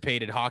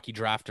anticipated hockey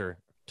drafter,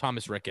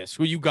 Thomas Rickus.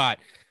 Who you got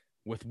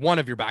with one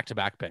of your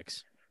back-to-back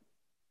picks?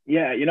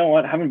 Yeah, you know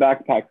what? Having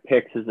back-to-back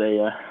picks is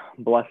a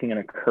blessing and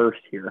a curse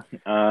here.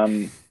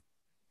 I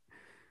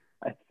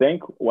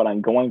think what I'm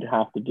going to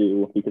have to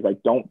do, because I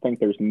don't think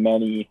there's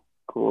many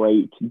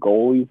great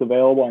goalies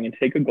available, I'm going to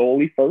take a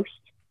goalie first,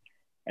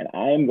 and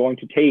I am going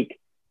to take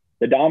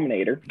the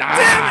Dominator.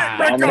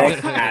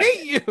 Dominic, I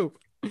hate you.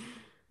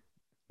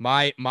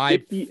 My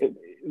 50,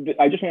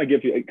 I just want to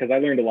give you, because I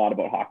learned a lot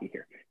about hockey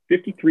here.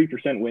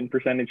 53% win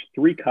percentage,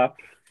 3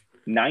 cups,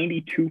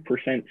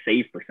 92%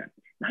 save percentage.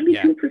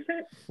 92%.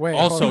 Wait,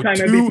 also, when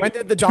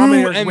did the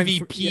Dominator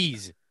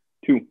MVPs?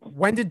 Two.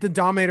 When did the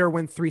Dominator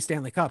win 3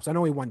 Stanley Cups? I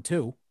know he won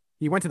 2.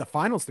 He went to the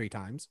finals 3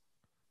 times.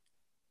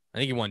 I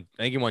think he won.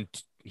 He won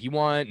 2.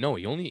 I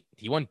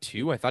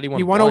thought he won.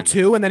 He won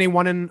 02, and then he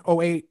won in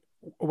 08.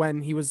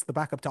 When he was the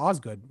backup to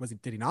Osgood.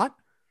 Did he not?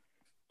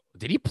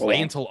 Did he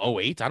play until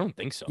 08? I don't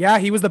think so. Yeah,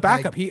 he was the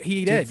backup.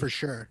 He did for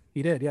sure.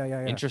 He did.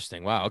 Yeah.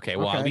 Interesting. Wow. Okay.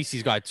 Well, at least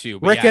he's got 2.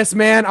 Rickus,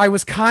 man, I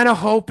was kind of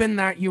hoping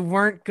that you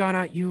weren't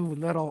gonna, you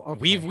little.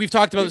 Okay. We've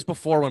talked about this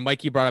before when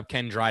Mikey brought up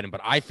Ken Dryden, but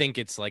I think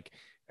it's like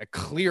a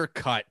clear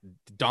cut.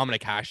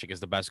 Dominic Hasek is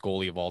the best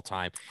goalie of all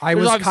time.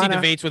 There's obviously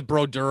debates with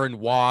Brodeur and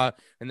Waugh,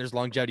 and there's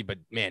longevity, but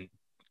man,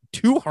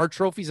 2 Hart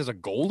trophies as a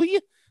goalie.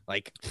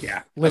 Like,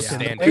 yeah, listen,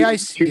 the way I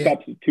see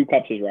two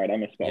cups is right. I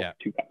misspelled. Yeah.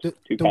 2 cups.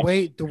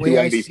 The way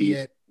I see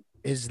it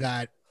is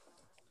that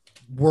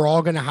we're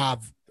all going to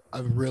have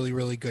a really,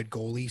 really good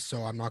goalie.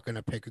 So I'm not going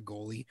to pick a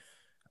goalie.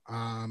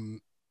 I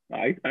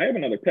have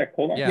another pick.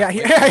 Hold on. Yeah.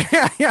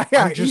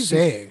 I'm just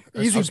saying.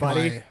 Easy,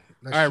 buddy.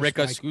 All right, Rick,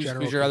 who's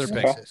your other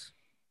pick?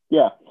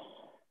 Yeah.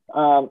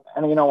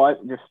 And you know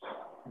what? Just,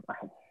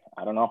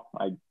 I don't know.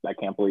 I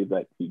can't believe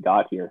that he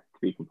got here, to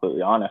be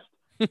completely honest.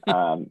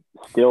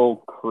 Still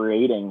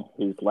creating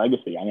his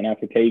legacy. I'm gonna have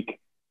to take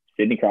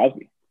Sidney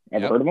Crosby.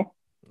 Ever heard of him?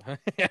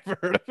 Ever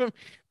heard of him?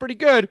 Pretty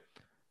good.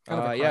 Kind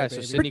of a Yeah, so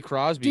crybaby. Sidney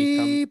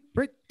Crosby.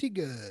 Pretty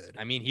good.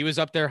 I mean, he was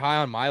up there high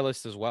on my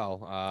list as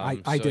well. I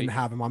So didn't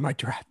have him on my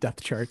draft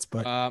depth charts,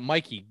 but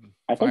Mikey,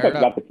 I think fire I've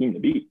it got the team to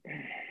beat.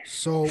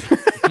 So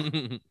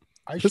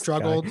I This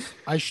struggled.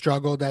 I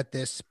struggled at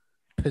this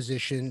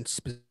position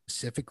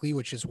specifically,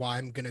 which is why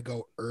I'm gonna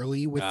go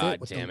early with God it.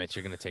 With damn the it,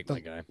 you're gonna take the my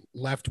guy.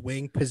 left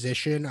wing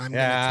position. I'm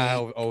Yeah,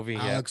 gonna take Ovi.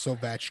 Yeah. Alex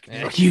Ovechkin.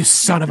 Yeah. you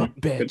son of a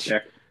Good bitch.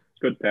 pick.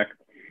 Good pick.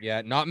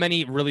 Yeah, not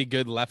many really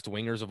good left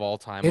wingers of all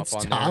time It's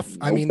up on tough. there.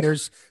 I mean,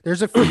 there's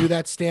a few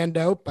that stand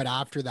out, but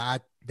after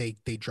that, they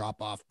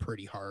drop off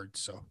pretty hard.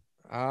 So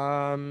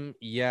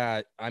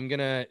Yeah, I'm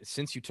gonna,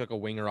 since you took a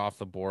winger off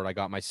the board, I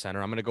got my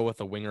center. I'm gonna go with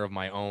a winger of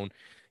my own,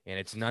 and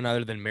it's none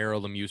other than Mario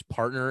Lemieux's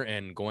partner,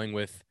 and going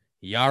with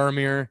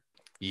Jaromir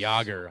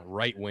Jagr,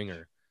 right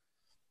winger.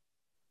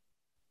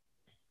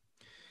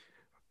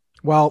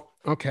 Well,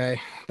 okay.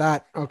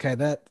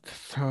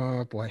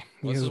 Oh boy.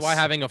 Well, this is why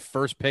having a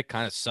first pick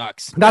kind of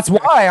sucks. That's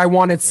why I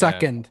wanted Yeah.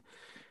 second.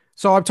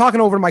 So I'm talking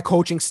over to my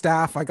coaching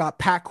staff. I got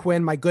Pat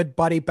Quinn, my good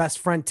buddy, best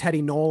friend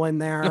Teddy Nolan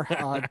there.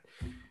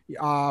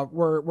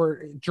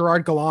 We're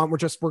Gerard Gallant.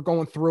 We're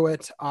going through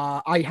it.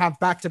 I have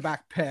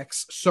back-to-back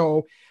picks.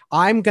 So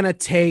I'm gonna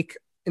take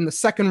in the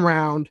second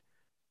round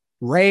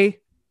Ray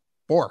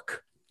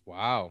Bork.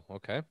 Wow.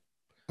 Okay.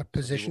 a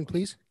position,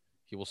 please.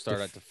 He will start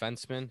at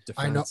defenseman.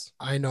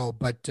 I know,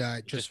 but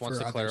Just wants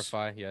for to others.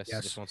 clarify. Yes.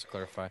 Yes. Just wants to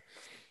clarify.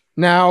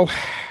 Now,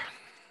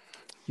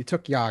 you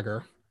took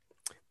Yager,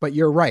 but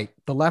you're right.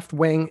 The left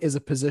wing is a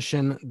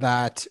position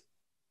that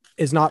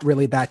is not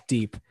really that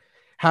deep.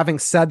 Having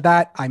said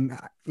that, I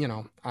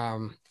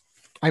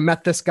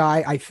met this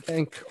guy. I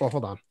think. Oh,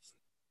 hold on.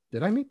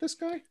 Did I meet this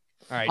guy?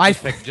 All right.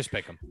 Just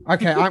pick him.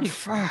 Okay,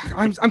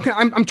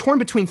 I'm torn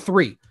between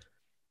three,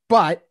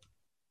 but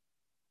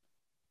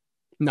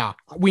nah,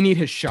 we need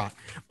his shot.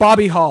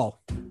 Bobby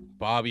Hull.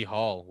 Bobby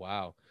Hull.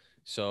 Wow.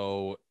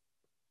 So,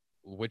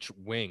 which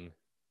wing?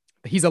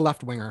 He's a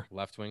left winger.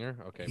 Left winger.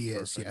 Okay. He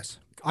is, perfect. yes.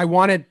 I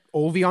wanted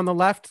Ovi on the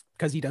left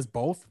because he does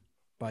both,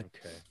 but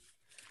Okay.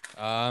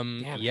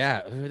 Damn it.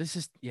 Yeah, this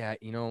is,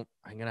 I'm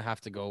gonna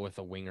have to go with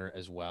a winger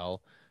as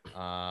well.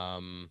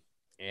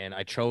 And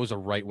I chose a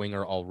right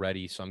winger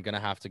already, so I'm gonna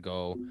have to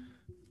go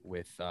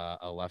with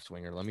a left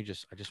winger. I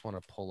just want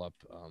to pull up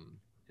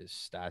his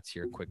stats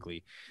here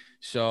quickly.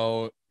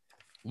 So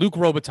Luc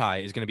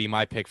Robitaille is going to be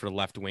my pick for the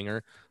left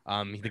winger.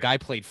 The guy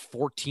played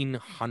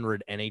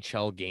 1,400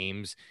 NHL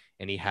games,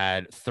 and he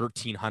had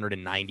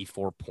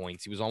 1,394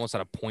 points. He was almost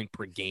at a point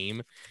per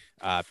game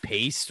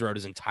pace throughout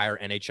his entire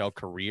NHL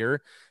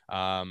career.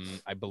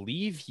 I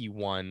believe he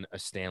won a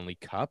Stanley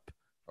Cup,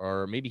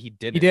 or maybe he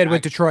didn't. he did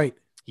with Detroit.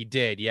 He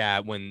did, yeah,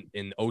 when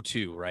in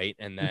 2002, right?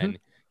 And then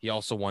he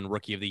also won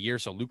Rookie of the Year.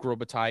 So Luc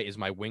Robitaille is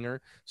my winger.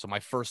 So my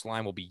first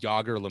line will be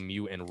Jagr,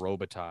 Lemieux, and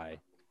Robitaille.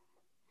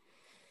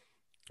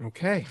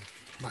 Okay.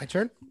 My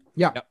turn.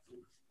 Yeah. Yep.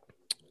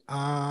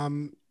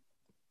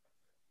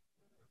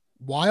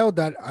 Wild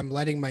that I'm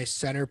letting my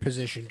center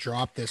position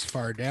drop this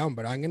far down,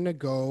 but I'm gonna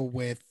go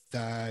with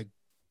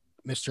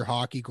Mr.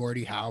 Hockey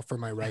Gordie Howe for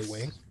my right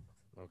wing.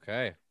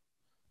 Okay.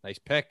 Nice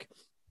pick.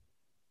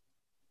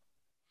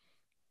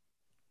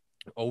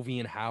 Ovi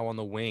and Howe on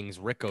the wings.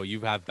 Rico,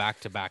 you have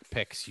back-to-back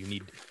picks. You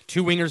need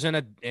two wingers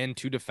and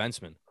two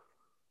defensemen.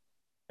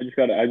 I just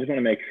want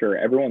to make sure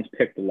everyone's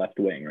picked the left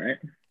wing, right?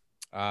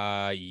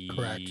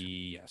 Correct.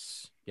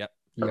 Yes. Yep.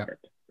 Yeah.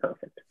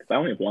 Perfect. Because I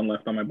only have one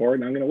left on my board,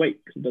 and I'm going to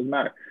wait because it doesn't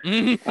matter.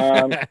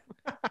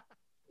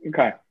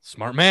 Okay.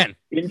 Smart man.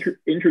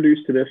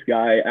 Introduced to this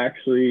guy,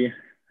 actually,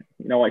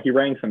 you know what? He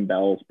rang some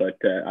bells, but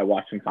I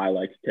watched some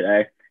highlights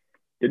today.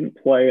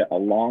 Didn't play a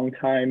long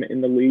time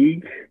in the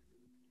league.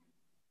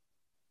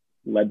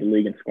 Led the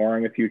league in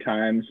scoring a few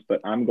times,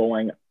 but I'm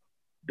going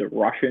the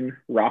Russian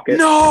Rocket.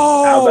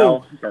 No!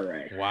 Pavel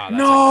Bure. Wow. That's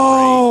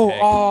No! a great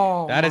pick.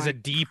 Oh, That is my a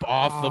deep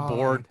off the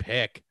board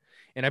pick.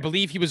 And I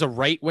believe he was a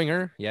right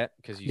winger. Yeah,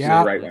 because you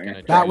Yeah. said Right he was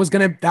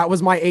winger. gonna that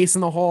was my ace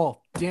in the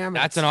hole. Damn it.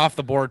 That's an off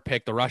the board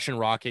pick. The Russian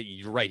Rocket.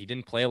 You're right. He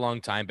didn't play a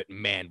long time, but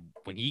man,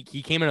 when he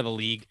came into the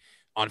league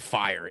on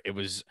fire, it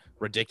was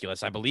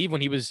ridiculous. I believe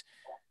when he was,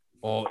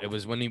 it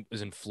was when he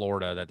was in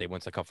Florida that they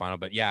went to the Cup final.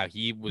 But yeah,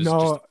 he was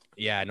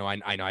I know.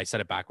 I said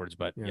it backwards,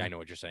 but yeah, I know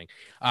what you're saying.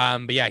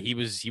 But yeah, he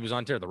was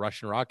on there, the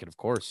Russian Rocket, of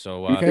course.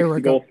 So Okay, Rico.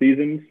 Goal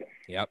seasons.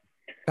 Yep.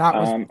 That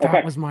was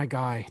okay. was my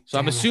guy. So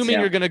I'm Damn it. assuming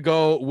you're gonna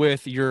go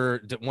with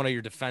one of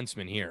your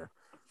defensemen here.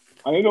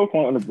 I'm going to go with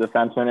one of the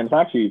defensemen, and it's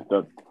actually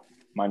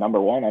my number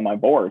one on my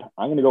board.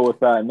 I'm going to go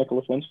with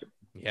Nicholas Lindstrom.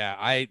 Yeah,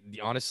 I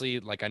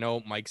honestly, I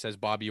know Mike says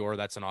Bobby Orr,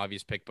 that's an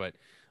obvious pick, but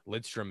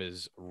Lidstrom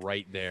is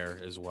right there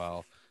as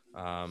well.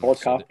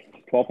 Fourth Cup,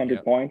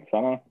 1,200 points.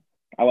 I don't know.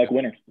 I like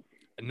winners.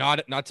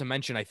 Not to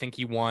mention, I think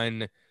he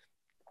won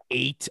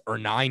 8 or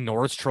 9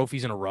 Norris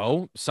trophies in a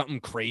row, something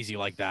crazy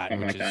like that,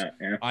 Something which like is that,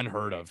 yeah.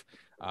 unheard of.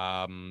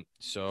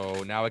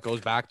 So now it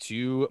goes back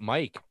to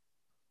Mike.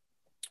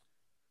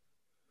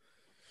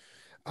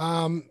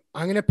 I'm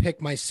gonna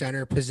pick my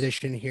center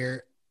position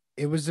here.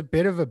 It was a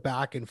bit of a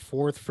back and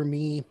forth for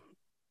me.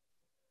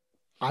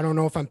 I don't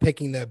know if I'm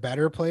picking the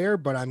better player,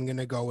 but I'm going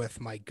to go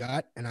with my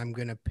gut, and I'm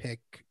going to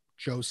pick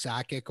Joe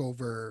Sakic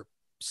over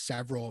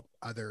several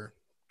other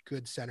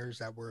good centers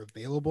that were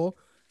available.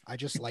 I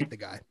just like the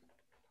guy.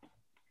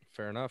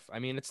 Fair enough. I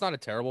mean, it's not a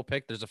terrible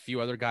pick. There's a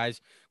few other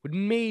guys would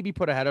maybe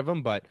put ahead of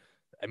him, but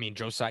I mean,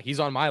 Joe Sakic, he's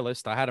on my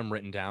list. I had him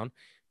written down.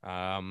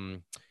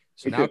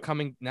 So now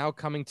coming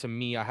to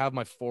me, I have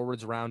my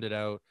forwards rounded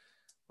out.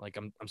 Like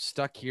I'm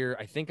stuck here.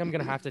 I think I'm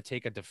gonna have to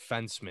take a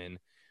defenseman.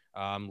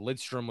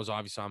 Lidstrom was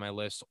obviously on my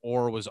list,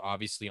 or was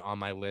obviously on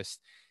my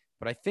list,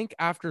 but I think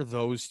after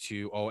those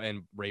two,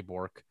 and Ray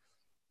Bourque,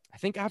 I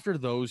think after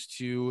those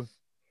two,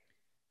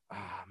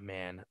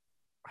 man,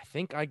 I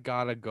think I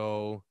gotta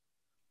go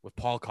with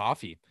Paul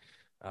Coffey.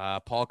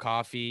 Paul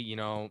Coffey,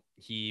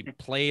 he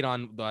played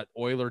on that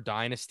Oiler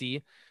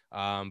dynasty,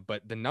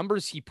 but the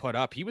numbers he put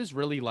up, he was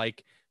really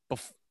like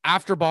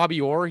after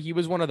Bobby Orr, he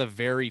was one of the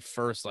very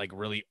first like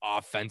really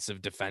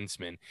offensive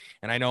defensemen.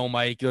 And I know,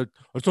 Mike,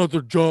 that's not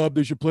their job.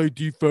 They should play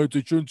defense.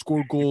 They shouldn't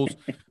score goals.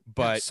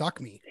 But suck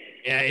me.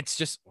 Yeah, it's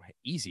just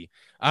easy.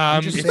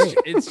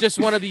 It's just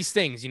one of these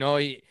things,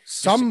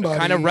 somebody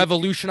kind of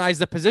revolutionized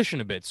the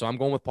position a bit. So I'm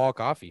going with Paul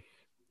Coffey.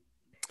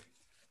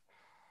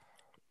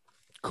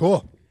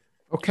 Cool.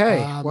 Okay.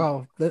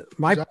 Well,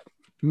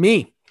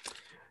 me.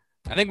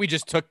 I think we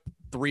just took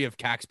 3 of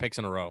CAC's picks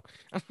in a row.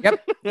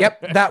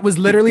 Yep. That was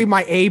literally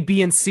my A,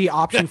 B, and C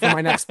option for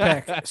my next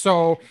pick.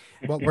 So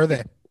what were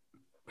they?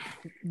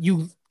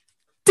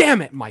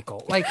 Damn it,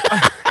 Michael. Like,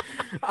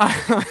 all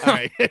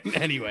right.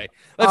 Anyway,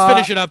 let's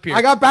finish it up here.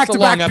 I got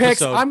back-to-back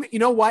picks. Episode. You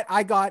know what?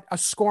 I got a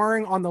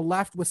scoring on the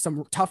left with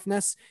some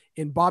toughness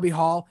in Bobby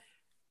Hall.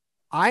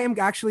 I am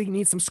actually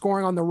need some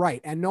scoring on the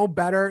right, and no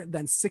better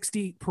than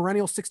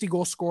perennial 60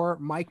 goal scorer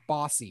Mike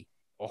Bossy.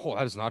 Oh,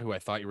 that is not who I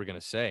thought you were going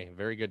to say.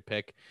 Very good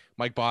pick.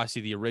 Mike Bossy,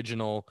 the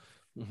original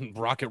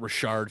Rocket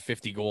Richard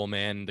 50 goal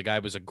man. The guy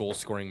was a goal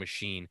scoring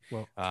machine.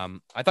 Well,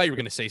 I thought you were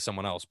going to say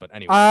someone else, but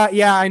anyway.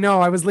 Yeah, I know.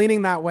 I was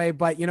leaning that way,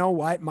 but you know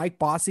what? Mike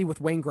Bossy with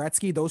Wayne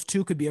Gretzky, those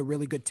two could be a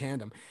really good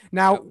tandem.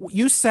 Now,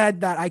 You said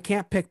that I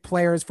can't pick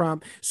players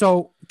from,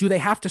 so do they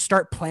have to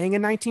start playing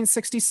in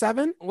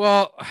 1967?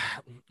 Well,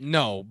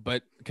 no,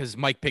 but because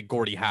Mike picked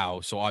Gordie Howe,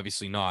 so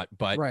obviously not,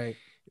 but right.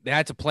 They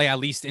had to play at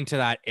least into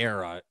that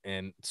era.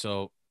 And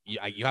so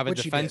you have a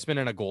defenseman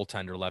and a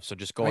goaltender left. So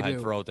just go ahead,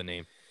 throw out the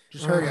name.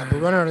 Just hurry up. We're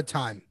running out of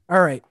time. All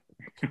right.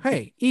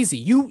 Hey, easy.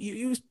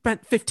 You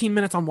spent 15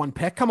 minutes on one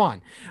pick. Come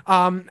on.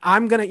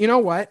 I'm going to, you know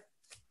what?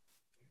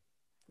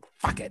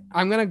 Fuck it.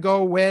 I'm going to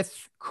go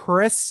with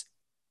Chris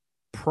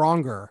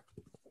Pronger.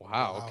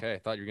 Wow. Okay. I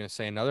thought you were going to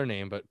say another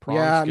name, but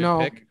Pronger's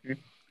good pick.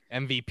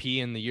 MVP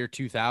in the year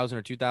 2000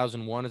 or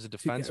 2001 as a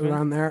defenseman.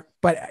 Around there.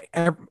 But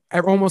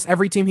almost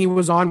every team he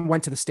was on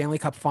went to the Stanley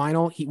Cup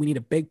final. We need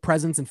a big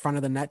presence in front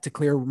of the net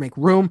to make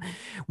room.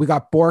 We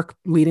got Bourque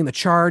leading the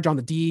charge on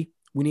the D.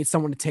 We need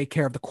someone to take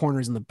care of the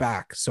corners in the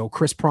back. So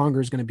Chris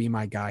Pronger is going to be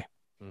my guy.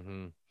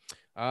 Mm-hmm.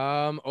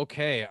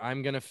 Okay.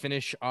 I'm going to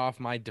finish off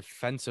my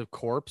defensive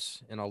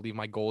corpse, and I'll leave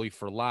my goalie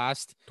for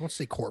last. Don't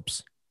say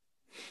corpse.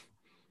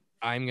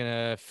 I'm going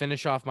to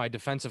finish off my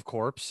defensive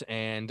corpse,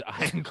 and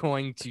I'm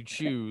going to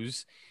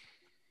choose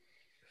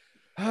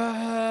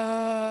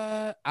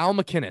Al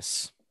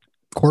MacInnis.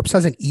 Corpse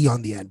has an E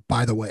on the end,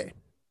 by the way.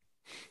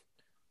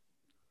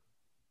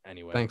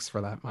 Anyway. Thanks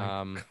for that,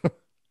 Mike.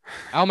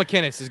 Al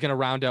MacInnis is going to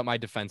round out my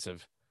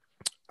defensive.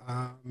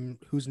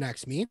 Who's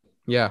next? Me?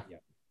 Yeah.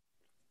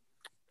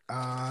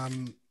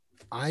 I'm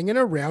going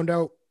to round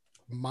out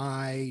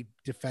my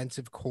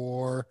defensive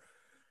core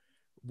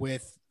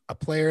with a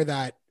player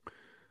that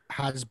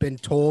has been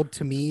told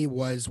to me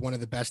was one of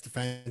the best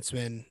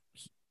defensemen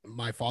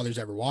my father's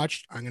ever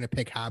watched. I'm going to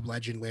pick Hab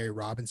legend Larry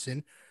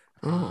Robinson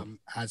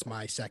as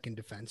my second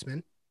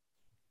defenseman.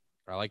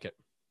 I like it.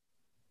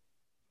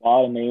 A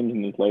lot of names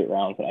in these late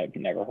rounds that I've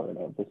never heard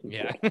of.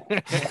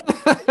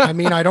 I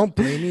mean, I don't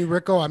blame you,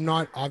 Rico. I'm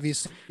not,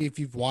 obviously, if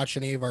you've watched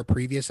any of our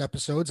previous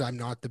episodes, I'm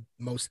not the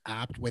most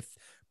apt with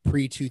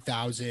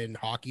pre-2000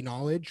 hockey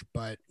knowledge,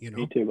 but,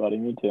 Me too, buddy.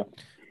 Me too.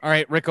 All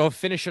right, Rico,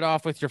 finish it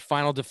off with your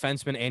final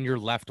defenseman and your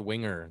left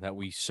winger that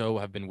we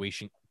have been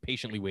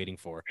patiently waiting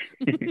for.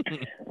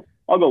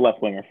 I'll go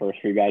left winger first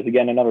for you guys.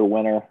 Again, another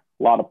winner,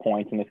 a lot of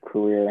points in his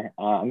career.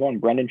 I'm going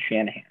Brendan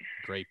Shanahan.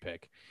 Great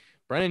pick.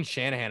 Brendan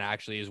Shanahan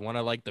actually is one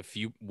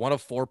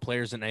of 4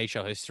 players in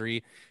NHL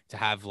history to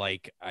have I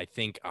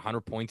think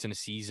 100 points in a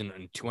season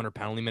and 200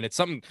 penalty minutes,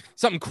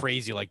 something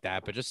crazy like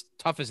that, but just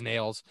tough as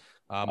nails.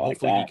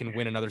 Hopefully he can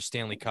win another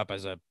Stanley Cup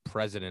as a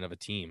president of a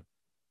team.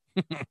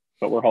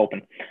 But we're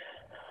hoping.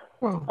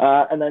 Well,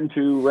 and then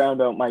to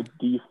round out my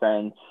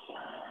defense,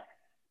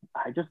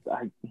 I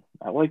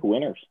like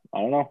winners. I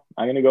don't know.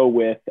 I'm going to go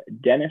with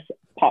Dennis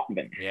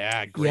Potvin.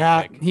 Yeah,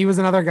 great pick. He was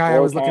another guy I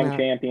was looking at.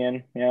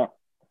 Champion, yeah.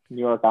 New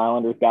York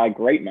Islanders guy,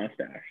 great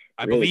mustache.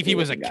 I believe he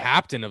was a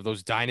captain of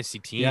those dynasty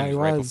teams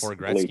right before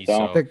Gretzky.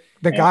 So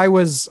the guy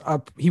was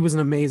he was an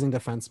amazing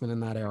defenseman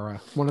in that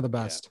era. One of the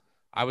best.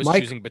 Yeah. I was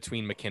choosing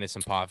between MacInnis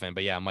and Potvin,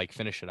 but yeah, Mike,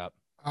 finish it up.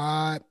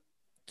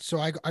 So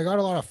I got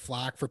a lot of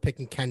flack for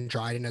picking Ken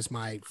Dryden as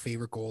my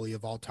favorite goalie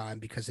of all time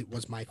because it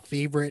was my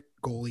favorite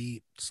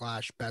goalie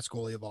 / best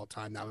goalie of all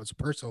time. That was a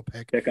personal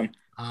pick. Pick him.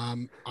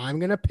 I'm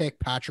gonna pick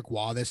Patrick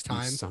Waugh this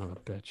time. Son of a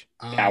bitch.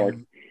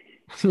 Coward.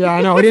 Yeah,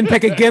 I know. He didn't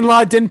pick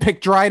Iginla, didn't pick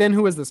Dryden.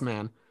 Who is this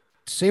man?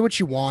 Say what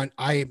you want.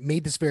 I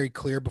made this very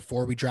clear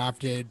before we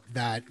drafted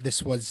that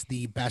this was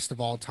the best of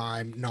all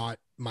time, not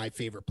my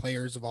favorite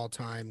players of all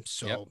time.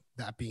 So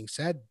that being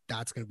said,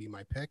 that's gonna be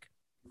my pick.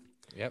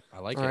 Yep, I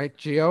like All it. right,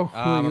 Gio.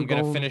 I'm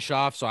going to finish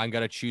off, so I'm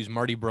going to choose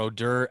Marty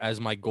Brodeur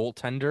as my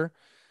goaltender.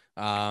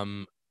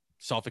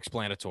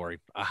 Self-explanatory.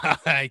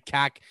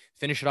 Cac,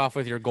 finish it off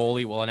with your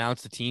goalie. We'll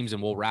announce the teams,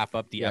 and we'll wrap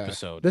up the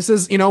episode. This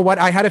is, you know what?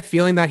 I had a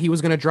feeling that he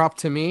was going to drop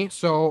to me.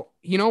 So,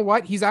 you know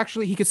what? He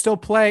could still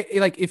play,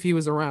 like, if he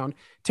was around.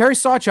 Terry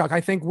Sawchuk,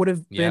 I think, would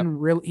have been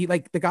really,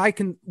 the guy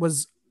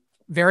was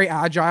very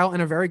agile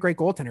and a very great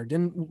goaltender.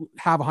 Didn't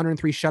have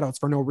 103 shutouts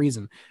for no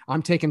reason.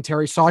 I'm taking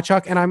Terry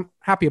Sawchuk, and I'm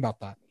happy about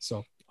that.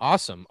 So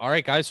awesome. All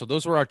right, guys. So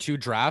those were our 2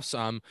 drafts.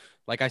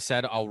 Like I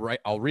said, I'll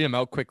read them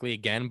out quickly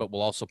again, but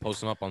we'll also post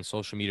them up on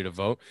social media to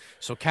vote.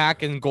 So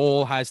Cac in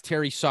goal has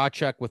Terry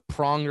Sawchuk with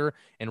Pronger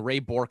and Ray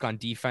Bourque on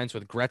defense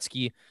with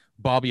Gretzky,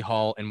 Bobby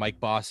Hull, and Mike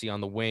Bossy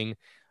on the wing.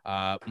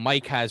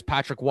 Mike has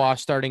Patrick Waugh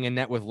starting in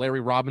net with Larry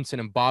Robinson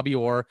and Bobby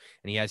Orr,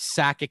 and he has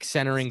Sakic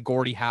centering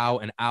Gordie Howe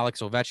and Alex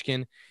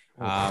Ovechkin.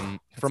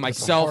 For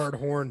myself, hard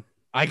horn.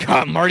 I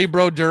got Marty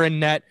Brodeur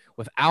in net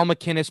with Al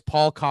McInnes,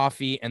 Paul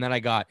Coffey, and then I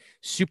got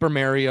Super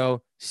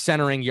Mario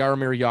centering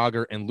Jaromir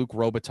Jagr and Luc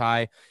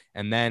Robitaille,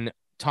 and then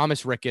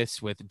Thomas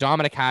Ricketts with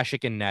Dominic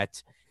Hasek in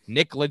net,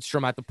 Nick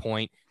Lidstrom at the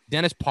point,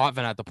 Dennis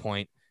Potvin at the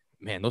point.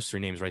 Man, those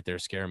 3 names right there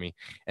scare me.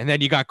 And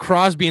then you got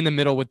Crosby in the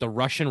middle with the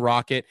Russian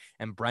Rocket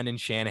and Brendan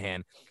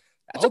Shanahan.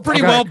 That's a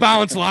pretty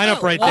well-balanced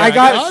lineup right there. I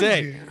gotta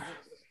say.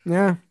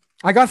 Yeah.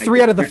 I got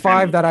 3 out of the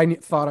 5 that I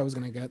thought I was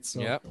going to get. So.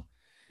 Yep.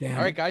 Damn.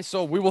 All right, guys.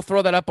 So we will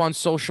throw that up on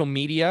social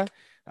media.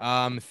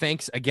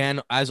 Thanks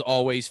again, as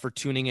always, for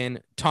tuning in.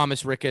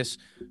 Thomas Ricketts,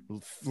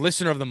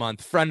 listener of the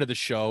month, friend of the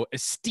show,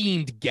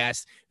 esteemed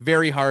guest.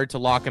 Very hard to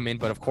lock him in,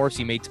 but of course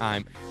he made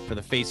time for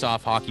the Face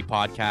Off Hockey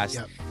Podcast.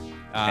 Yep.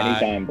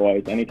 Anytime,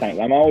 boys. Anytime.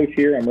 I'm always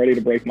here. I'm ready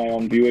to break my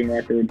own viewing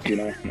records. You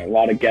know, a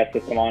lot of guests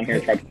that come on here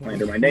try to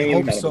slander my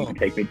name. None of them can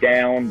take me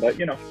down, but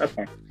you know, that's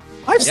fine.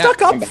 I've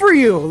stuck up for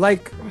you.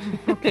 Like,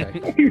 okay.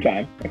 a few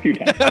times. A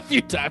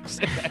few times.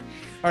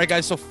 All right,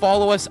 guys. So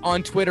follow us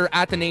on Twitter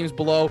at the names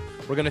below.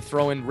 We're going to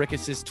throw in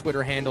Ricketts'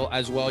 Twitter handle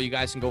as well. You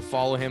guys can go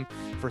follow him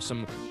for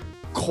some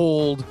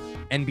cold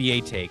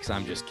NBA takes.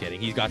 I'm just kidding.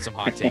 He's got some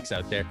hot takes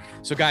out there.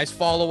 So, guys,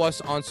 follow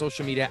us on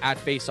social media at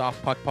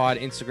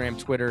FaceOffPuckPod, Instagram,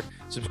 Twitter.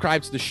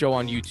 Subscribe to the show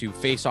on YouTube,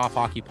 Face Off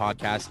Hockey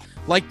Podcast.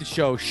 Like the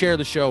show, share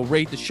the show,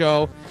 rate the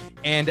show.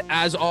 And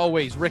as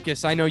always,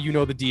 Ricketts, I know you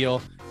know the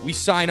deal. We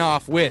sign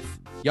off with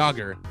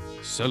Jagr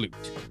Salute.